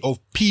majority of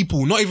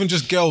people, not even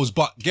just girls,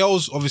 but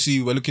girls,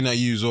 obviously, we're looking at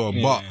you as well,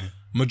 but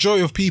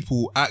majority of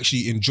people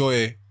actually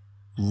enjoy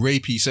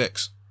rapey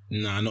sex.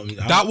 Nah, not me.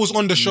 That was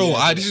on the show.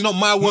 Yeah. This is not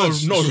my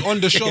words. No. This is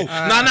on the show. Nah,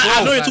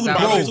 I know you're talking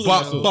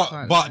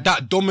about. But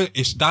that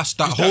that's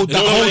that whole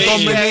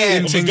domination dominating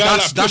of a thing. guy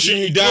That's like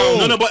pushing you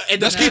down. No, but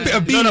let's keep it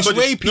a bean. It's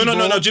rapey. No.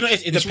 bro. Do you know?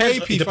 It It's depends.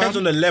 rapey, It depends fam.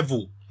 on the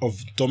level of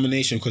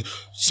domination. Because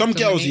some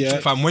girls, yeah,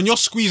 Fam, when you're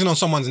squeezing on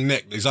someone's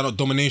neck, is that not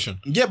domination?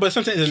 yeah, but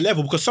sometimes it's a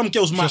level because some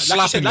girls might, like you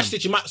slapping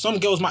said, them. some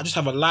girls might just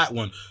have a light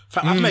one.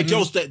 Fam, I've met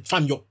girls that,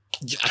 fam,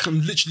 I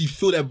can literally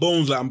feel their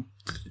bones. Like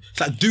it's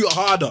like do it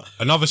harder.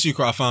 Another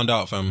secret I found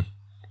out, fam.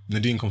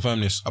 Nadine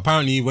confirmed this.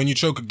 Apparently, when you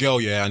choke a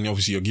girl, yeah, and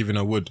obviously you're giving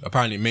her wood,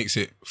 apparently it makes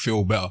it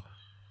feel better.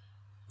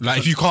 Like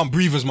if you can't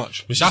breathe as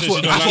much. That's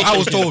what I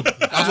was told.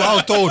 That's what I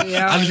was told.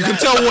 Yeah, And you can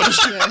tell what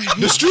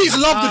the streets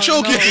love the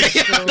choking.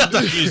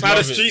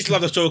 The streets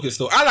love the choking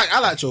still. I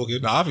like choking.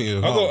 Nah, I think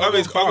it's I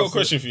hard. got a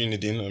question for you,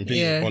 Nadine, and please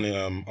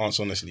Yeah.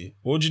 answer honestly.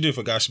 What would you do if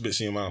a guy spits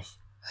in your mouth?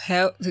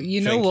 Hell,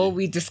 you know Thank what? you.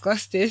 We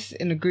discussed this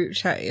in a group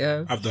chat,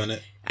 yeah. I've done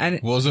it.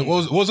 And What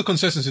was the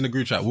consensus in the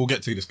group chat? We'll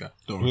get to this guy.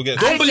 Don't worry. We'll get.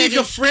 Don't I believe said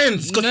your it-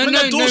 friends. Because No, when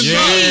no, the door no, shut,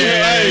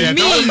 yeah.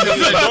 me, when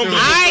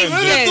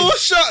the door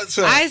shuts.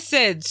 I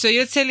said, so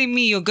you're telling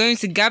me you're going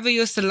to gather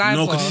your saliva?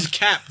 No, because this is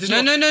cap. This is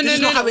No, not- no. This is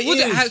not how it What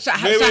the- is. how- so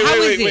how is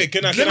Wait. it?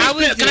 Can I How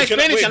is Can I it?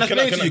 explain it? wait, Can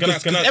I explain it to you?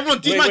 Because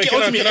everyone, these might get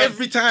onto me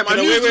every time. I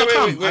knew it was gonna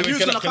come. I knew it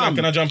was gonna come.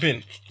 Can I jump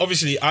in?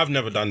 Obviously, I've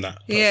never done that.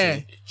 Yeah.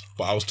 personally,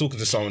 But I was talking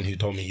to someone who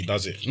told me he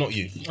does it, not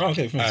you. Oh,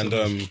 okay,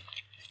 And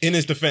in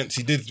his defense,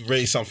 he did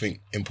raise something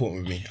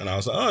important with me, and I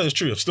was like, "Oh, it's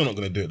true. I'm still not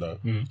going to do it though."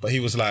 But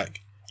he was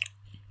like,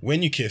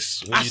 "When you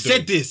kiss, what I do you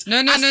said do?" this. No.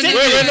 I said no,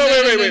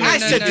 this. Wait. I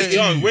said this.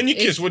 Yo, when you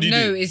kiss, what do you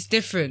No, do? it's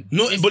different.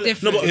 No, it's but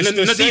different. It's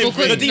the same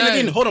thing.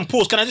 Nadine, No. hold on,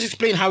 pause. Can I just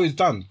explain how it's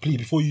done, please,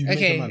 before you make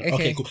Okay, a man? okay.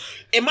 Okay, cool.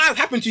 It might have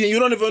happened to you and you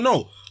don't even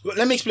know. But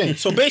let me explain.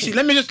 So basically,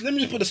 let me just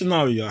put the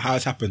scenario how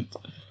it's happened.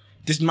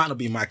 This might not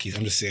be my case.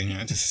 I'm just saying,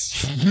 yeah.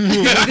 Disclaimer.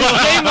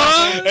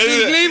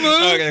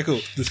 Okay, cool.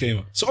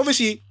 Disclaimer. So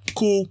obviously,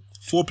 cool.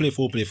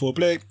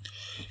 Foreplay.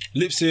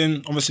 Lips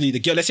in. Obviously, the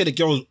girl. Let's say the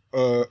girl.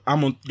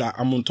 I'm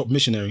on top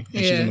missionary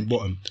and she's Yeah. on the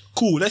bottom.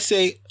 Cool. Let's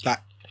say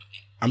that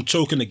I'm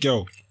choking the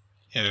girl.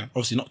 Yeah.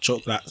 Obviously not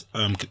choke that.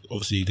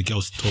 Obviously the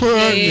girl's top. I'm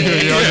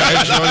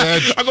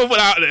gonna put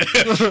that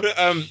out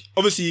there.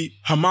 Obviously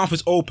her mouth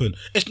is open.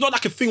 It's not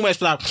like a thing where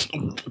it's like,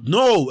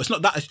 no, it's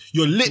not that.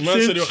 Your lips Man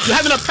in, said you're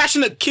having a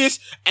passionate kiss,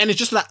 and it's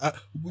just like,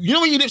 you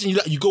know when your lips and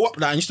you go up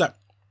like, and you just like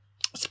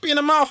spit in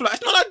the mouth, like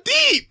it's not that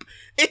deep.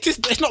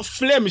 It's not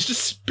phlegm. It's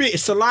just spit.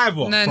 It's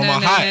saliva. No, From no, a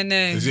no, height. no,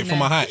 Is it no.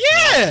 from a height?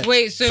 Yeah.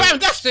 Wait, so fam,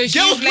 that's so she's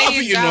girls love laying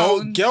it, you know.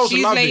 down, Girls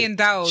she's love laying it.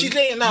 down. She's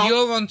laying down.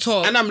 You're on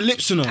top, and I'm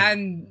lipsing her.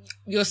 and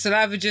your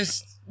saliva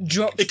just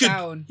drops It could,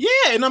 down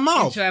yeah, in her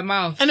mouth. into her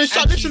mouth, And then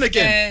start she's lipsing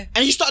again. there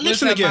And you start with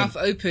lipsing her again. mouth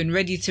open,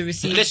 ready to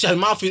receive. Let's say her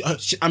mouth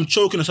is, I'm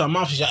choking her, so her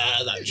mouth is like,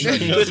 so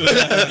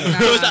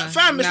it's like,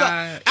 fam, it's like,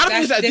 I don't think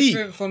it's that deep.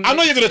 different from I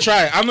know you're gonna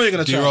try it. I know you're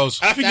gonna try D-Rose.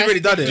 it. I think you've already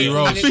done it.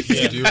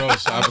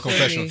 D-Rose, I have a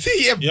confession.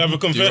 You have a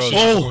confession. D-Rose, I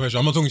have a confession.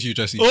 I'm not talking to you,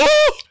 Jesse.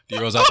 Oh,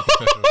 D-Rose, I have a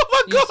confession.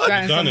 You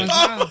spat in done it.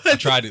 someone's mouth. I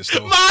tried it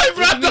still. my What do you mean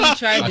brother. you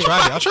tried I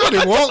it? tried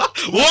it. What?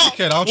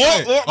 Dickhead, I'll try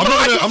it. What?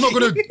 I'm not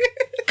gonna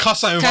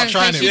cuss at him without Can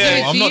trying it. she do bro.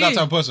 it I'm to not that you?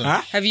 type of person.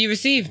 Huh? Have you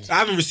received? I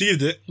haven't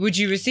received it. Would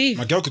you receive?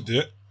 My girl could do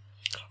it.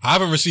 I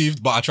haven't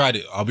received, but I tried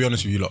it. I'll be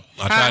honest with you, lot.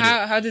 I tried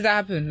it. How did that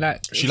happen?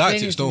 Like She liked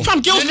explain it still. to me.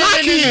 Fam, girls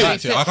like it.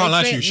 liked it. I can't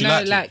lie to you, she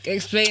liked it. Like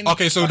explain.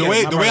 Okay, so the Okay,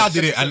 way my the way I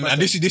brother, did it, step by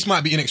and this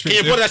might be Can you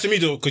inexpensive. apologize to me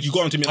though? Because you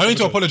got onto me. I need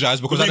to apologize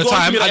because at You the got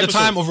onto me time, in at the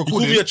time of you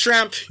called me recording, a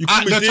tramp. You called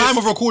at me the this. time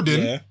of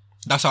recording, Yeah.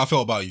 that's how I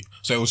felt about you.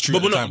 So it was true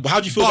at the time. But how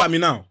do you feel about me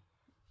now?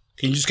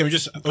 Can we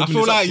just? I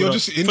feel like you're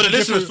just for the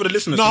listeners. For the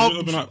listeners. No, can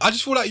you open up? I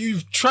just feel like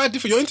you've tried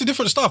different. You're into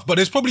different stuff, but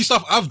there's probably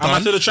stuff I've done. Am I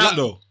still a tramp like-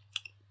 though?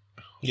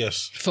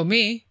 Yes. For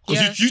me,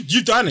 yeah. Because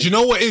you've done it. Do you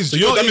know what it is? So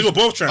Do you know that what means it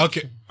we're is? both tramps.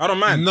 Okay. I don't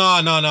mind.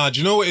 No. Do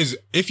you know what it is?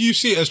 If you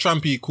see it as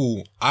trampy,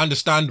 cool. I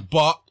understand,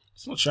 but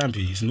It's not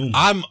trampy. It's normal.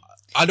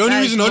 the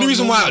only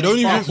reason why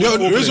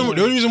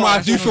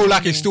I do feel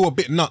like it's Mm. still a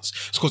bit nuts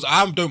is because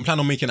I don't plan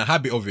on making a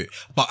habit of it.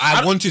 But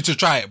I wanted to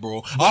try it,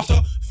 bro.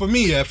 For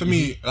me,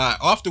 like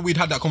after we'd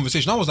had that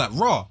conversation, I was like,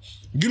 raw.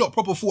 You lot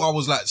proper thought I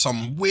was like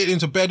some weird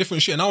into bare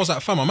different shit, and I was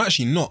like, fam, I'm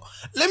actually not.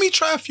 Let me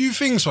try a few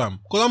things, fam,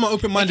 because I'm an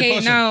open-minded Okay,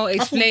 person. now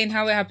explain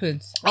how it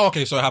happens. Oh,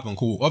 okay, so it happened.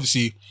 Cool.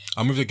 Obviously,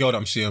 I'm with the girl that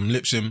I'm seeing.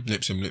 Lips him.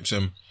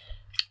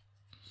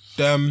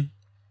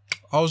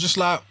 I was just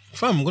like,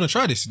 fam, I'm gonna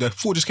try this. The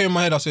thought just came in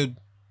my head. I said,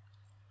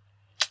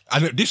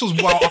 and this was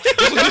while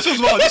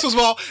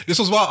this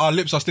was while our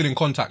lips are still in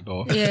contact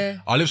though. Yeah.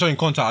 Our lips are in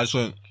contact. I just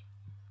went.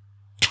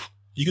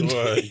 You can.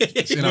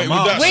 It's in our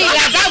mouth. Wait,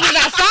 like that was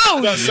that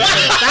sound. That's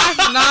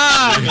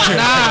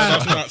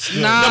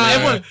nah.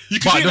 Everyone, you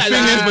can But do the it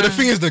thing like is, but the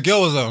thing is, the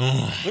girl was like,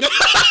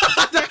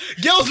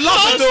 girls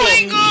love it though. Oh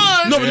my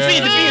God. No, but the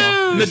thing is,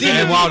 it's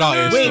getting wild out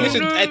here. wait,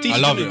 still. listen, I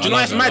love it. Do you know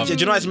it's mad? Do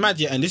you know it's mad?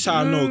 Yeah, and this is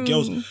how I know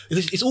girls.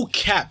 It's all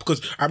cap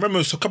because I remember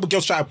a couple of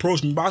girls tried to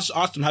approach me, but I just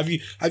asked them, "Have you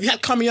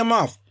had cum in your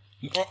mouth?"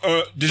 Shut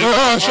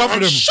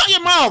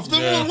your mouth.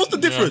 What's the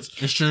difference?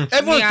 It's true.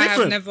 Everyone's Me, I have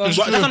different. never- That's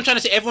what I'm trying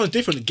to say. Everyone's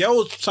different.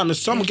 Girls, there's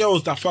some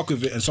girls that fuck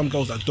with it and some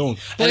girls that don't.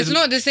 But And it's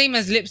not the same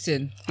as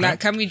lipsing. Like,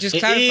 can we just It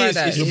clarify is.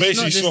 that? It's You're not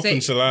basically the swapping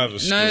same. saliva.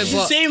 No, it's the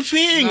but same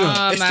thing.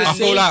 Nah, It's man. the I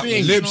same feel like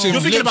thing. lipsing-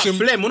 You're thinking about lipsing-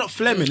 phlegm. We're not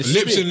phlegming. It's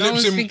Lipsing, spit. no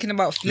one's lipsing, thinking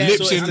about phlegm. So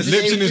it's lipsing the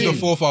same is the thing.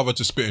 forefather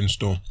to spitting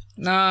still.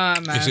 Nah,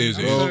 man. It is,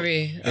 I'm it is.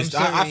 sorry. I'm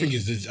sorry. I think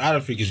it's. I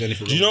don't think it's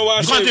anything. Do you know why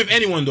I You can't say- do it with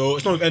anyone though.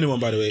 It's not with anyone,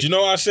 by the way. Do you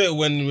know what I say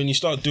when you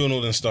start doing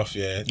all that stuff?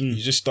 Yeah, you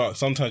just start.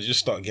 Sometimes you just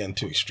start getting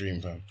too extreme,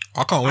 fam.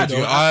 I can't wait to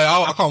don't. get.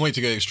 I can't wait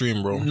to get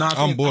extreme, bro. Nah, I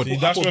I'm think- bored. I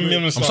think That's when me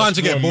and I'm starting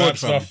to get bored,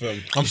 fam.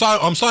 I'm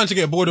starting to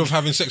get bored of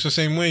having sex the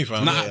same way,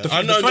 fam. Nah, I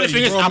the know funny that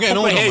thing you- is, bro, I'm I getting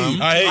proper older, hate man.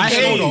 you. I hate you. I I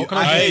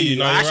hate hate you. you.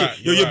 No, you're Actually, right.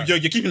 You're right. you're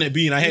keeping it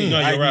being. I hate you. No,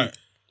 I you're agree. right.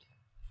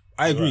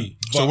 I agree.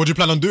 So what do you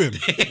plan on doing?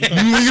 What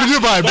are you gonna do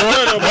about it, bro?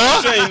 No, but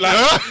I'm saying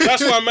like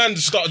that's why man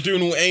start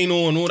doing all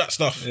anal and all that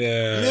stuff.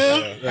 Yeah.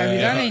 Have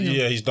you done it?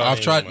 Yeah, he's done. I've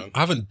anal, tried. man. I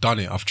haven't done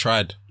it. I've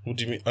tried. What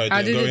do you mean?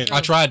 How did Go it in. feel?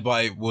 I tried,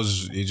 but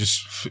it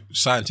just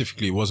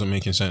scientifically it wasn't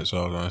making sense.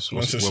 So I was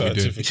like, What's it what we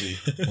doing?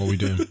 scientifically? What we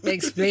doing?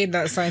 Explain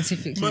that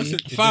scientifically.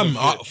 Fam,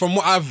 from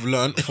what I've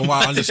learned, from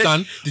what I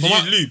understand, Did from you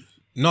what- use lube?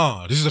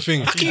 No, this is the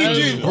thing. can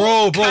you do?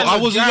 Bro, Kind I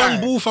of was a guy.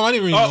 young bull, fam. I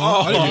didn't really know.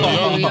 I didn't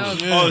really know. How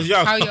young? Oh,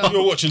 yeah. How young?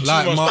 You're watching too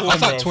Like, much I porn,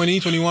 was like bro. 20,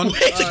 21. He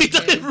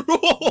done it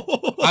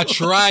raw. I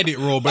tried it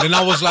raw, but then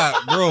I was like,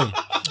 bro.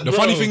 The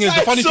funny thing is,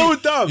 that's so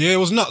dumb. Yeah, it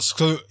was nuts.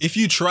 So if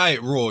you try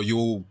it raw,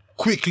 you'll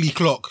quickly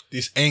clock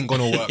this ain't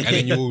gonna work, and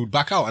then you'll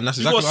back out, and that's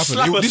exactly gotta what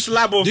slap happened. a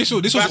slab of This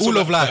was basil all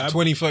of like fam.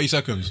 20, 30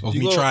 seconds of me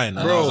got- trying,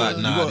 and bro, I was like,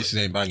 you nah, got- this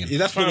ain't banging. Yeah,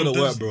 that's not Fam, gonna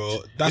there's- work, bro.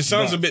 It That's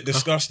sounds a bit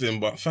disgusting,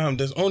 but fam,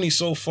 there's only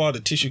so far the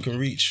tissue can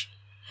reach.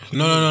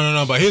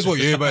 No. But here's what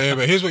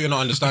here's what you're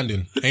not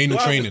understanding. Anal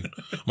training,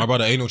 my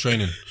brother. Anal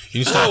training.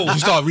 You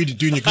start reading,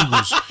 doing your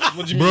Googles.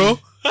 What do you Bro, mean?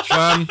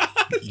 fam,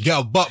 you get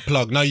a butt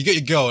plug. Now you get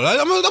your girl. Like,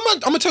 I'm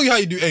gonna tell you how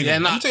you do anal. Yeah,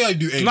 I'm nah. gonna tell you how you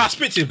do anal. Nah,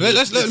 spit him.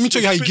 Let me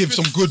tell you how you give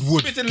some good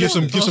wood. Spit in Give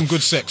the some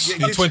good sex in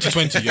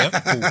 2020. Yeah,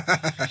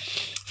 cool.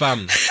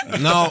 Fam.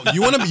 Now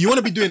you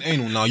wanna be doing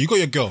anal. Now you got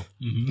your girl.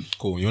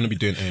 Cool. You wanna be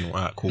doing anal.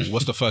 Alright, cool.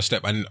 What's the first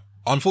step? And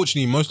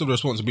unfortunately, most of the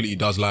responsibility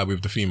does lie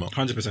with the female.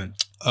 100%.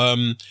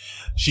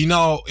 She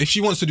now, if she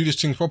wants to do this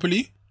thing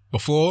properly,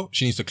 before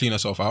she needs to clean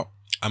herself out,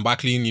 and by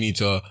clean you need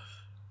to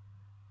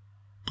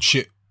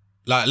shit.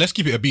 Like, let's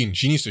keep it a bean.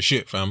 She needs to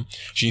shit, fam.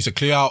 She needs to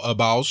clear out her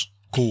bowels.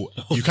 Cool.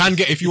 You can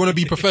get, if you want to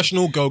be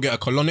professional, go get a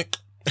colonic.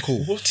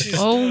 Cool. What is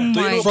Oh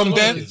my From God.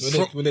 there,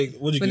 What do you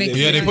When get? they-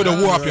 yeah, they put the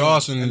water up your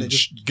ass and they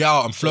just- get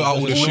out and float out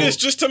all the all this shit.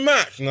 just to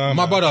Mac? Nah,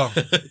 My man.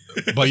 brother,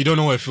 but you don't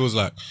know what it feels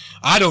like.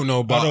 I don't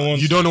know, but I don't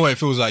want you to. don't know what it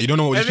feels like. You don't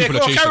know what these Hey, people go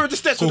are on, chasing. carry the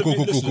steps Cool, with the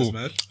cool, cool, listeners, cool.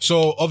 man.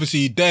 So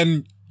obviously,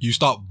 then you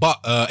start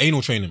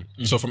anal training.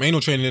 So from anal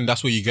training,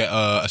 that's where you get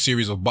a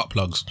series of butt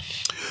plugs.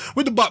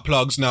 With the butt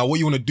plugs, now what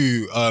you want to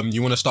do,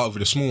 you want to start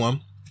with a small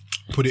one,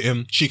 put it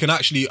in. She can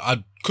actually,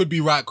 I could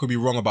be right, could be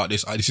wrong about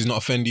this. This is not a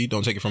Fendi,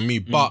 don't take it from me.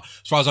 But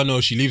as far as I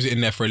know, she leaves it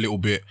in there for a little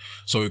bit,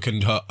 so it can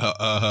her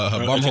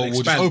bum hole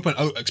will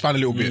just expand a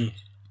little bit.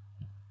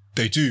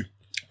 They do.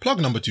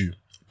 Plug number 2,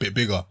 bit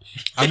bigger,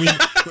 and we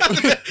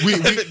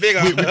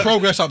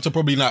progress up to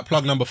probably like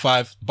plug number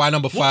 5. By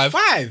number 5,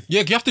 5?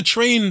 yeah, you have to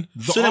train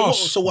the So then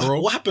arse,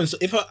 bro. what happens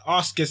if her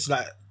ass gets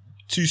like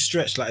too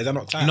stretched? Like, is that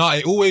not tight? No,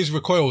 it always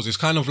recoils. It's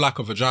kind of like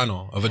a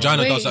vagina. A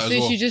vagina Wait, does that so as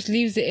well. she just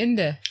leaves it in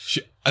there?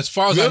 As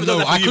far as Whoever I does know,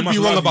 that for I you could must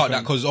be wrong love about you, that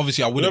fam. because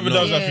obviously I wouldn't Whoever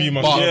know. does that for you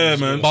must But, love yeah,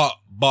 you. man.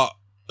 But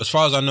as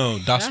far as I know,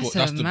 that's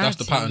That's the mad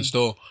pattern thing.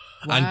 still.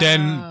 And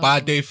then by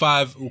day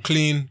 5, all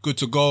clean, good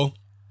to go.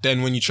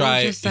 Then when you try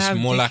it, Just to it's have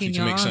more dick likely in to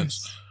your make arms.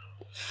 sense.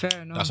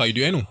 Fair enough. That's how you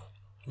do anal.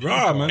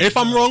 Rah, man. If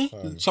I'm wrong,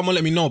 someone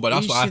let me know. But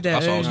that's You what I see that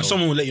was earlier. told.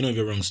 Someone will let you know if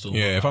you're wrong still.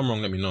 Yeah, if I'm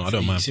wrong, let me know. I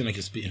don't You mind. seem like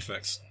you're spitting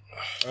facts.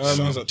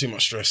 Sounds like too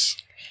much stress.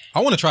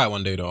 I want to try it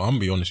one day though. I'm gonna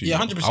be honest with you.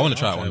 Yeah, 100%. I want to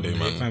try it one day,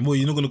 man. Fine, boy,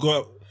 you're not gonna go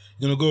out.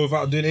 You're gonna go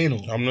without doing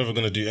anal. I'm never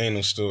gonna do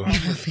anal still.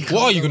 What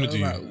are you gonna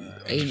do?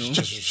 Anal.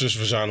 just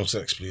vaginal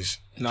sex, please.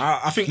 Nah,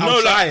 I think No,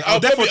 I'll try. like I'll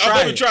definitely I'll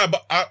probably try. try.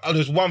 But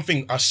there's one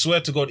thing I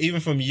swear to God, even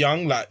from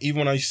young, like even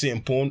when I used to see it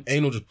in porn,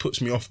 anal just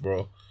puts me off,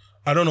 bro.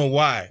 I don't know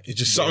why. It's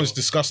just something's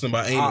disgusting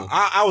about anal.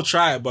 I will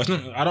try it, but it's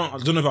not, I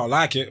don't know if I'll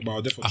like it. But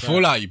I'll definitely. I try feel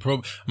it. like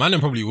you man, them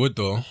probably would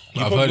though. I've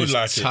probably heard would it's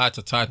like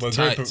it. But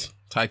very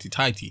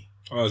tighty.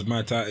 Oh, it's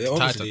my tight. Yeah,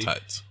 obviously.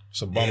 Tight.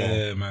 It's a bummer.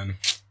 Yeah, man.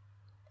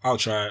 I'll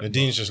try it.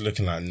 Nadine's just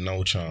looking like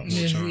no chance.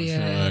 Yeah.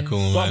 Alright,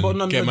 cool, But man.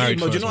 no, Get married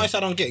do you first, know man. what I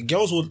don't get?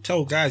 Girls will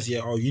tell guys,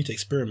 yeah, oh, you need to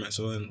experiment.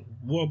 So then,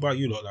 what about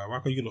you lot? Like, why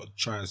can't you lot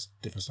try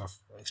different stuff,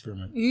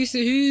 experiment? Who's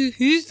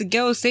the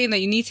girl saying that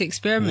you need to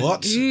experiment?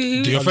 What?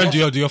 Who? Do your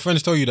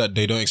friends tell you that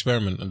they don't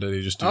experiment and that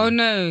they just do? Oh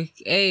no!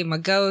 Hey, my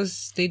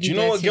girls, they do. Do you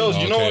know their what girls?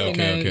 thing. Do you know what?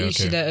 Okay, each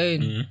to their own.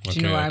 Do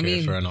you know what I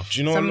mean? Fair enough. Do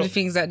you know Some a of lot- the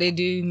things that they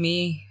do,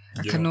 me,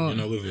 I cannot. You're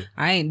not with it.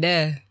 I ain't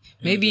there.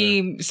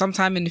 Maybe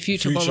sometime in the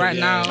future, but right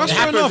now, That's It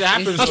fair happens, enough. it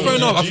happens, That's though. fair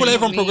enough. I feel like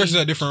everyone Me. progresses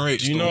at different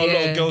rates. Do you though. know a lot Yeah.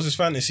 of girls'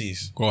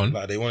 fantasies? Go on.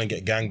 Like they want to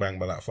get gangbanged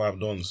by like 5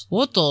 dons.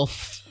 what the?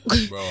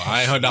 Bro,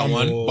 I ain't heard that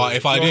one, but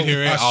if I did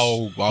hear it,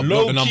 I'll block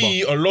Low the number.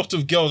 key, a lot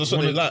of girls. That's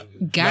what they like.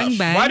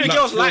 Gangbang? Why do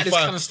girls 4 like or this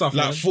 5 kind of stuff,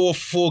 Like man?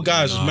 four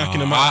guys just macking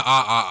them out.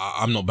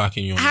 I'm not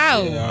backing you on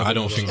How? that. I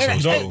don't think so.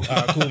 Don't.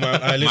 still. Cool,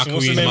 man. Alright, listen, My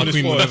what's the queen, name my of this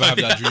queen will pod? never have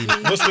that dream.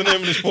 What's the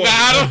name of this pod?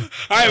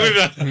 I ain't with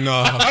that. No,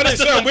 I didn't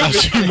say I'm with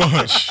that's it. too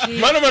much.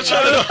 Man, I'm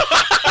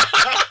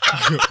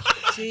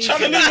trying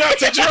to leave you out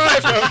to dry,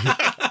 fam.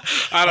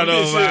 I don't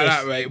know being about serious.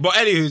 that, mate. But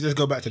anywho, let's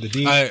go back to the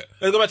dean. Alright.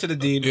 Let's go back to the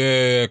dean.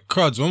 Yeah,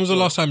 Cruds, when was the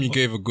last time you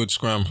gave a good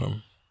scram,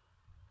 fam?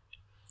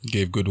 You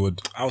gave good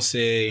wood. I'll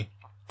say,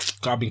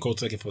 I've been cold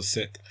turkey for a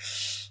sec.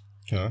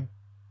 Huh?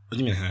 What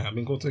do you mean? I've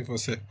been cold turkey for a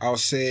sec. I'll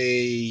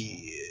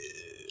say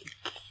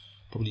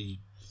probably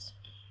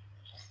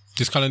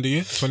This calendar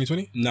year,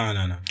 2020?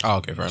 no. Oh,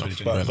 okay, fair enough. 2020.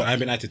 Fair But enough. I've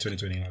been active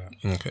 2020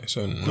 like that. Okay,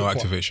 so no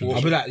activation.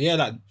 I'll be like,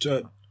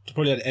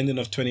 probably at the ending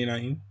of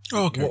 2019.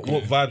 Oh, okay.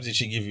 What vibes did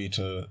she give you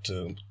to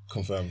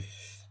confirm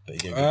that you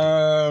gave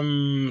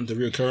The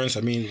reoccurrence.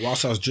 I mean,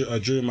 whilst I was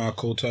during my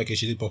cold turkey,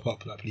 she did pop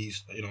up like,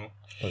 please, you know.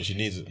 Oh, she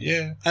needs it.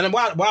 Yeah, and then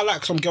what I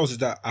like some girls is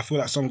that I feel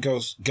like some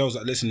girls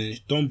that listening,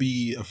 don't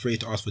be afraid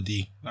to ask for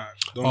D. Like,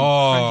 don't,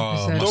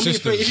 Oh, 100%. my don't be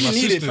afraid. If you my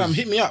need it, sisters. fam,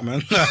 hit me up, man.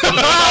 Whoa!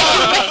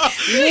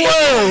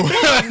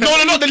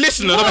 no, not the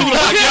listener. The people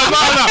like,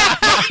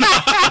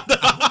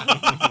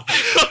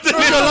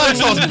 Your light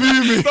starts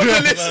booming.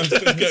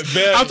 Get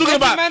bare. I'm talking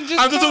about. man just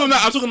I'm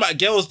talking about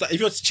girls that if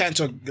you're chatting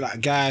to like a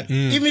guy,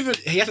 Mm. even if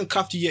he hasn't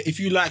cuffed you yet, if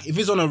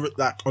it's on a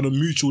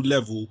mutual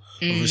level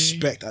of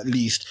respect at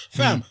least,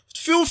 fam,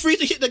 feel free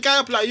to hit the guy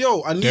up like,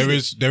 yo, I need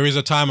it. There is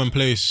a time and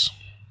place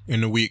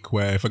in the week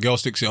where if a girl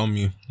sticks it on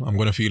me, I'm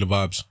gonna feel the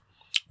vibes.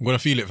 I'm gonna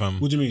feel it, fam.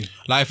 What do you mean?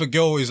 Like if a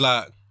girl is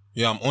like,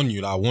 yeah, I'm on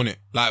you, like I want it.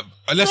 Like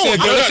let's No, say a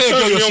girl, I- let's say a that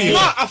girl you're turns me seeing.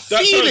 on. Nah, I feel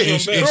turns it, me on,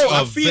 it's bro. a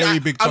I feel very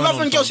it. big I turn love on,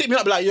 when girls fam. hit me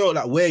up like, yo,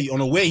 like where you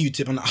on a where you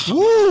tip and like,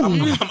 I'm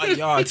like,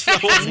 yard.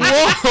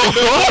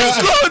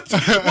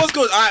 What's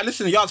good? All right,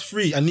 listen, yard's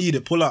free. I need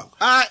it. Pull up.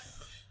 All right,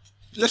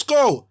 let's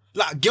go.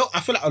 Like, girl,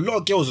 I feel like a lot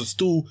of girls are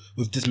still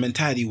with this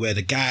mentality where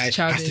the guy has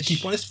to Childish.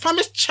 keep on. It's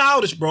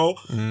childish, bro.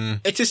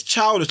 It is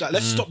childish. Like,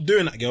 let's stop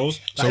doing that, girls.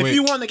 Like, So if wait.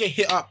 you want to get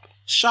hit up,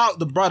 shout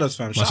the brothers,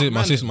 fam. Shout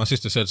My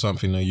sister said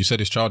something. You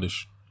said it's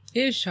childish,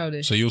 It is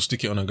childish. so you'll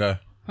stick it on a guy.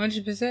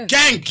 100%.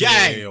 gang.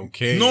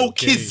 Okay, No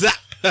okay. kids.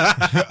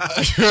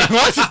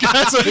 Why is this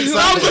guy so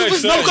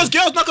excited? No, because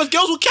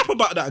girls will cap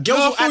about that. Girls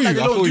No, I will feel act like you,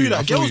 they I don't feel do you, I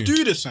that. feel Girls you.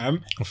 do this,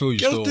 fam. I feel you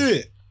Girls still. do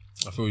it.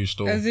 I feel you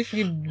still. As if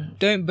you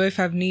don't both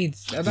have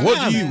needs. I don't What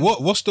know, do you man.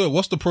 what's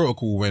the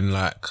protocol when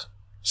like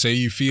say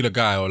you feel a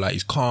guy or like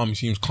he's calm, he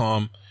seems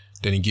calm,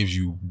 then he gives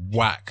you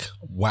whack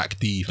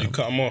D. Fam.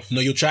 Cut them off.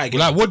 No, you'll try again.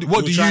 Like what do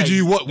you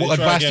do? What They'll try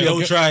advice do again. your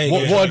They'll try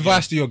what again.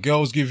 advice do your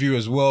girls give you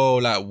as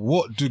well? Like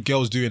what do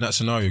girls do in that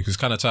scenario? Because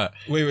it's kind of tight.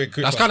 Wait,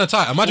 quick. That's kind of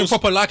tight. Imagine Also-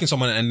 proper liking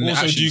someone and Also,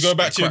 actually do you go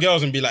back to your crap.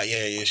 girls and be like,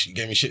 yeah, she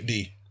gave me shit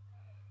D?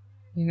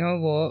 You know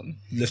what?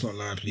 Let's not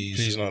lie, please.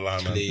 Please not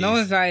lie, man. Please. No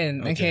one's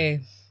lying.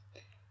 Okay.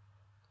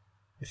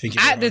 I think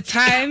At the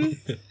time,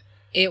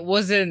 it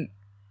wasn't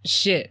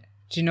shit.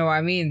 Do you know what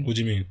I mean? What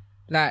do you mean?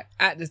 Like,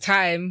 at the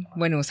time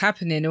when it was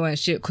happening, it wasn't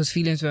shit because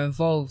feelings were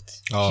involved.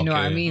 Do Oh, you know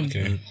what I okay, mean?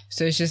 okay.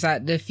 So it's just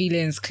like the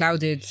feelings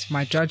clouded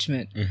my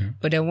judgment.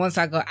 But then once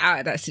I got out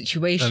of that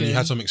situation And you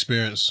had some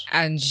experience.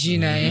 and, you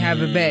know, you have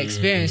a better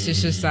experience,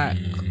 it's just like,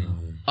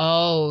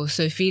 oh,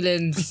 so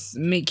feelings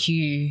make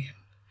you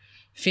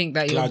think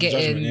that you're Cloud getting,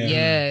 judgment, yeah.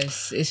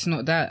 yes, it's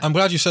not that. I'm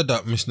glad you said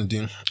that, Miss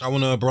Nadine. I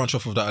want to branch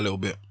off of that a little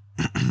bit.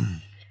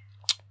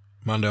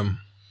 Man,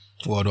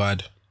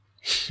 worldwide.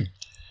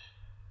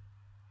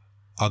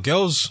 Are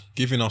girls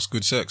giving us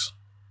good sex?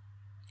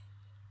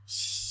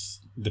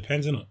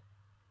 Depends, innit?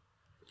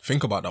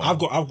 Think about that.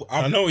 I've one. got.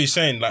 I know what you're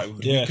saying, like,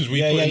 Yeah, because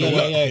we put in the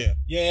work.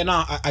 Yeah,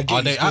 no, I get Are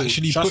it they still.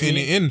 actually Trust putting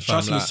me, it in, fam?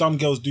 Trust me, Like- some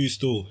girls do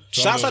still.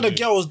 Shouts out girls the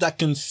do. girls that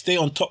can stay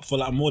on top for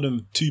like more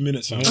than 2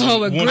 minutes. Fam.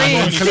 Oh, agree.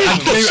 And claim I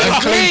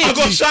got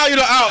fatigue. shout you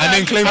lot out. And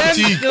then claim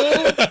fatigue.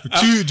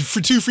 Still,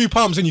 2-3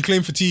 pumps and you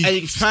claim fatigue. Hey,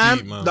 fam,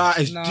 Deep, man. that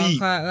is no, I deep,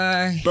 can't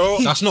lie. bro.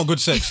 That's not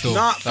good sex, though.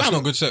 Nah, That's fam.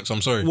 not good sex.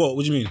 I'm sorry. What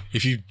do you mean?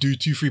 If you do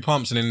 2-3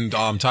 pumps and then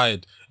I'm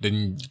tired, then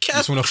you That's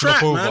just want to crap,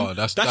 flip man. over.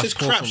 That's just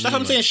poor crap. from That's you, what I'm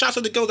man. saying. Shouts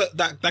out the girls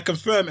that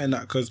confirm and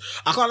that, because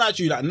I can't lie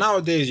to you. Like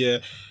nowadays, yeah.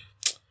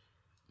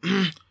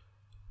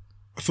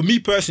 For me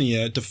personally,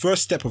 yeah, the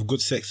first step of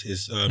good sex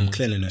is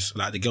cleanliness.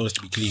 Like the girl has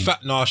to be clean.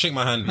 No, shake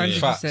my hand.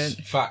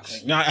 100%.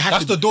 Facts. Nah, it has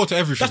That's to- the door to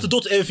everything. That's the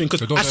door to everything. Because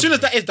The door to as soon as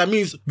that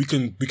means we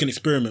can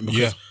experiment. Because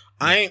Yeah.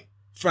 I ain't,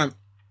 fam.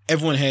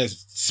 Everyone here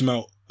has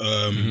smelt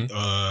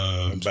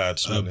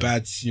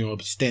bad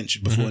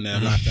stench before in their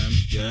lifetime.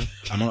 Yeah,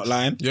 I'm not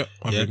lying. Yep,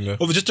 I'm yeah. reading that.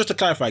 Oh, just to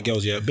clarify,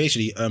 girls. Yeah,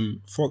 basically,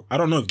 I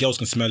don't know if girls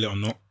can smell it or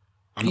not.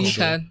 I'm not You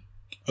sure. can.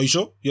 Are you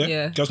sure? Yeah.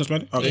 Yeah. Girls can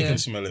smell it. Okay. They can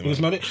smell it, You can man.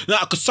 smell it. No,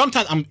 because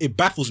sometimes it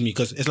baffles me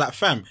because it's like,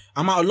 fam,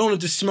 I'm out alone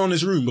with this smell in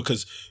this room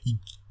because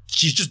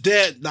she's just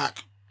there, like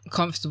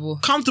Comfortable.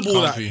 comfortable,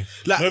 Comfy.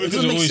 like No, it because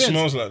doesn't it make always sense.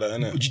 smells like that,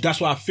 innit?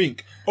 That's what I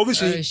think.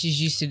 Obviously,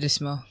 She's used to the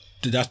smell.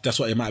 that's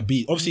what it might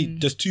be. Obviously,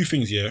 there's two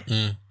things here.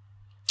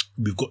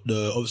 We've got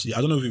obviously,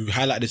 I don't know if we've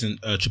highlighted this in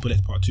Triple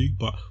X Part 2,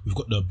 but we've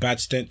got the bad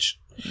stench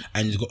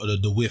and you've got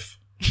the whiff.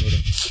 You know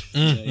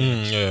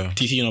Yeah.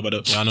 TC, you know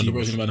about the. I know the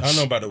whiff. I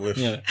know about the whiff.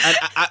 Yeah. And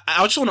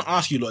I just want to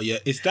ask you, lot, yeah,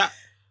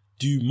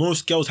 do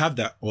most girls have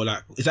that? Or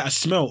like, is that a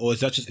smell or is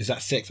that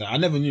sex? Like, I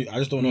never knew. I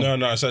just don't know.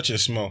 No, it's actually a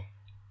smell.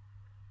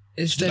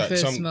 It's like definitely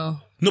some- a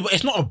smell. No, but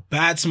it's not a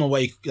bad smell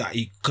where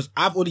because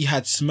I've already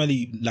had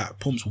smelly like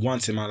pumps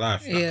once in my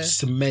life. Like, Yeah.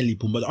 smelly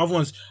pump. But the other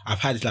ones I've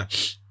had is like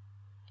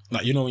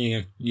you know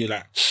when you're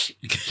like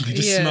you can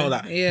just Yeah, smell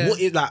that. yeah. What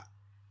is like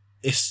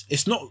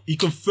it's not you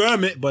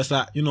confirm it, but it's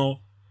like, you know,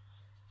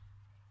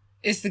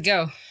 It's the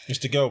girl. It's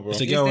the girl, bro.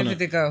 it's a It's girl. definitely innit?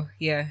 the girl.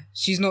 Yeah.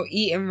 She's not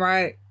eating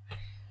right.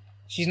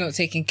 She's not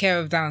taking care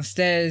of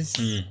downstairs.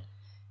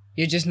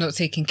 You're just not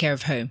taking care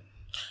of home.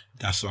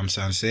 That's what I'm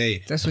trying to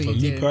say. That's what For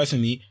you me do.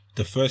 personally,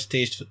 the first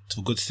stage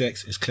to good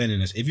sex is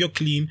cleanliness. If you're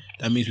clean,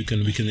 that means we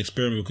can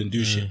experiment, we can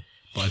do shit.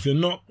 But if you're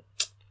not,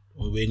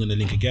 we ain't gonna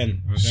link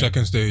again. Okay?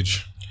 Second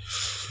stage,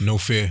 no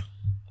fear.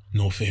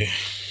 No fear.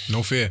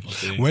 No fear.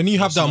 When you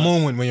have that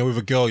moment when you're with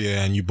a girl,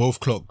 yeah, and you both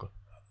clock,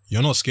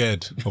 you're not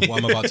scared of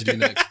what I'm about to do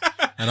next.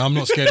 And I'm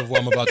not scared of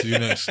what I'm about to do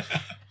next.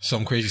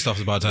 Some crazy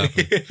stuff's about to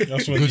happen.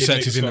 That's when Good you sex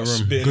make is in the start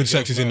room. spitting Good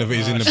sex is in the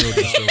building still.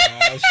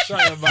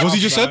 What's What he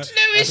just said? No,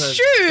 it's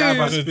true.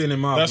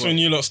 That's when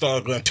you lot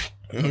started going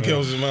in the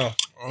girl's mouth.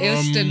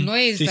 It's the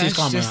noise this is that's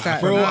calm, just man.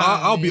 like... Bro, nah.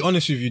 I'll be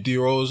honest with you,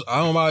 D-Rose. I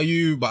don't know about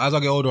you, but as I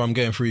get older, I'm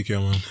getting freakier,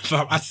 man.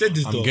 Fam, I said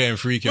this though. I'm getting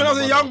freaky. When I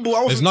was a young boy, I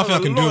was There's nothing I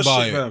can do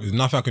about it. Fam. There's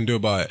nothing I can do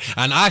about it.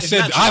 And I said,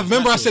 natural, I remember I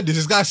natural. said this.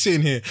 This guy's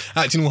sitting here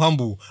acting all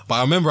humble, but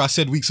I remember I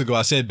said weeks ago,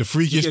 I said the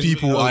freakiest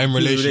people are in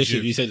relationships.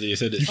 You said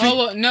it. Oh,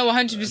 well, no,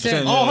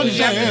 100%. Oh, 100%.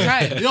 You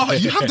have the time.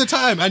 You have the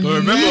time, and you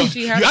remember- need,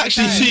 You you have the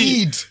actually time.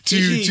 need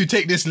TC. to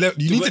take this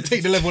level. You need to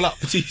take the level up.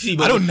 TC,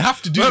 I don't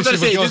have to do What this I'm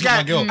with a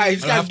trying to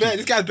say, girl.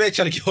 this guy's bare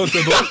trying to get on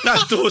to but when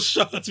that door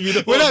shuts, we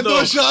don't When that know.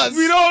 door shuts.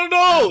 we don't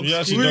know. You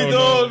actually we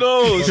don't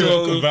know. But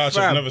So, I can vouch,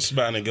 fam. I've never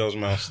spat in a girl's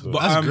mouth. Though. But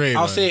That's great,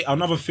 I'll man. say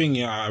another thing.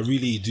 Yeah, I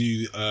really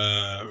do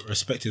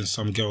respect in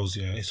some girls.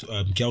 Yeah, it's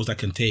girls that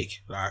can take,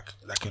 like,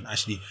 that can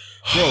actually,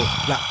 bro.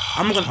 Like,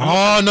 I'm not gonna.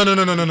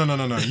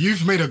 Oh, no.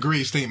 You've made a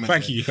great statement.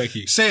 Thank there.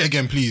 you. Say it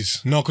again,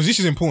 please. No, because this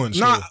is important.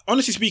 Nah, still.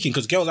 honestly speaking,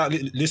 because girls out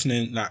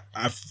listening, like,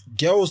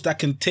 girls that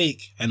can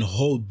take and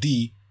hold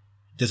D,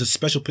 there's a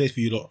special place for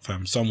you lot,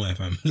 fam, somewhere,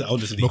 fam.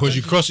 Honestly, Because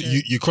you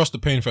crossed the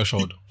pain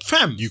threshold.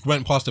 fam, You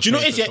went past the do you know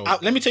pain what it is? Yeah,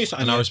 threshold. let me tell you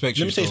something. And I yeah. respect Let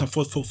you me tell you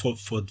still.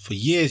 something. For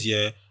years,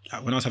 yeah,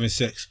 like when I was having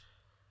sex,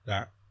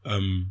 like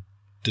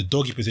the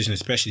doggy position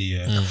especially,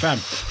 yeah, Mm. like, fam,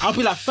 I'll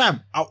be like,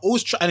 fam, I'll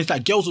always try, and it's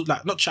like girls would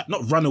like not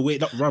run away,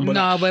 not run, but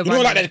Nah, like, we're you know,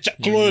 like running. that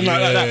clawing, like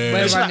that. Yeah. And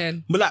We're it's like-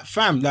 running. but like,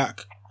 fam, like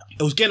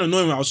it was getting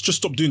annoying when I was just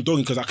stopped doing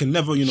dogging because I can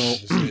never,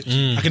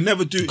 I can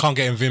never do. Can't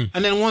get in Vim.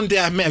 And then one day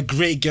I met a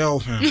great girl,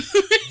 fam.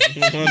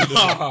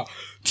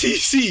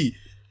 TC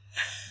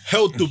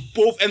held the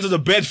both ends of the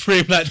bed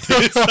frame like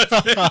this.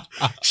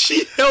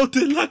 She held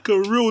it like a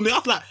real nigga. I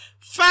was like,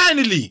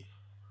 finally.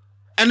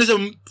 And there's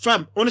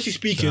fam, honestly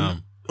speaking,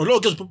 Damn. a lot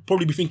of girls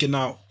probably be thinking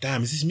now,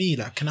 damn, is this me?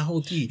 Like, can I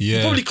hold D? Yeah.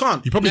 You probably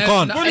can't. You probably No,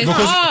 can't. no, it's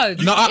because,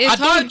 hard. No, I It's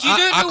don't. hard. You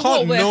don't I know can't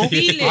what we're know.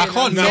 feeling. I can't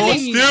I'm know. telling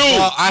you.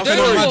 But I You can don't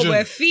know what imagine.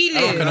 we're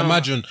feeling. I can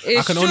imagine. I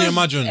It's can only just-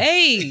 imagine.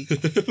 Hey,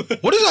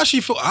 What does it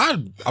actually feel?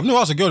 I've never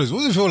asked a girl this. What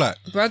does it feel like?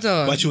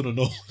 brother. Why do you want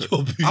to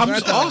know? I'm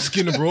just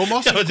asking, bro. I'm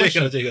asking a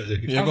question.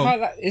 Yeah, I go on.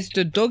 can't, like, it's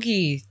the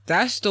doggy.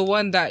 That's the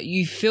one that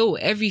you feel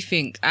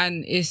everything,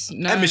 and it's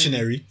no. And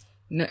missionary.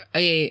 No,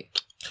 yeah.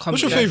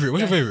 What's your favorite?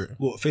 What's your favorite?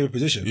 What, favorite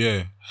position?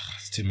 Yeah.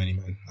 It's too many,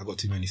 man. I got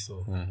too many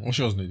still. What's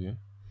yours, Lydia?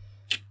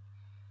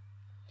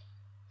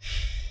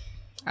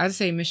 I'd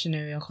say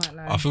missionary. I can't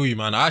lie. I feel you,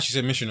 man. I actually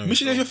said missionary.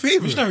 Missionary's your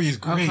favorite? Missionary is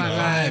great can't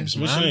lie. vibes,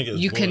 Missionary man. gets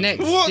You boring.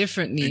 connect What?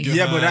 differently.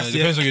 Yeah, but that's it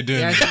depends what you're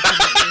doing. Yeah, you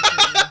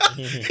connect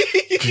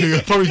differently.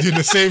 You're probably doing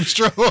the same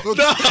stroke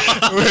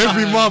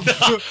every month.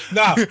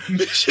 Nah,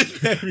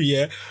 missionary,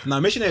 yeah. Nah,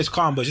 missionary is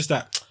calm, but just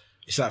that,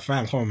 it's like,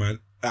 fam, come on, man.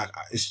 Like,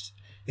 it's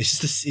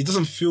just, it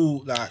doesn't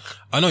feel like,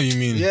 I know what you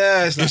mean.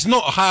 yeah, it's like, It's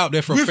not high up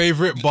there for a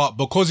favorite, but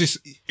because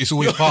it's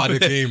always part of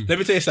the game. let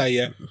me tell you something,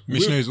 yeah.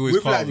 Missionary is always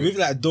with part like, of it. with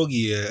like doggy,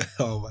 yeah.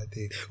 Oh my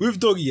day. With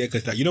doggy, yeah,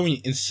 because like, you know when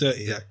you insert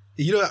it, like,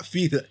 you know that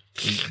feeling.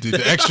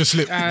 The extra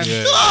slip. Yeah.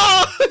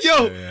 Oh,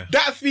 yo, yeah.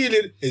 that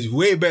feeling is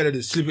way better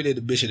than slipping in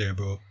the missionary,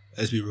 bro.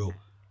 Let's be real.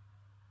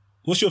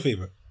 What's your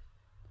favorite?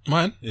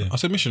 Mine? Yeah. I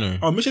said missionary.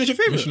 Oh, missionary's your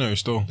favorite. Missionary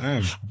still.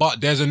 Damn. But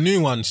there's a new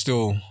one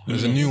still.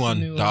 There's a new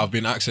one that I've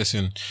been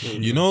accessing.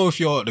 You know, if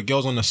you're the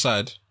girls on the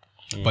side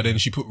but then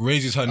she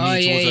raises her knee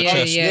Oh, towards her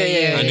chest,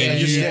 and then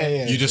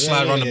yeah. you just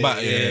slide around the back.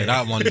 Yeah,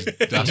 that one.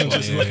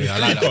 That's one. Yeah, I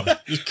like that one.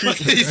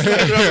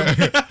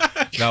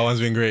 That one's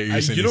been great.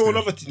 You know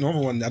another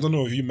one. I don't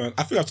know if you man.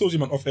 I think I told you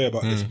man off air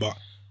about this, but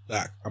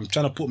like I'm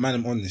trying to put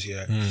man on this.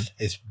 Yeah,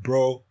 it's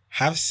bro.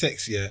 Have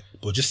sex,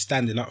 but just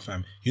standing up,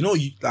 fam. You know,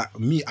 you like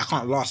me. I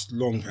can't last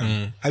long,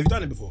 fam. Have you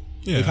done it before?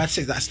 Yeah. You've had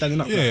sex like standing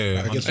up.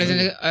 Yeah,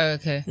 like,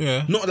 Okay.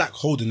 Yeah. Not like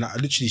holding. Like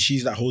literally,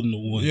 she's like holding the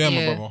wall. Yeah, my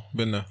Yeah. brother.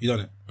 Been there. You done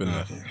it? Been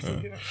there.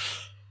 Okay.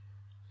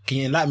 Can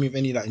you enlighten me with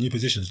any like new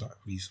positions, like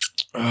please?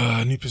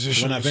 New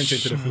position. When I venture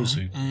into the field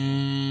soon.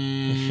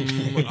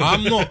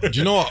 I'm not. Do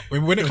you know what?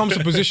 When it comes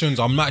to positions,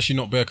 I'm actually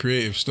not very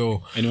creative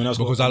still. Anyone else?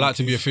 Because I like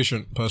to be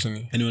efficient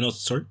personally. Anyone else?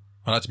 Sorry.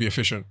 I like to be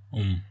efficient.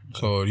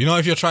 So you know,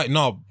 if you're trying,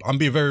 I'm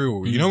being very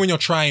real. You know, when you're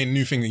trying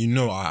new things,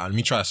 let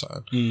me try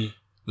something.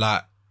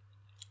 Like,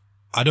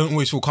 I don't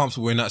always feel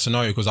comfortable in that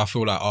scenario because I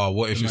feel like,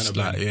 what if it's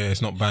like,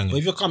 it's not banging. But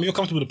if you're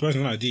comfortable with the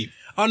person, like deep.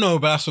 I know,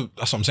 but that's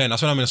what I'm saying.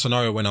 That's when I'm in a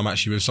scenario when I'm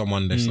actually with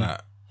someone that's like,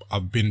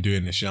 I've been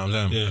doing this. You know what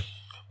I'm saying? Yeah.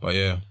 But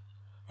yeah.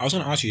 I was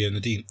gonna ask you,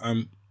 Nadine.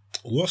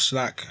 What's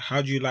like?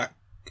 How do you like?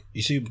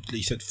 You see,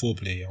 you said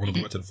foreplay. I want to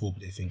go back to the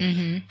foreplay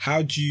thing.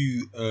 How do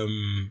you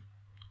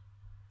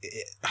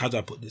how do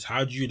I put this?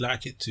 How do you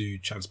like it to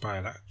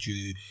transpire? Like,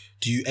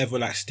 do you ever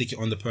like stick it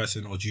on the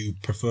person, or do you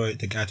prefer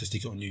the guy to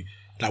stick it on you?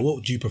 Like,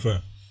 what do you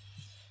prefer?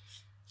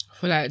 I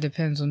feel like it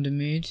depends on the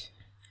mood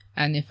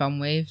and if I'm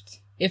waved.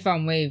 If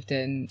I'm waved,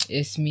 then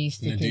it's me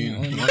sticking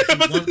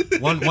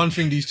it on. One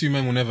thing these two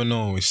men will never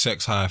know is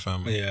sex high,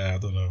 fam. Yeah, I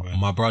don't know, man.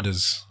 My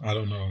brothers. I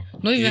don't know.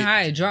 Not even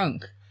high,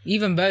 drunk.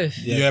 Even both.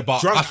 Yeah,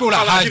 but Drunk, I feel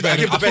like high is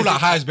better. I feel like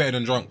best. high is better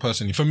than drunk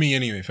personally. For me,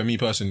 anyway. For me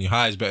personally,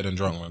 high is better than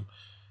drunk, man.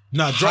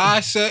 Nah, High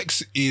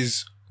sex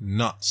is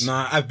nuts.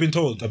 Nah, I've been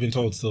told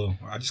still.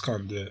 I just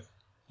can't do it.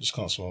 Just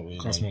can't smoke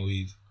weed. Can't smoke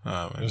weed.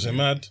 Man. Was it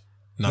mad?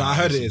 Nah, I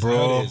heard it is. bro. I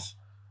heard it is.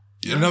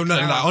 Yeah, no,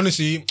 like,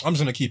 honestly, I'm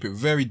just gonna keep it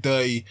very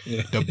dirty.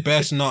 Yeah. The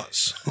best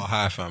nuts are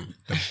high, fam.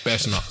 The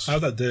best nuts.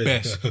 How's that dirty?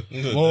 Best.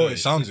 Well, it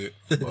sounds it.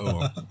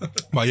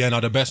 But yeah, no,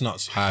 the best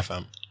nuts, high,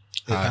 fam.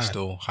 High, high.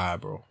 still high,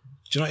 bro.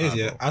 Do you know what it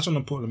is, yeah? I just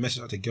want to put the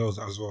message out to girls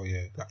as well,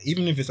 yeah. Like,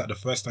 even if it's like the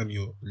first time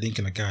you're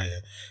linking a guy, yeah.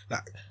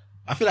 Like,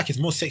 I feel like it's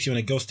more sexy when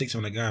a girl sticks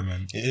on a guy,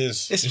 man. It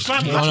is. It's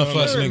fun. Not on a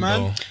first link,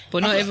 man. though.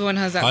 But not everyone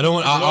has that. I don't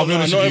want. I'll be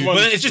honest with you. But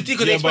then it's just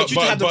because they expect you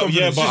to have the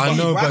confidence. but I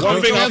know, but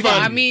one thing I No, but I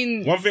found,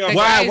 mean, one thing I the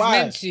found- guy's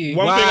meant to.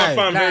 one thing I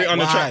found very Like,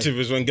 unattractive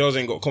is when girls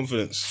ain't got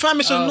confidence. Fam,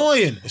 it's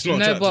annoying. It's not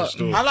No, attractive but-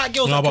 still. I like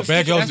girls. No, that but can bare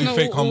stick- girls That's do not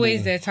fake humble.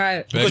 always their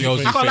type. Bare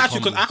girls do I can't lie fake to you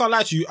because humble. I can't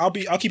lie to you.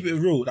 I'll keep it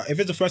real. Like if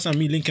it's the first time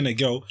me linking a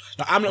girl,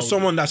 like I'm not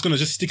someone that's gonna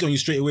just stick it on you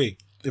straight away.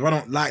 If I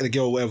don't like the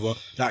girl or whatever,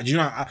 like you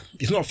know,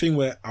 it's not a thing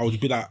where I would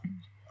be like,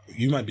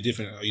 you might be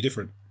different. Are you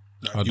different?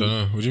 Like, I don't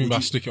know. What do you mean by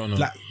stick it on her?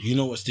 Like you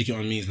know what stick it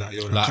on means? Like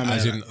you're Like,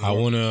 as in, I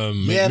wanna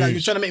make like you're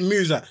moves. trying to make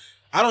moves. Like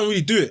I don't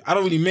really do it. I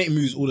don't really make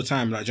moves all the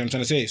time. Like do you know what I'm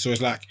trying to say? So it's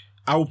like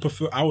I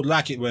would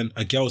like it when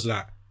a girl's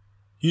like,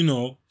 you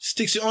know,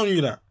 sticks it on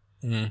you. Like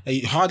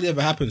it hardly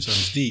ever happens. So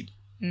it's deep.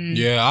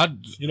 Yeah,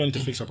 You don't need to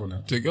fix up on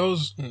that. the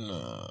girls.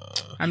 Nah.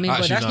 I mean, but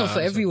Actually, that's nah, not for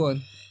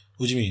everyone.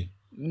 What do you mean?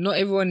 Not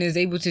everyone is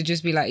able to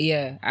just be like,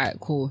 yeah, alright,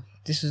 cool.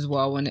 This is what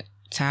I want it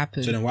to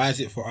happen. So then why is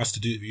it for us to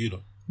do it with you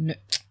though? No,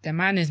 the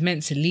man is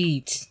meant to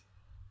lead.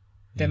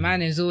 The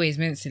man is always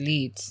meant to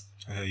lead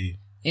I hear you.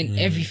 in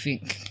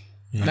everything.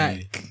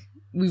 Like,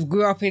 we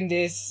grew up in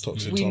this.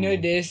 Toxic we know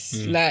Tommy.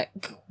 this.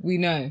 Like, we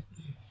know.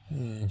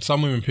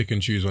 Some women pick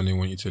and choose when they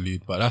want you to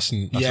lead, but that's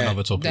Yeah,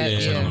 another topic. that-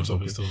 That's yeah. another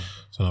topic.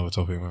 It's another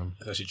topic, man.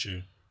 That's actually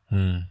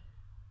true.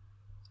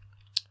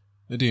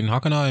 Nadine, how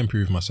can I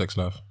improve my sex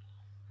life?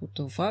 What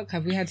the fuck?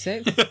 Have we had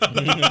sex? What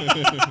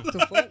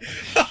the fuck?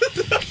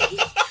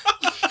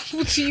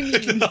 What do you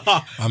mean?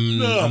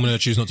 I'm gonna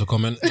choose not to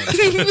comment.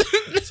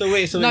 So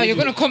wait, No, you're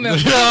gonna comment.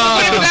 We're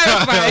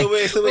gonna clarify.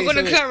 We're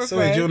gonna So clarify.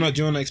 wait, do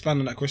you want to expand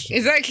on that question?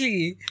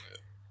 Exactly.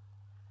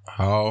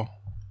 How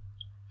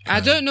I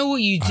don't know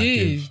what you I do.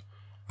 give?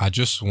 I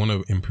just want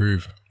to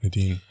improve,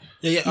 Nadine.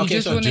 Yeah. Okay,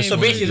 just so wanna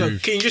basically,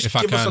 improve. can you just If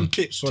I give us can. some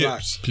tips for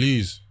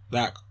Please.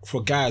 like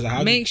for guys? Like,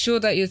 how Make sure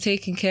that you're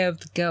taking care of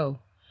the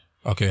girl.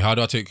 Okay, how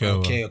do I take care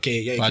of her?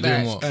 Okay, yeah. By Can you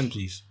doing what? expand,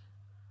 please?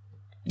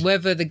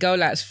 Whether the girl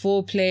likes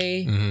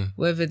foreplay, Mm-hmm.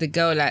 whether the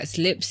girl likes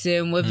lip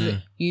sync,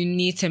 whether you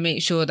need to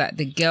make sure that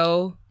the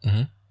girl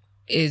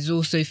is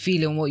also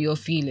feeling what you're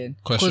feeling.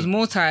 Question. Because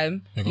more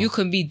time, Yeah, go you on.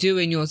 can be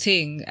doing your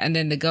thing and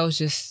then the girl's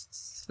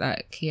just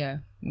like, yeah,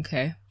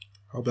 okay.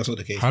 I hope that's not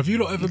the case. Have you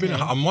lot ever been?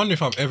 I'm wondering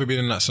if I've ever been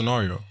in that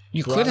scenario.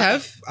 You Bro, could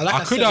have. I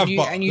could said, have, you-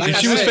 but and you if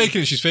just she was said-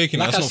 faking it, she's faking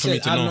it. like That's I not for me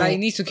said, to I know. know. Like, you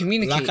need to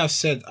communicate. Like I've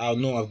said, I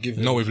know I've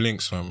given. Not with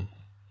links, fam.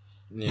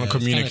 Yeah, Not it's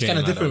communicating. kinda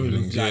like that different with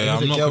with links. like, Yeah, with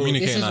I'm a not girl.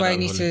 communicating. This is like why that you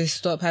need with to links.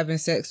 stop having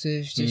sex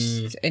with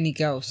just any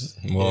girls.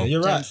 Well,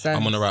 you're right. Understand?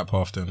 I'm on the right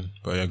path then.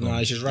 But yeah, go No, on.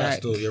 it's just right Like-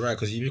 still. You're right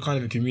because if you can't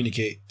even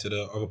communicate to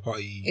the other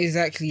party,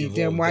 Exactly. involved,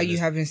 Then why are then you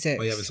it's- having sex?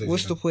 why you having sex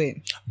What's with the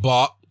point?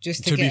 But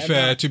Just to be get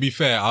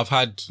fair, about- I've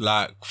had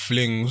like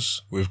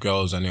flings with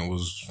girls and it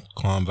was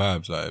calm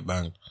vibes, like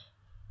bang.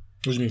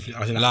 What do you mean?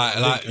 As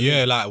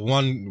in, like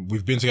one.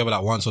 We've been together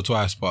like once or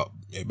twice, but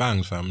it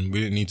bangs, fam. We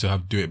didn't need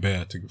to do it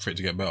better for it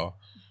to get better.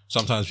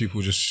 Sometimes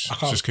people it's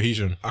just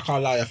cohesion. I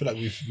can't lie. I feel like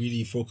we've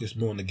really focused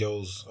more on the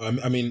girls.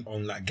 I mean,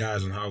 on like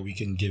guys and how we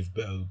can give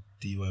better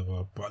D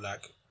whatever. But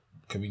like,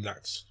 can we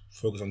like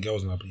focus on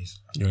girls now, please?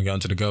 You want to get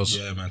onto the girls?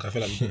 Yeah, man. I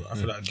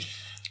feel like.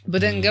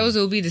 But then girls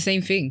will be the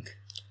same thing.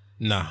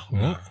 Nah.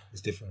 What?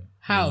 It's different.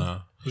 How? Nah.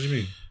 What do you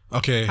mean?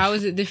 Okay. How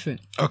is it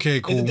different? Okay,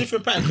 cool. It's a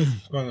different pattern.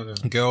 No.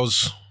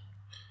 Girls,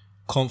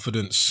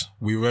 confidence.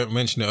 We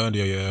mentioned it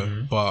earlier, yeah.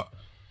 But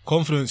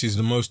confidence is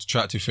the most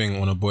attractive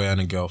thing on a boy and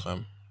a girl,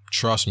 fam.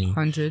 Trust me.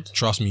 100.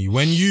 Trust me.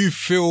 When you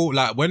feel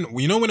like when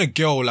a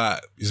girl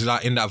like is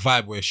like in that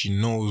vibe where she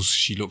knows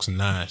she looks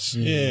nice,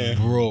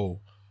 bro,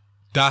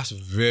 that's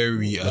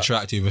very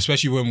attractive.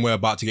 Especially when we're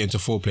about to get into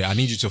foreplay. I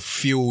need you to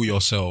feel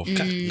yourself.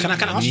 Can I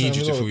ask need you to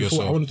as well, feel before,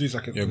 yourself. I want to do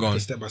like go on. a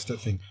step-by-step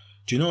thing.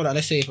 Do you know that,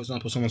 let's say, for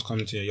example, someone's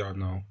coming to your yard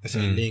now, let's say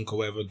a link or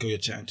whatever, girl you're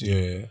chatting to.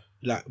 Yeah.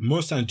 Like,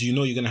 most times, do you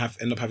know you're going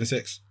to end up having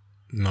sex?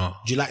 No.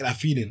 Do you like that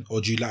feeling? Or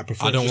do you like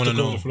prefer I don't just want to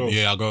to go know. with the flow?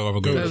 Yeah, I'll go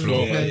with the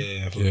flow.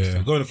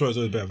 Yeah. Go with the flow is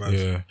always better vibes.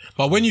 Yeah.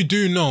 But when you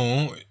do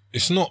know,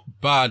 it's not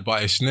bad,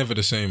 but it's never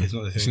the same. It's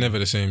not the same. It's never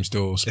the same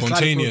still.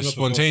 Spontaneous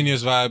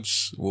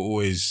vibes will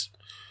always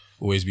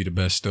be the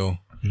best still.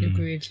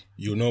 Agreed.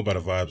 You'll know about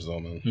the vibes though,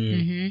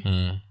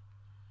 man.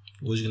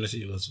 What was you going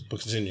to say?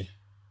 But continue.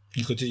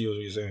 You continue what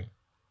you're saying.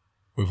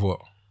 With what?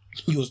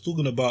 You was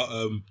talking about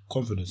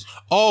confidence.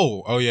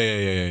 Oh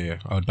yeah.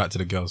 Back to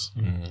the girls.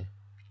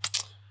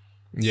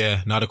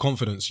 Yeah, now the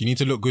confidence. You need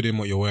to look good in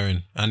what you're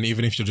wearing. And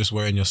even if you're just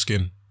wearing your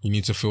skin, you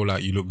need to feel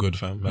like you look good,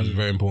 fam. That's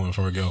very important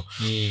for a girl.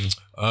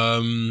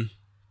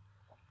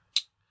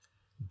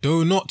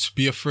 Do not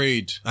be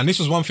afraid. And this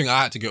was one thing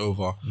I had to get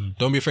over.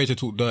 Don't be afraid to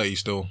talk dirty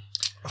still.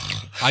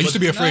 I used to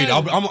be afraid. I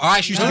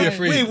actually used to be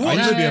afraid. Wait, what? I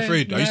used to be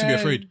afraid. I used to be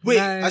afraid. Wait,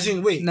 as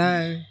in, wait.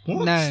 No.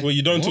 What? No. Well,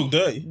 you don't talk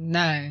dirty.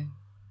 No.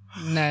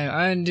 No,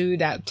 I don't do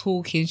that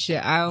talking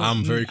shit.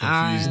 I'm very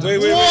confused.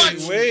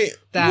 Wait.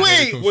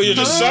 Well, you're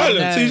just silent.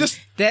 No. So you just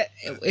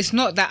it's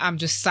not that I'm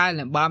just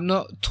silent, but I'm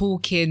not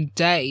talking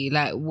dirty.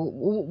 Like,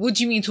 what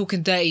do you mean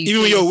talking dirty?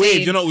 Even when you're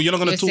waved, you're not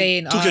gonna talk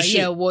saying, your shit.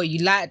 Yeah, what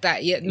you like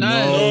that? Yeah, no.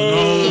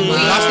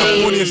 That's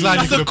the corniest line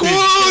you could have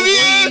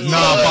picked.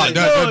 Nah,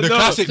 but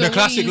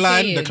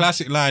the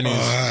classic line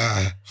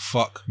is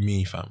fuck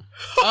me, fam.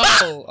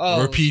 Oh.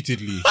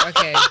 Repeatedly.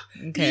 Okay.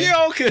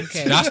 Yeah, okay.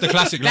 That's the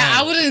classic line.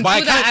 I wouldn't But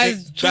call that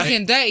as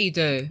talking dirty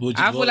though.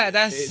 I feel like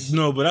that's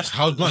no, but that's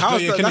how much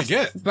dirtier can it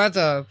get?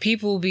 brother.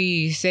 People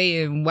be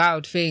saying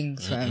wild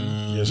things,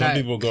 man. Yeah, some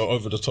people go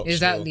over the top.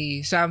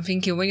 Exactly. So I'm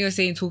thinking when you're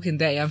saying talking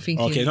dirty, I'm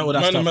thinking. Okay, not with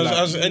that stuff.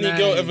 Has any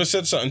girl ever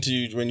said something to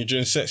you when you're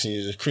doing sex and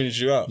you just cringed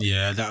you out?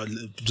 Yeah,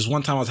 just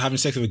one time I was having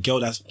sex with a girl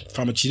that's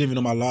from she didn't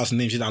even know my last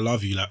name. She said I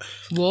love you. Like,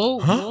 whoa,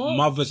 what?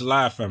 Mother's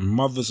life, fam.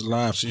 Mother's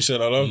life. She said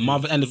I love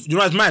you. And you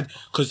know it's mad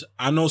because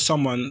I know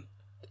someone.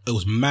 It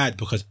was mad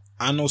because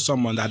I know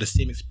someone that had the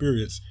same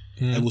experience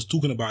and was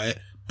talking about it,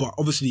 but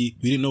obviously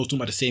we didn't know it was talking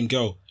about the same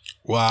girl.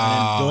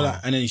 Wow.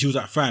 And then she was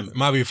like, fam. It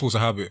might be a force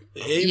of habit.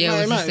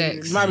 Yeah, it was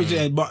sex. Might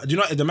be, but do you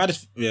know the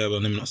maddest? Yeah,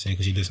 well, I'm not saying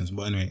because she listens,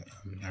 but anyway.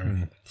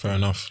 Fair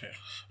enough.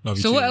 Love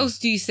you So too, what man. else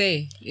do you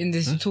say in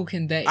this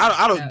talking dirty?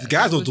 I don't.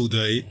 Guys don't talk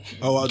dirty.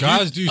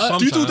 Guys do sometimes.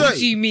 Do you talk What dirty?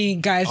 do you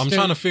mean, guys? I'm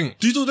trying to think.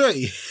 Do you talk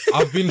dirty?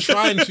 I've been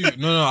trying to.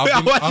 No. I've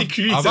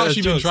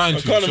actually been trying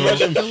to. I can't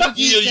imagine.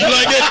 You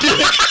like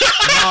it?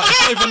 No,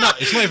 it's not even that.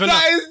 It's not even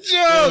that.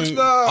 That is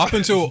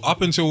jokes, no.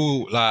 Up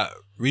until like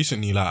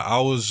recently, like I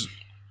was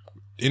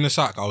in the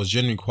sack. I was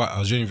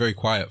genuinely very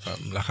quiet,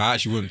 fam. Like I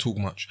actually wouldn't talk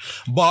much.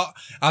 But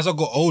as I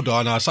got older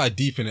and I started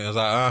deep in it, I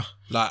was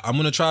like I'm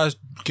gonna try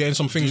getting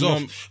some things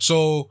off.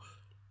 So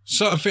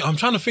certain things. I'm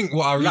trying to think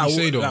what I really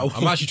say though.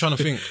 I'm actually trying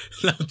to think.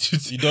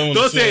 You don't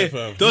say it,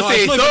 fam. Don't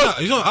say it. I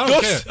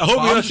don't care. I hope But you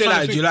I'm don't just say trying to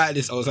like, do you think. like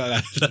this or something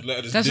like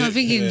that. That's what I'm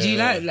thinking. Do you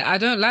like? I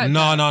don't like.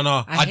 No.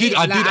 that. I did.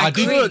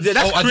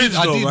 That's cringe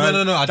though,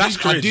 man. No. That's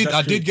cringe.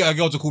 I did get a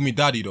girl to call me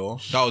daddy though.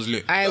 That was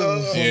lit. I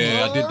will.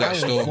 Yeah, I did that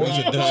still. Call me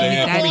Call me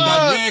daddy. daddy.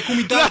 Yeah, call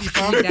me daddy,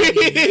 fam.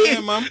 Yeah,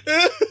 man.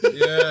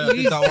 Yeah, I Who's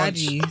did that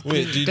once. daddy?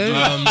 Wait,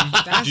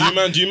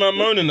 Don't- do you man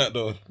moaning that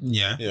though?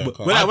 Yeah. Yeah, But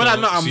can't. when I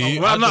I'm not, don't. See,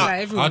 when I'm I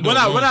not,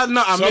 don't. when I'm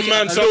not, I'm Some making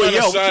man a little are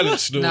yelp. silent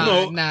still.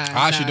 Nah.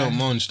 I actually don't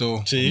moan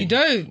still. See? You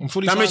don't. I'm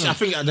fully That makes silent. I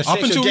think the Up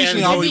sex until you're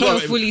recently, getting, I'll you be got-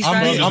 You're fully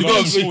I'm being- silent. I'm You've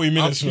got being- 40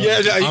 minutes, man. Yeah,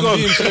 you I'm go.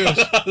 being serious.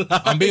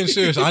 I'm being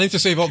serious. I need to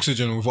save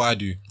oxygen with what I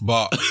do,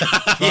 but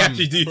You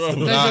actually do. Does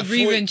Nah, the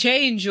breathing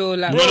change or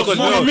like? Bro, because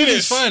 40 no, minutes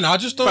is fine. I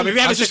just don't. Fam, if you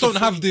have I a just second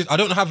don't have this. I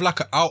don't have like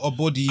an outer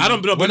body. I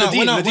don't. When I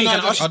Nadine, don't.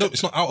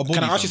 It's not outer body.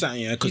 Can I ask you fam.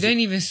 something? Yeah, You 'cause don't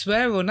even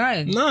swear or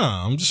nothing.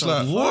 Nah, I'm just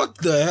like what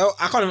the hell?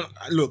 I can't even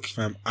look,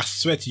 fam. I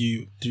swear to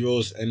you, to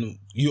yours, and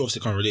you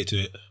obviously can't relate to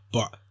it.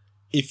 But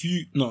if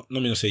you, not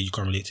let me not say you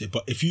can't relate to it,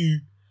 but if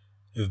you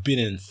have been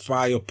in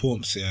fire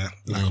pumps, yeah,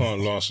 It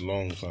can't last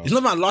long, fam. it's not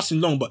about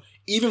lasting long, but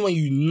even when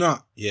you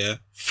not, yeah,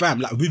 fam,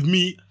 like with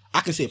me, I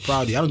can say it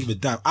proudly. I don't give a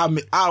damn. I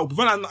make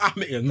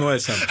a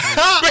noise, fam.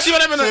 Especially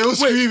when I'm in They all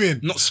screaming.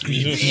 not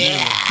screaming.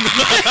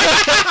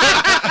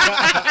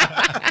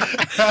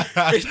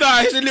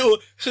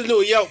 It's a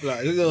little yelp.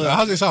 Like,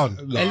 How's it sound?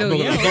 A little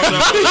yelp.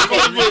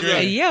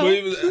 A yelp.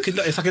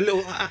 It's like a little.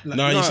 It's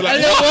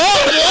like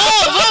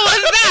What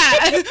was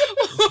that?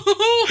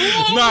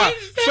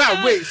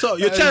 Fam, wait. So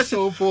you're trying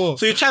to poor.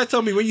 So you're trying to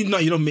tell me when you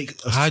don't make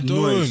I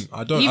noise.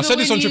 don't. I Even said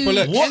this when on Triple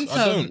X. you enter,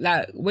 I don't.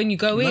 Like when you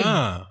go in.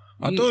 Nah,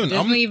 I you- don't.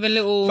 There's not even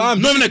little.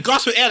 Fam, Not even a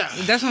gasp of air.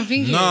 That's what I'm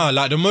thinking. Nah,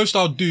 like the most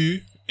I'll do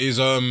is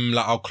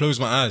like I'll close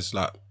my eyes,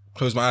 and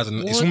it's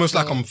What almost the-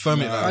 like I'm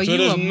firming it. Are Like, So you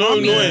there's a no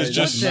mummy? noise, What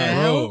just the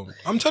hell? bro,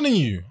 I'm telling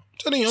you.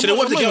 So then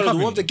what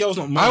if the girl's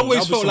not moaning? I always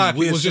That'd be felt some like it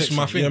weird was just sex,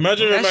 my man. thing. Yeah,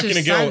 imagine you're That's macking a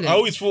just girl. silent. I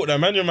always thought that.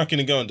 Imagine you're macking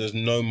a girl and there's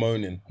no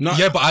moaning. No,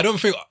 Yeah, but I don't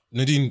feel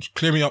Nadine.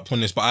 Clear me up on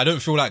this, but I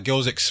don't feel like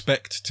girls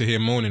expect to hear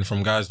moaning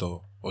from guys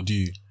though, or do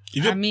you?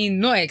 I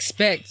mean, not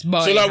expect,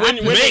 but So like when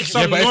it happens. it's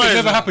Yeah, some but if it noise,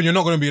 never happened, you're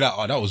not gonna be like,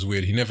 oh, that was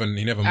weird. He never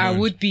moaned. I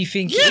would be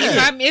thinking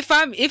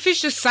if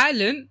it's just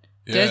silent,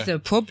 there's a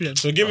problem.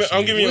 So I'm giving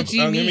you. What do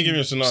you I'm gonna mean? give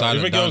you a scenario. Silent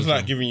If a girl's down, like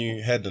fam. giving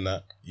you head and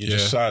that, you're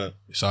just silent.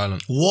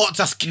 Silent. What?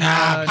 That's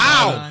cap. No,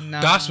 How?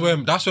 no. That's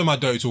where my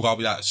dirty talk. I'll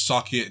be like,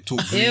 suck it, talk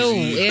breezy. Ew.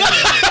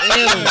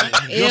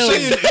 You're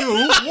saying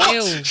ew. What?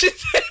 Ew.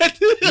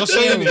 You're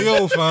saying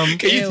ew, fam.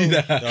 Can you do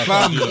that?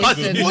 Fam.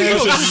 Listen, You no. never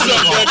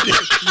said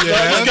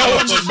This guy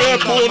watches bare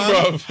porn,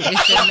 bro.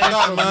 It's a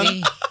no from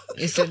me.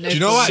 It's a no. Do you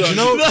know what? Do you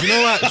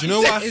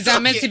know what? Is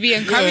that meant to be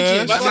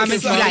encouraging? Yeah, Am I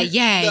meant to be like,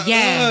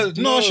 yeah?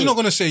 No, she's not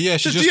gonna say yeah.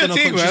 She's Just just do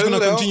gonna your thing, she's man. gonna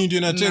What the continue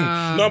doing her thing.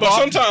 No, but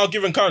sometimes I'll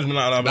give encouragement.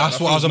 Like, That's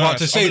what I was about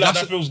to say. That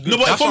That's- feels good. No,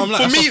 but That's what I'm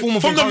like, for that's a me, form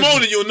of from the encouragement.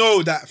 moment you'll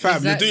know that,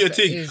 fam, you do your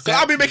thing. Because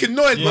I'll be making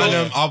noise, Man,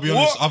 man. I'll be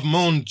honest. I've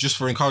moaned just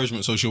for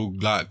encouragement, so she'll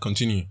like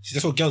continue.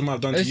 That's what girls might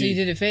have done Oh, to so you you.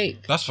 did it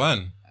fake? That's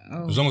fine,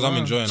 as long as I'm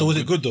enjoying. So was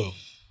it good though?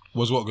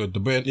 Was what good? The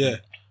bed? Yeah.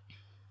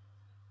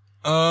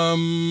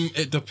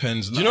 It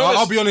depends. you know I'll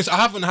this- be honest. I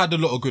haven't had a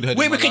lot of good head.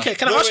 Wait, in my life.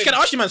 can I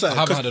ask you man something?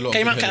 I haven't had a lot of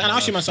Can good head I in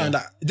ask you my man something?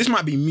 life, That this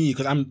might be me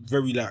because I'm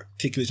very like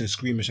ticklish and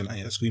squeamish and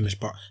squeamish,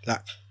 but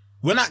like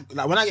when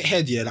I get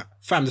head, yeah, like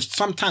fam, there's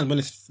sometimes when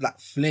it's like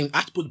fling, I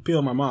have to put the pillow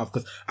in my mouth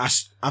because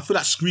I feel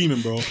like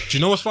screaming, bro. Do you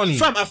know what's funny?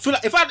 Fam, I feel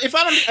like if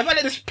I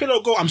let this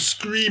pillow go, I'm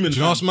screaming. Do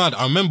you know what's mad?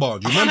 I remember.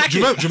 Do you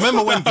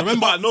remember when?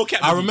 No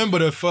cap. I remember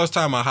the first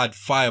time I had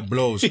fire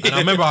blows, and I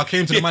remember I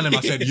came to the man and I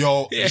said,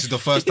 "Yo, this is the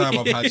first time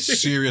I've had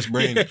serious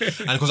brain," and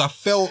because I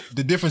felt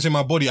the difference in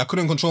my body, I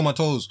couldn't control my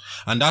toes,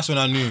 and that's when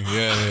I knew,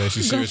 yeah, it's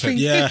a serious head.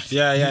 Yeah.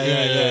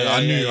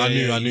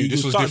 I knew.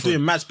 This was different.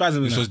 Doing mad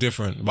spasms. This was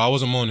different, but I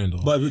wasn't moaning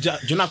though. But do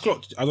you know, I've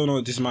clocked? I don't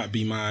know. This might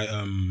be my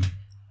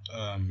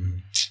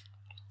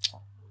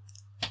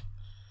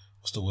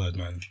what's the word,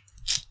 man?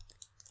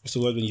 What's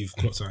the word when you've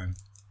clocked something?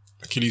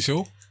 Achilles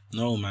heel.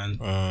 No, man.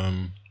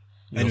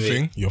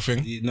 Your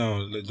thing.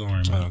 No, don't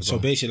worry, man. So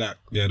basically, like,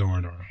 yeah, don't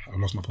worry. I've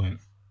lost my point.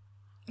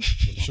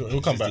 Sure,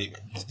 he'll come back.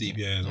 It's deep,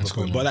 yeah. That's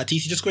cool, cool. But like,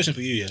 TC, just a question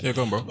for you, yeah. Yeah,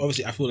 go on, bro.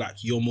 Obviously, I feel like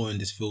you're more in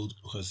this field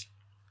because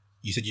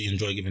you said you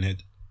enjoy giving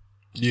head,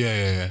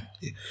 Yeah, to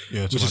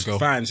which my is girl.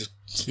 fine.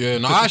 Yeah,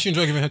 no, I actually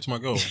enjoy giving head to my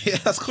girl. Yeah,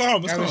 that's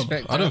calm. That's I calm.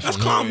 respect I don't That's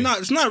feel calm. way. No,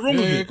 it's not wrong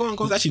with Yeah, it. go on.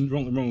 It's actually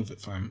wrong with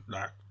it, fam.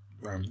 Like,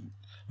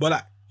 but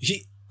like, you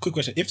see, quick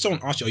question: if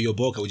someone asked you, "Are you a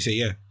ball coach?" would you say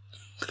yeah?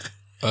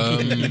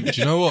 Do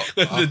you know what?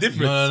 There's a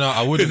difference. No,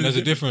 I wouldn't. There's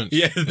a difference.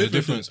 Yeah, there's a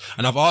difference.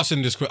 And I've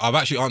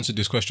actually answered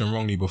this question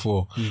wrongly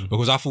before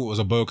because I thought it was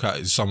a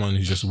bocat is someone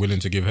who's just willing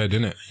to give head,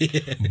 innit?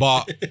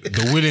 But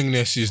the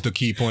willingness is the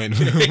key point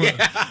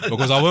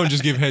because I won't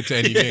just give head to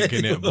any link,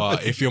 innit?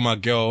 But if you're my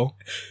girl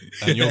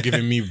and you're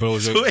giving me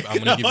blows, I'm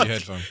gonna give you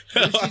head, fam.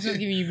 She's not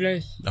giving you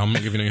blows. I'm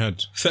not giving you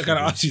head. So I kind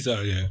of ask you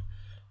something, yeah.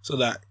 So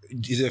like,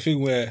 is it a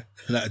thing where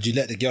like, do you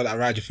let the girl like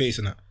ride your face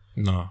and that?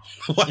 No,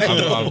 Why?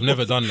 I've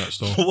never done that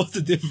still. What's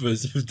the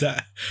difference with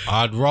that?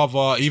 I'd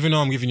rather, even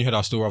though I'm giving you head,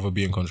 I'd still rather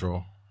be in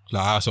control.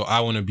 Like, so I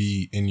want to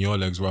be in your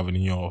legs rather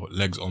than your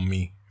legs on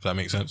me. If that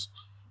makes sense.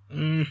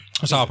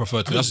 That's how I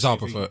prefer to. That's how I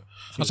prefer.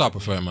 That's how I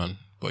prefer it, man.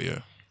 But yeah.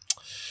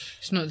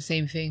 It's not the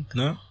same thing.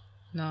 No.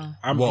 No.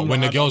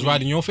 When the girl's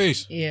riding your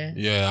face? Yeah.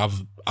 Yeah,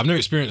 I've never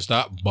experienced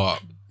that,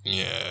 but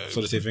yeah.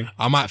 So the same thing.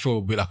 I might feel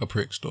a bit like a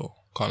prick still,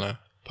 can't I?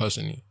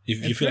 Personally,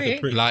 If you feel like a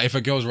prick. like if a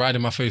girl's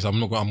riding my face, I'm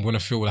gonna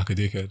feel like a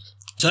dickhead.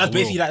 So that's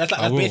basically like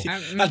I will.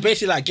 that's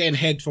basically like getting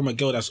head from a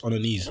girl that's on her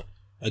knees.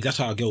 Like that's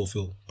how a girl will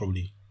feel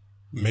probably.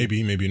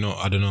 Maybe not.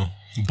 I don't know.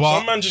 But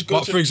Some man just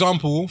go to- for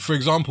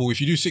example,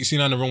 if you do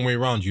 69 the wrong way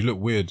around, you look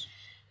weird.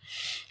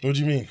 What do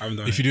you mean? I haven't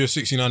done If you do a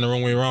 69 the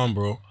wrong way around,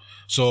 bro.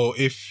 So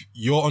if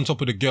you're on top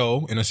of the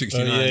girl in a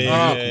 69, you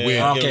look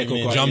weird. Okay, cool,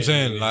 You know what I'm yeah,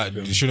 saying? Like,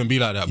 it shouldn't be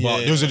like that.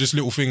 But those are just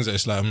little things that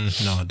it's like,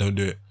 nah, don't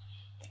do it.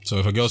 So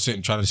if a girl's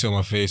trying to sit on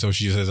my face, or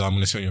she says, I'm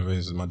going to sit on your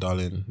face, my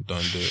darling,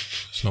 don't do it.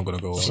 It's not going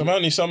to go well.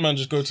 Some man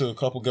just go to a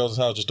couple girls'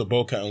 house just to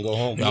bocat and go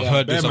home. Yeah, I've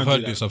heard this still.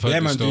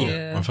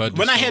 Yeah. I've heard this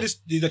When I still. hear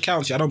these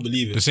accounts, I don't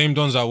believe The it. same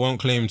dons that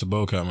won't claim to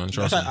bocat, man.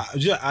 Trust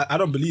me. I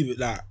don't believe it.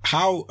 Like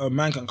how a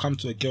man can come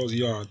to a girl's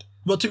yard.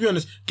 But to be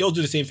honest, girls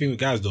do the same thing with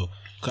guys though.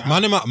 Are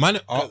man them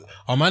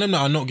that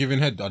are not giving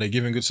head, are they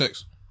giving good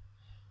sex?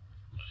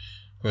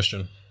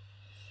 Question.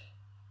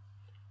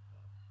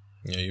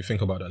 Yeah, you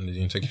think about that,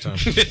 Nadine. Take your time.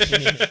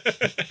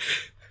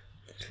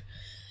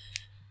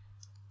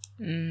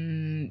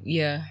 And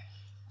yeah.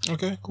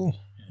 Okay, cool.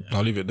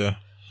 I'll leave it there.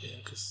 Yeah,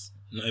 because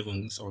not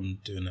everyone's on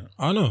doing that.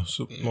 I know.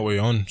 So what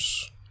we're on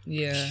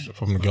Yeah.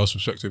 from the girl's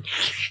perspective.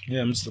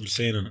 Yeah, I'm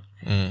saying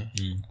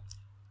it.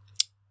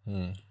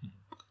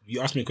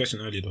 You asked me a question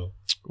earlier though.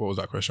 What was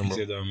that question, You bro?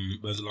 said,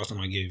 when's the last time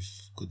I gave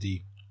good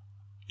D?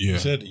 Yeah.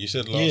 You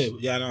said last.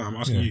 Yeah, no, I'm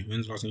asking you.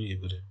 When's the last time you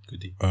gave good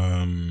D?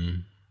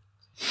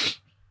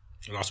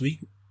 Last week?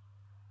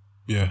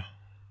 Yeah.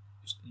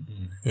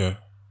 Yeah.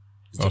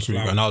 Last week,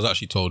 and I was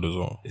actually told as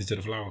well. Is it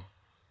a flower?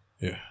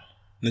 Yeah.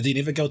 Nadine,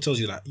 if a girl tells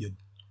you that you're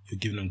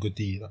giving them good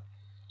D, like,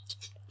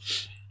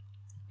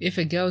 If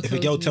a girl if a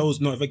girl tells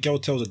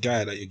a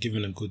guy that you're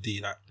giving them good D,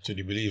 like, Should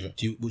you believe it?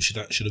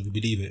 should we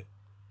believe it?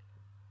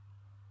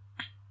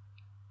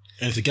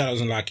 And if the guy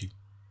doesn't like you,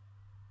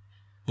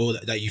 or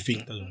that you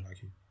think doesn't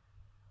like you,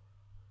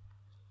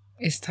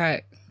 it's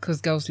tight because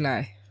girls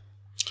lie.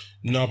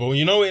 No, but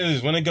you know what it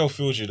is? When a girl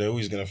feels you, they're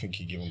always gonna think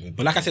you give them good.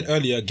 but like I said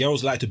earlier,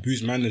 girls like to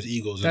boost man's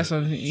egos. That's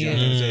innit? what. You know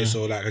what I'm Yeah. saying?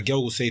 So like a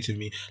girl will say to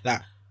me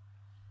like,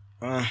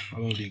 I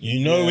don't be.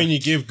 You know when you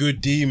give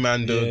good D,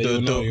 man, Yeah,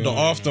 you'll know, you'll the know,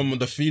 after,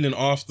 the feeling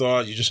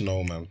after, you just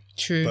know, man.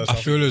 True. That's I how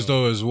feel as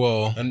though as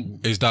well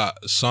And- is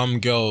that some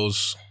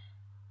girls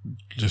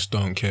just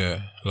don't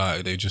care.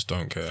 Like they just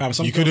don't care. Fam,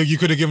 some You could have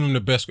given them the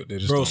best, but they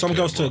just Bro, don't some care,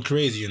 girls bro. turn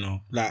crazy, you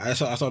know. Like I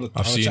saw the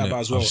I've seen chat it. about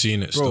as well. I've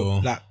seen it Bro,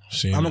 still. like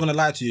Seen I'm not it. gonna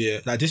lie to you.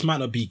 Like this might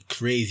not be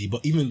crazy,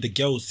 but even the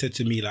girls said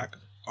to me like,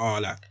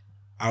 like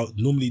I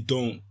normally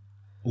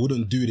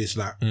wouldn't do this.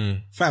 Like,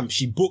 fam,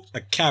 she booked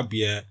a cab.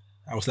 Yeah,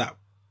 I was like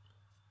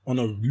on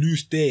a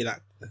loose day,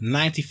 like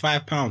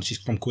 £95. She's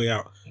from Quay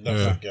out.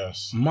 That's like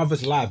gas.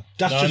 Mother's life.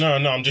 That's No, just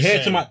I'm just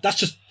here saying. that's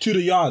just to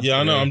the yard. Yeah,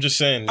 I know. I'm just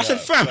saying. I said,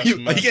 fam, are you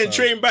getting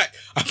trained back?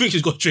 I think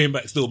she's got trained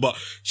back still, but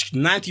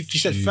 90. She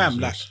said, fam,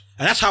 like,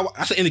 and that's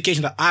an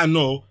indication that I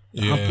know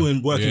that I'm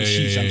putting work in the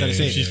sheets. I'm trying to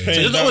say. She's So paying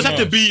it doesn't always that have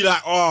to much. be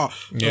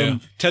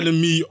like,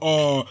 telling me, The you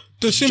know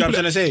what I'm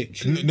trying to say.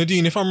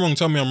 Nadine, if I'm wrong,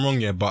 tell me I'm wrong.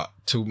 Yeah, but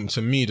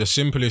to me, the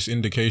simplest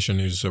indication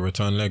is a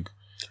return leg.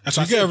 That's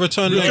You what I get a said.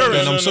 return leg,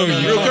 Recurrence. then I'm sorry. no,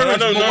 you no, can't.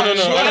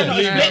 no, I don't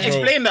believe that, bro.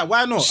 Explain that.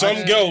 Why not?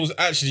 Some girls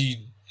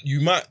actually,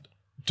 you might,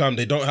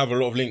 they don't have a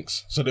lot of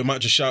links, so they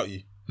might just shout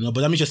you. No,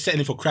 but that means you're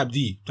settling for crap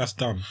D. That's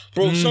dumb.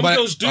 Bro, some but-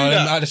 girls do at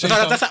that. the same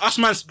That's time- like us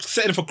man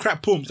settling for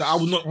crap pumps that I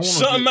would not want to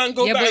Certain do. man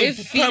go Yeah, back but and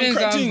if plan feelings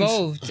crap are things.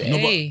 involved,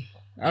 hey,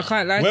 I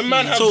can't lie. When to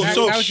man you. have- So That-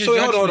 hold that was your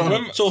on.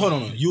 judgment. So hold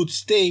on. You would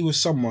stay with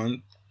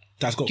someone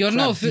that's got You're crap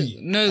not D,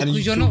 no, and because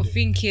you you're feel not it.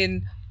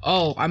 thinking,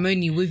 oh, I'm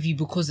only with you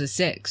because of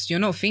sex. You're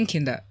not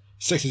thinking that.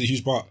 Sex is a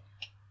huge part.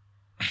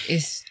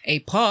 It's a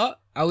part.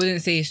 I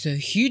wouldn't say it's a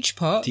huge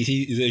part. TT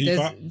is a huge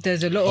part.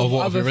 There's a lot Of of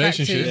what, of other a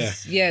relationship?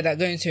 factors, that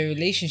go into a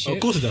relationship. Of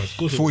course it does. Of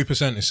course it does.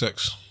 40% is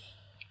sex.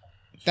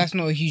 That's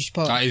not a huge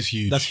part. That is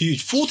huge. That's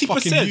huge. 40%.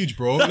 Fucking huge,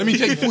 bro. Let me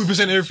take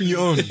 40% of everything you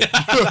own.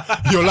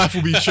 Your life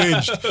will be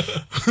changed.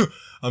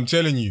 I'm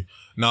telling you.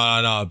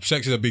 Nah.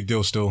 Sex is a big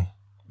deal still.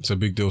 It's a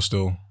big deal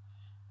still.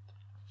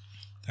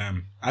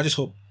 Damn. I just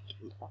hope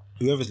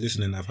whoever's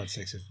listening I've had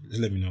sex with,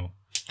 just let me know.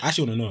 I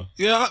actually want to know.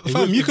 Yeah,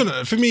 fam, you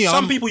can. For me,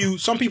 Some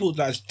people,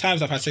 like,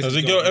 times I've had sex Has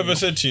with a girl girls, ever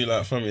said to you,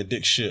 like, fam, your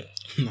dick shit?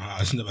 Nah,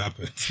 it's never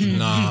happened.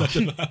 Nah,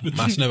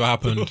 that's never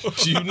happened.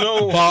 Do you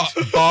know?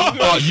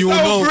 But you will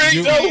know.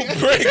 That will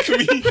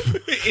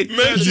break me.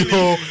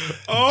 Mentally.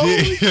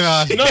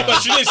 Yeah. No,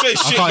 but she didn't say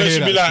shit, can't but hear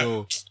she'd be that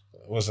like, still.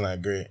 wasn't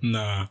that great?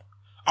 Nah.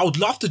 I would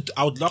love to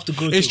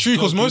go. It's to true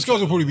because go most to-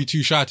 girls will probably be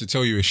too shy to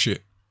tell you it's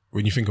shit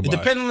when you think It about it.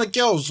 depends on the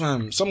girls,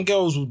 fam. Some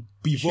girls will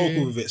be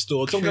vocal with it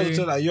still. Some girls will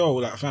tell like, yo,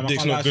 like, fam, I Dick's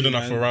can't not lie good to you,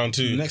 enough man. for round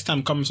two. Next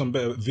time, come with some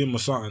better Vim or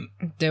something.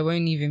 There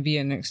won't even be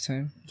a next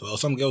time. Well,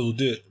 some girls will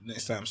do it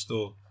next time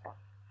still.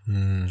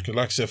 Because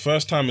like I said,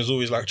 first time is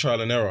always like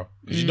trial and error.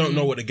 Because you don't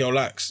know what the girl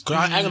likes. Cause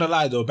I ain't gonna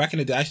lie though, back in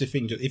the day, I actually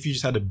think that if you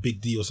just had a big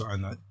D or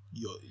something, like,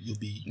 you'll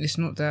be. It's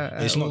not that.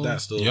 It's at not all.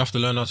 that still. You have to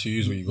learn how to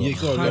use what you got. You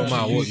gotta man. learn No matter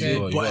how to what use you it.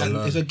 got, you But gotta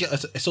learn.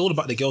 it's all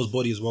about the girl's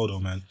body as well, though,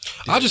 man.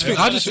 I just think.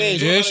 Yeah,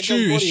 it's true.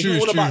 It's true. It's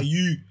It's all about true.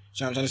 you.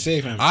 So I'm trying to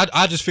say, fam.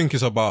 I just think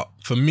it's about,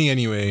 for me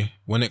anyway,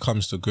 when it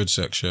comes to good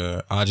sex,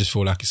 yeah, I just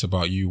feel like it's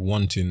about you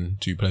wanting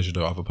to pleasure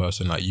the other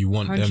person. Like you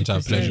want them to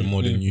have 100%. pleasure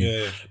more than you.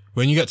 Yeah.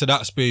 When you get to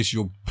that space,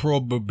 you're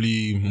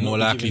probably more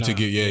be likely giving to out.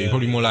 give. Yeah, you're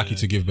probably more likely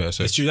to give better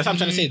sex. It's true. That's what I'm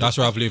trying to say. That's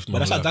where I've lived. But my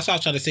that's life. what I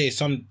was trying to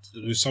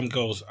say. With some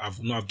girls,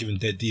 I've given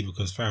dead D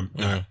because, fam,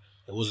 like,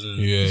 it wasn't.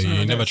 Yeah, it's you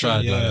not never that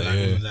tried thing. like that, it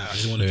yeah. wasn't that. I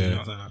just wanted to Yeah. do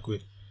something like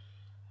quick.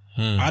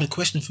 I had a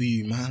question for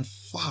you, man.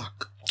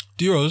 Fuck.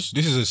 Diros,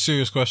 this is a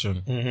serious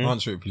question.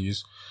 Answer it,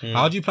 please.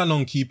 How do you plan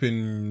on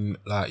keeping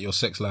like your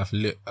sex life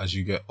lit as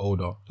you get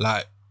older,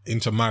 like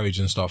into marriage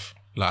and stuff?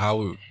 Like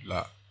how,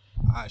 like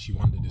I actually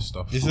wonder this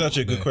stuff. This is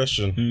actually a good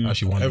question. I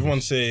actually wonder.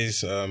 Everyone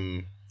says,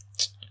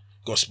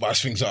 gotta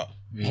spice things up.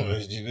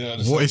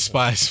 What is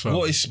spice, fam?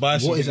 What is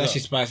spicy? What is actually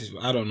spicy?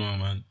 I don't know,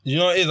 man. You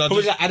know what it is?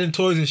 Probably like adding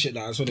toys and shit.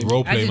 That's what they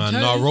Role play, man.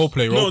 No, role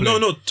play. No,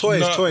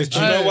 toys. Do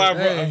you know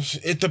why?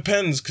 It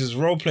depends because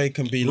roleplay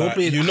can be like,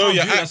 you know,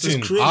 you're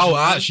acting.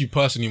 I actually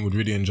personally would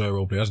really enjoy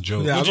role play. That's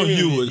Joe. Yeah, I know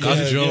you would.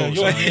 That's Joe.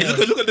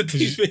 Look at the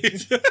teeth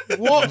face.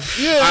 What?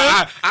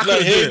 Yeah. I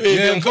could hear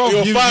it.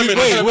 You're fireman.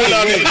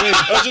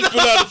 I'll just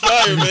pull out the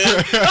fire,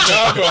 man.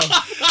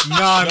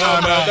 Nah, bro.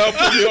 No. Don't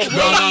put me off,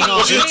 bro. No.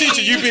 What's your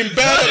teacher? You've been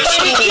bad at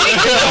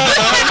school.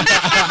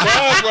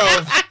 Nah,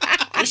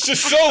 bro. It's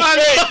just so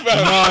fake,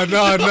 man.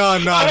 No.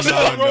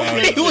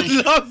 He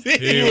would love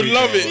it. He would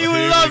love it. He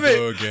would love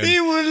it. He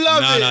would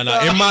love it.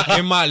 No.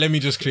 In my, let me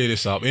just clear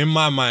this up. In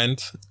my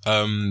mind,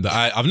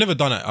 I've never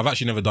done it. I've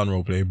actually never done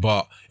roleplay,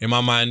 but in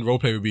my mind,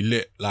 roleplay would be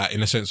lit, like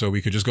in a sense where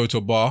we could just go to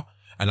a bar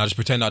and I just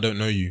pretend I don't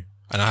know you.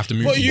 And I have to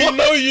move. But to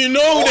you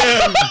know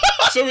them.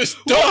 So it's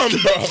dumb,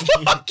 bro.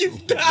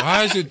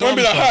 Why is it dumb? Don't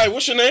be like, hi,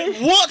 what's your name?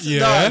 What? Yeah.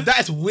 No,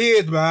 that's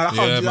weird, man. I can't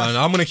Yeah, do man. that.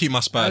 I'm gonna keep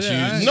my spice.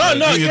 No,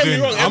 get me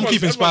wrong. I'm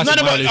keeping spice. No, in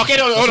my but okay, relationship.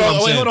 hold That's what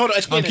I'm saying. on.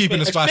 Explain. I'm keeping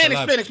the spice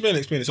alive.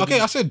 Explain. Okay,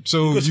 I said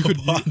so. You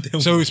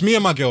could. So it's me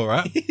and my girl,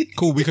 right?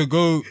 Cool. We could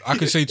go. I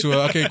could say to her,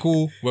 okay,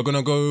 cool. We're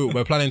gonna go.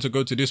 We're planning to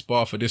go to this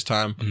bar for this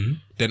time. Mm-hmm.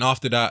 Then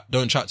after that,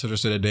 don't chat to the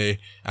rest of the day.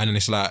 And then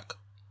it's like,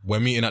 we're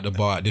meeting at the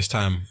bar at this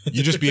time.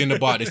 You just be in the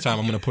bar at this time.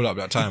 I'm gonna pull up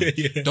that time.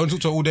 Yeah. Don't talk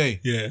to her all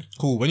day. Yeah.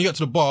 Cool. When you get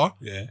to the bar,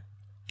 Yeah.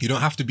 you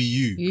don't have to be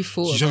you. You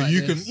thought so about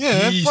you this. can,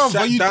 yeah, You fam,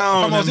 sat you,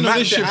 down fam, I was in and a mapped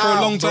relationship it for a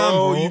out, long time,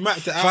 bro. bro. You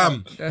mapped it fam.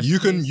 out. That's You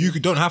crazy.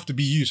 don't have to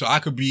be you. So I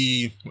could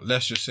be,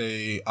 let's just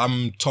say,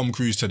 I'm Tom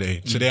Cruise today.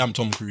 Today I'm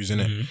Tom Cruise,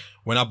 innit?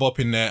 When I bop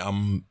in there,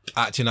 I'm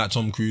acting like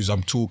Tom Cruise.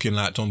 I'm talking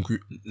like Tom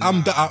Cruise.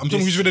 I'm Tom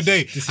Cruise for the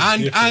day.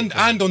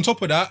 And on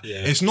top of that,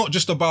 it's not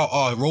just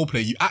about role play.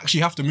 You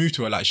actually have to move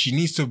to her. Like she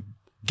needs to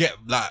get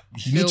like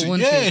she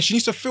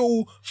needs to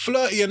feel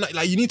flirty and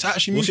like you need to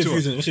actually move to her.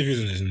 What's your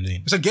views on this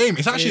name? It's a game.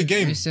 It's actually a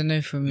game. It's a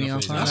no from me. I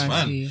can't That's lie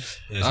fine. to you.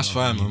 That's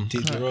fine, man.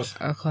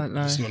 I can't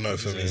lie. It's not no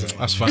for me.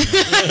 That's fine.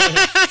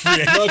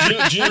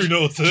 Do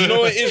you know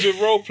what it is with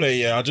roleplay?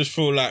 Yeah, I just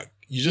feel like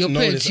you just You're know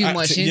putting this too acting.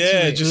 much into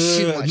Yeah, it. just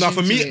Too much Now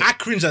for me, into it. I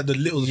cringe at the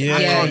little. Yeah.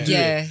 I can't do it.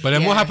 yeah. But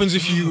then what yeah. happens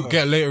if you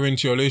get later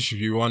into your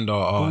relationship, you wonder,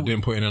 I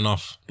didn't put in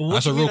enough?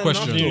 That's a real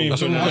question.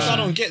 That's a real I question.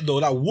 don't get though.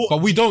 Like what?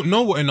 But we don't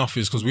know what enough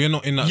is because we're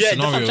not in that Yeah, that's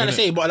scenario. what I'm trying to innit?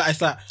 say. But like,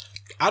 it's like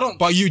I don't.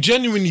 But you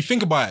genuinely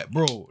think about it,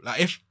 bro. Like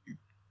if,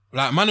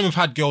 like man have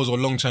had girls or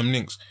long-term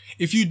links.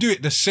 If you do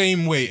it the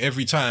same way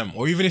every time,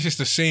 or even if it's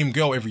the same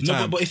girl every No,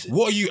 time, but it's-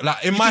 what are you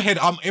like? In my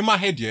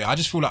head, yeah. I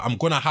just feel like I'm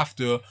gonna have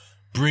to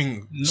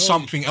bring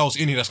something else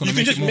in here that's gonna You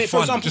make can it more for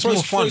fun. example, Just more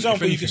fun. For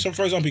example, if you can, anything.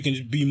 for example, you can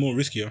just be more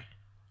riskier.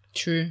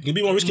 True. You can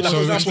be more risky. Like, So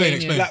for example,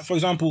 explain. like for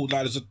example,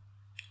 like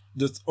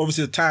there's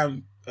obviously a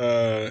time.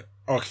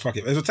 Fuck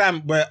it. There's a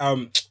time where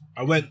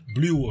I went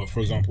blue water, for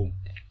example.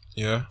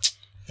 Yeah.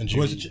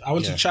 I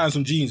went to try on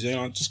some jeans, you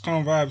know, just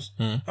calm vibes.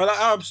 I was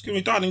like, excuse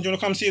me, darling, do you want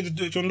to come see it?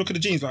 Do you want to look at the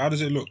jeans? Like, how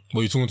does it look?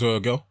 Were you talking to a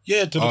girl?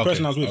 Yeah, to the Oh,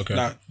 person okay, I was with. okay.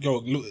 Like, yo,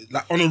 look,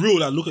 like on a real,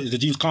 like, look at the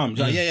jeans calm. She's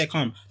like, yeah,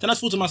 calm. Then I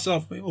thought to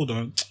myself, wait, hold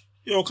on.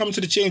 Yo, come to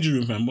the changing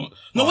room, man. But,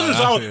 no, it wasn't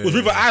so. It was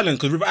River Island,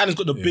 because River Island's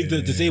got the big,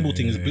 the disabled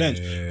thing, is blend.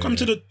 Come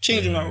to the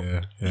changing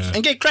room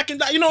and get cracking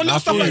that, you know, little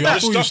stuff like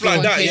that. Stuff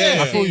like that, yeah.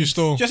 I feel you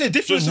still. Just a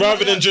difference. Just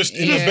rather than just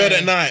in the bed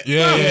at night.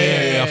 Yeah.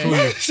 I feel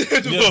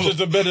you. Yeah, just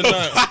the bed at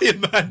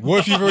night. What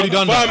if you've already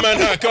done that? Fireman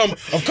hat,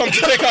 I've come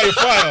to take out your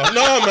fire.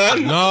 No,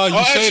 man. No,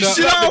 you say that.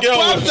 Slap the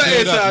girl.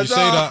 You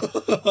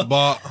say that,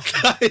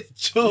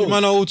 but you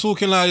man are all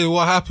talking like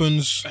what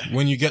happens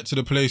when you get to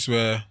the place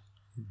where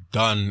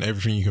done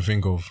everything you can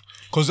think of.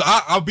 Because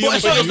I'll be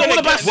honest with you. It's not all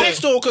about sex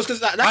though,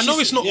 because I know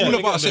it's not all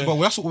about sex, but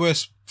that's what we're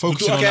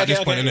focusing on at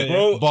this point, innit?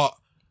 bro. But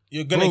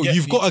You're gonna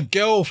you've got a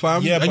girl,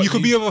 fam, Yeah, and but you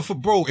could be with her for,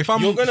 bro. If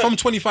I'm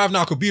 25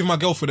 now, I could be with my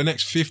girl for the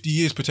next 50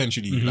 years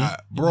potentially. Like,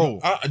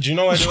 bro, do you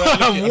know what?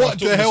 what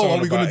the hell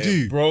are we gonna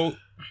do, bro?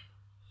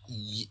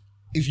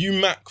 If you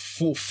mac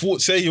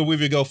say you're with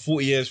your girl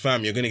 40 years,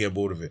 fam, you're gonna get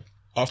bored of it.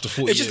 After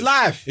 40 It's years. just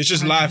life. It's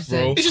just life,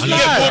 bro. It's just You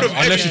life. get bored of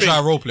unless you everything. try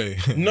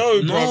roleplay.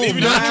 No, bro. Even if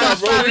you try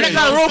roleplay. Let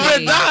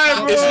roleplay die,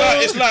 bro.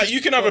 It's like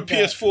you can have a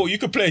PS4, you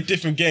could play a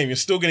different game, you're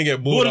still gonna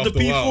get bored Bored of after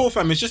the a while. P4,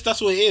 fam. It's just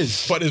that's what it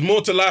is. But there's more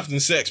to life than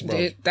sex,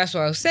 bro. That's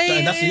what I was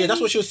saying. That's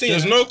what she was saying.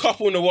 There's no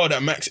couple in the world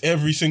that max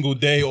every single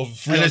day of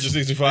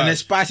 365. And then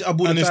spice it up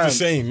all the And it's time. the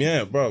same,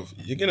 yeah, bro.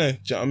 You're gonna, do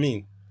you know what I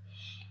mean?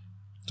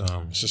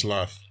 Damn, It's just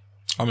life.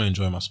 I'm gonna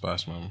enjoy my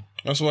spice, man.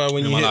 That's why when Me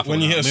you and my hit life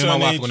when you gonna- hit a me and my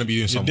certain wife age, are gonna be doing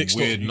your some dick's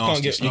weird, you nasty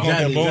can't get stuff. you can't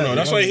get boner. Exactly.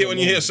 That's why you hit when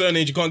you hit a certain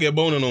age, you can't get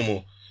boner no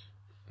more.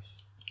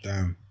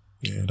 Damn.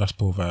 Yeah, that's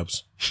poor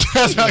vibes.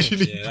 That's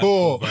actually Yeah, that's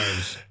poor. poor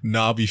vibes.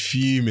 Nah, I'll be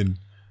fuming.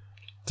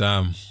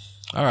 Damn.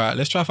 All right,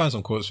 let's try to find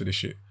some quotes for this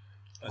shit.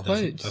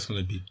 That's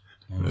gonna be.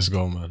 Let's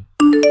go, man.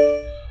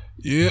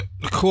 Yeah,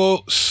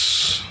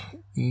 quotes.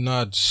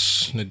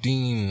 Nads,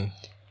 Nadine.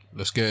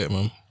 Let's get it,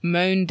 man.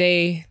 Moan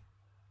day.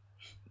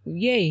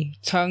 Yay.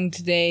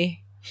 Tongued day.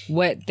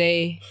 Wet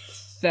day.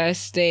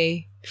 Thirst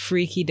day.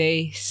 Freaky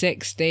day.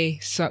 Sex day.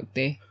 Suck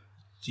day.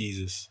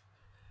 Jesus.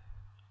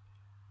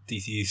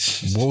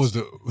 DC's. What was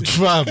the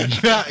fam?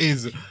 That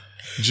is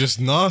Just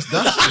nasty.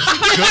 That's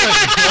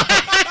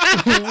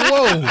just dirty.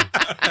 Whoa.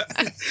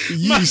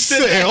 You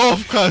set it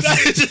off, cuz.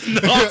 That's just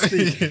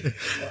nasty.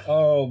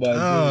 Oh my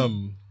god.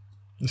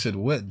 You said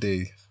wet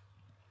day.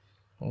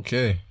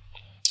 Okay.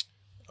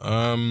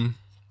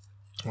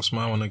 What's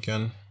my one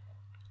again?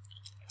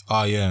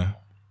 Oh yeah.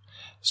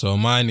 So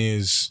mine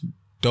is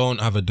don't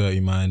have a dirty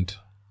mind,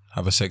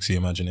 have a sexy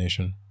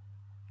imagination.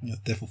 That's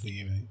definitely for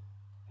you, mate.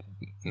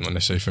 Not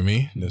necessarily for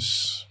me.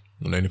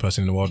 I'm the only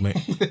person in the world, mate.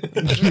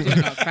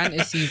 Like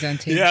fantasies and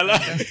things. Yeah,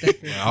 like- That's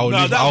definitely. I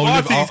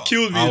will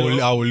killed me.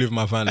 I will live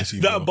my fantasy.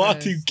 That bro. bar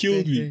thing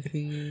killed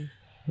me.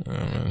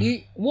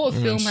 What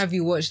film have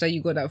you watched that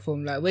you got that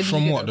from? Like, where did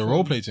From you get what? that The from?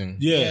 role play thing?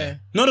 Yeah.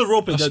 Not the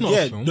rope, That's not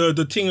a film.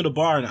 the thing in the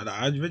bar and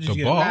that. Where did you The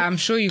get bar? it? Like, I'm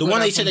sure you The got one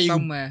that that you said from that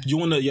somewhere. you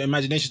want your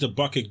imagination to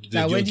bucket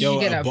Like, where your did you girl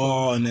get at a that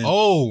bar and then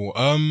Oh,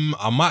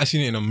 I might have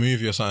seen it in a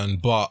movie or something,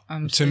 but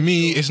I'm to so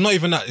me, sure. it's not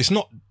even that. It's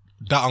not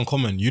that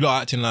uncommon. You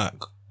lot acting like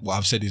what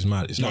I've said is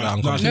mad. It's not that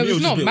uncommon. No, It it's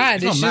was not just- mad.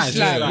 it's It's not just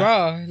mad, like it's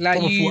raw. Like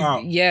proper you, thought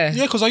out. yeah.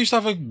 Yeah, because I used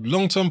to have a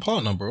long-term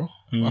partner, bro.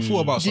 I thought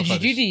about Did stuff you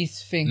like do this.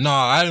 these things? No,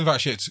 I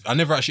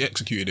never actually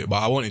executed it,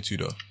 but I wanted to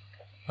though.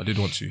 I did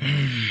want to.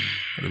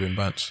 Would have been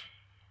bad.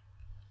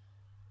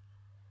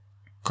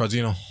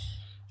 Cardino.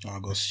 Oh, I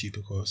got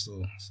stupid course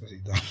though.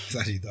 It's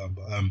actually dumb.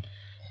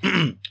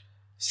 But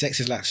sex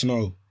is like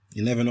snow.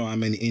 You never know how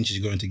many inches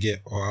you're going to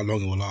get or how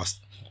long it will last.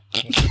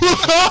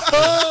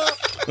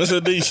 That's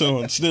a decent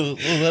one. Still,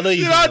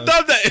 You know how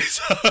dumb that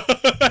is.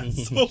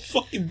 That's so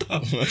fucking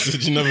dumb.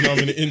 you never know how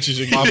many inches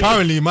you But get.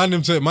 apparently, man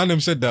them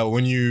said that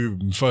when you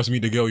first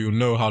meet the girl, you'll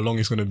know how long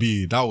it's gonna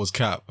be. That was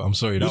cap. I'm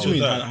sorry. That What do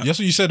you was mean? That's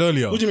what you said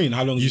earlier. What do you mean?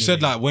 How long? You is it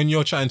said gonna like when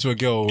you're chatting to a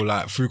girl,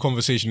 like through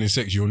conversation and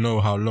sex, you'll know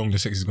how long the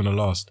sex is gonna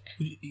last.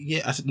 be?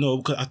 Yeah, I said no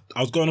because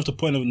I was going off the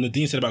point of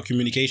Nadine said about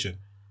communication.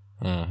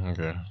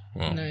 Okay.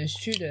 Well, No, it's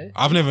true though.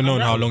 I've never known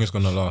how long it's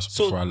gonna last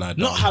So before I lied.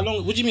 not down. how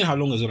long. What do you mean how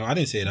long is it? I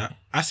didn't say that.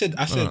 I said.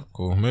 Alright,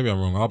 cool. Maybe I'm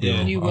wrong. I'll be Yeah,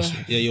 wrong. you I'll were. see.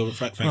 Yeah, you're right.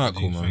 Thank Alright, you,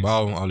 cool, man. thanks. But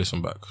I'll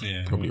listen back.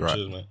 Yeah, Probably right.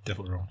 cheers, man.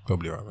 Definitely wrong.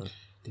 Probably right, man.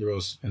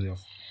 Heroes end it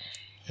off.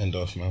 End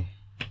off, man.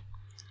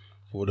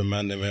 All the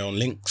man them on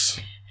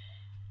links.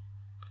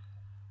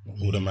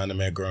 All the man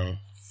them grown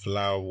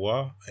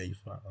flower. Hey,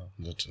 flower.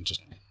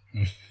 Just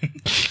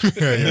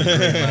You're a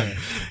great man.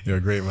 You're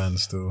a great man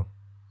still.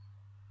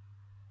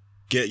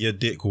 get your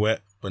dick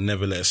wet, but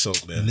never let it soak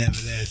there. Never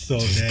let it so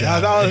there.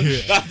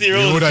 That's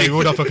the You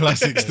would up a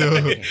classic still.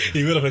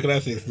 He would have a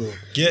classic still.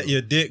 Get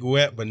your dick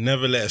wet, but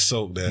never let it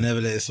soak there.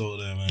 Never let it so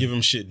there, man. Give him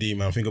shit, D,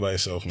 man. Think about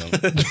yourself, man.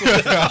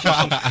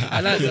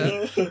 I like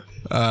that.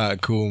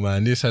 Alright, cool,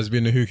 man. This has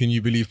been the Who Can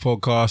You Believe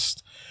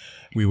podcast.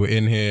 We were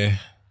in here,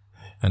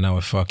 and now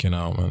we're fucking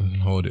out, man.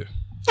 Hold it.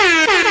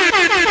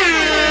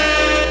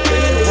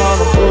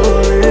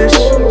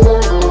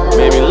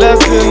 Maybe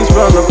lessons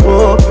from the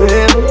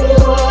pulpit,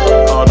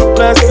 all the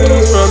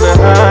blessings from the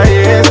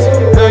highest.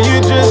 No,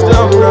 you just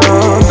don't know.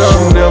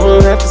 Don't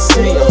never have to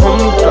see a home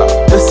drop.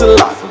 That's a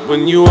lot.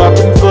 When you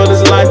opting for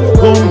this life,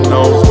 who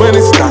knows when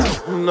it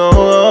stops?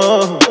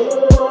 No.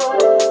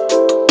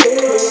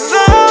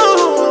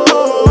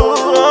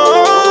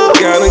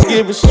 Gotta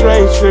keep it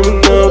straight,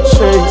 trimming no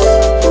chase.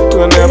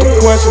 Gonna never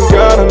question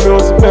God, I know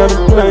it's a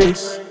better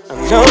place. I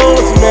know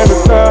it's a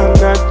marathon,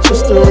 not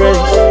just a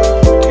race.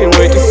 Can't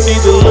wait to see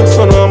the looks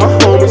on all my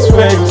homies'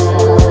 face.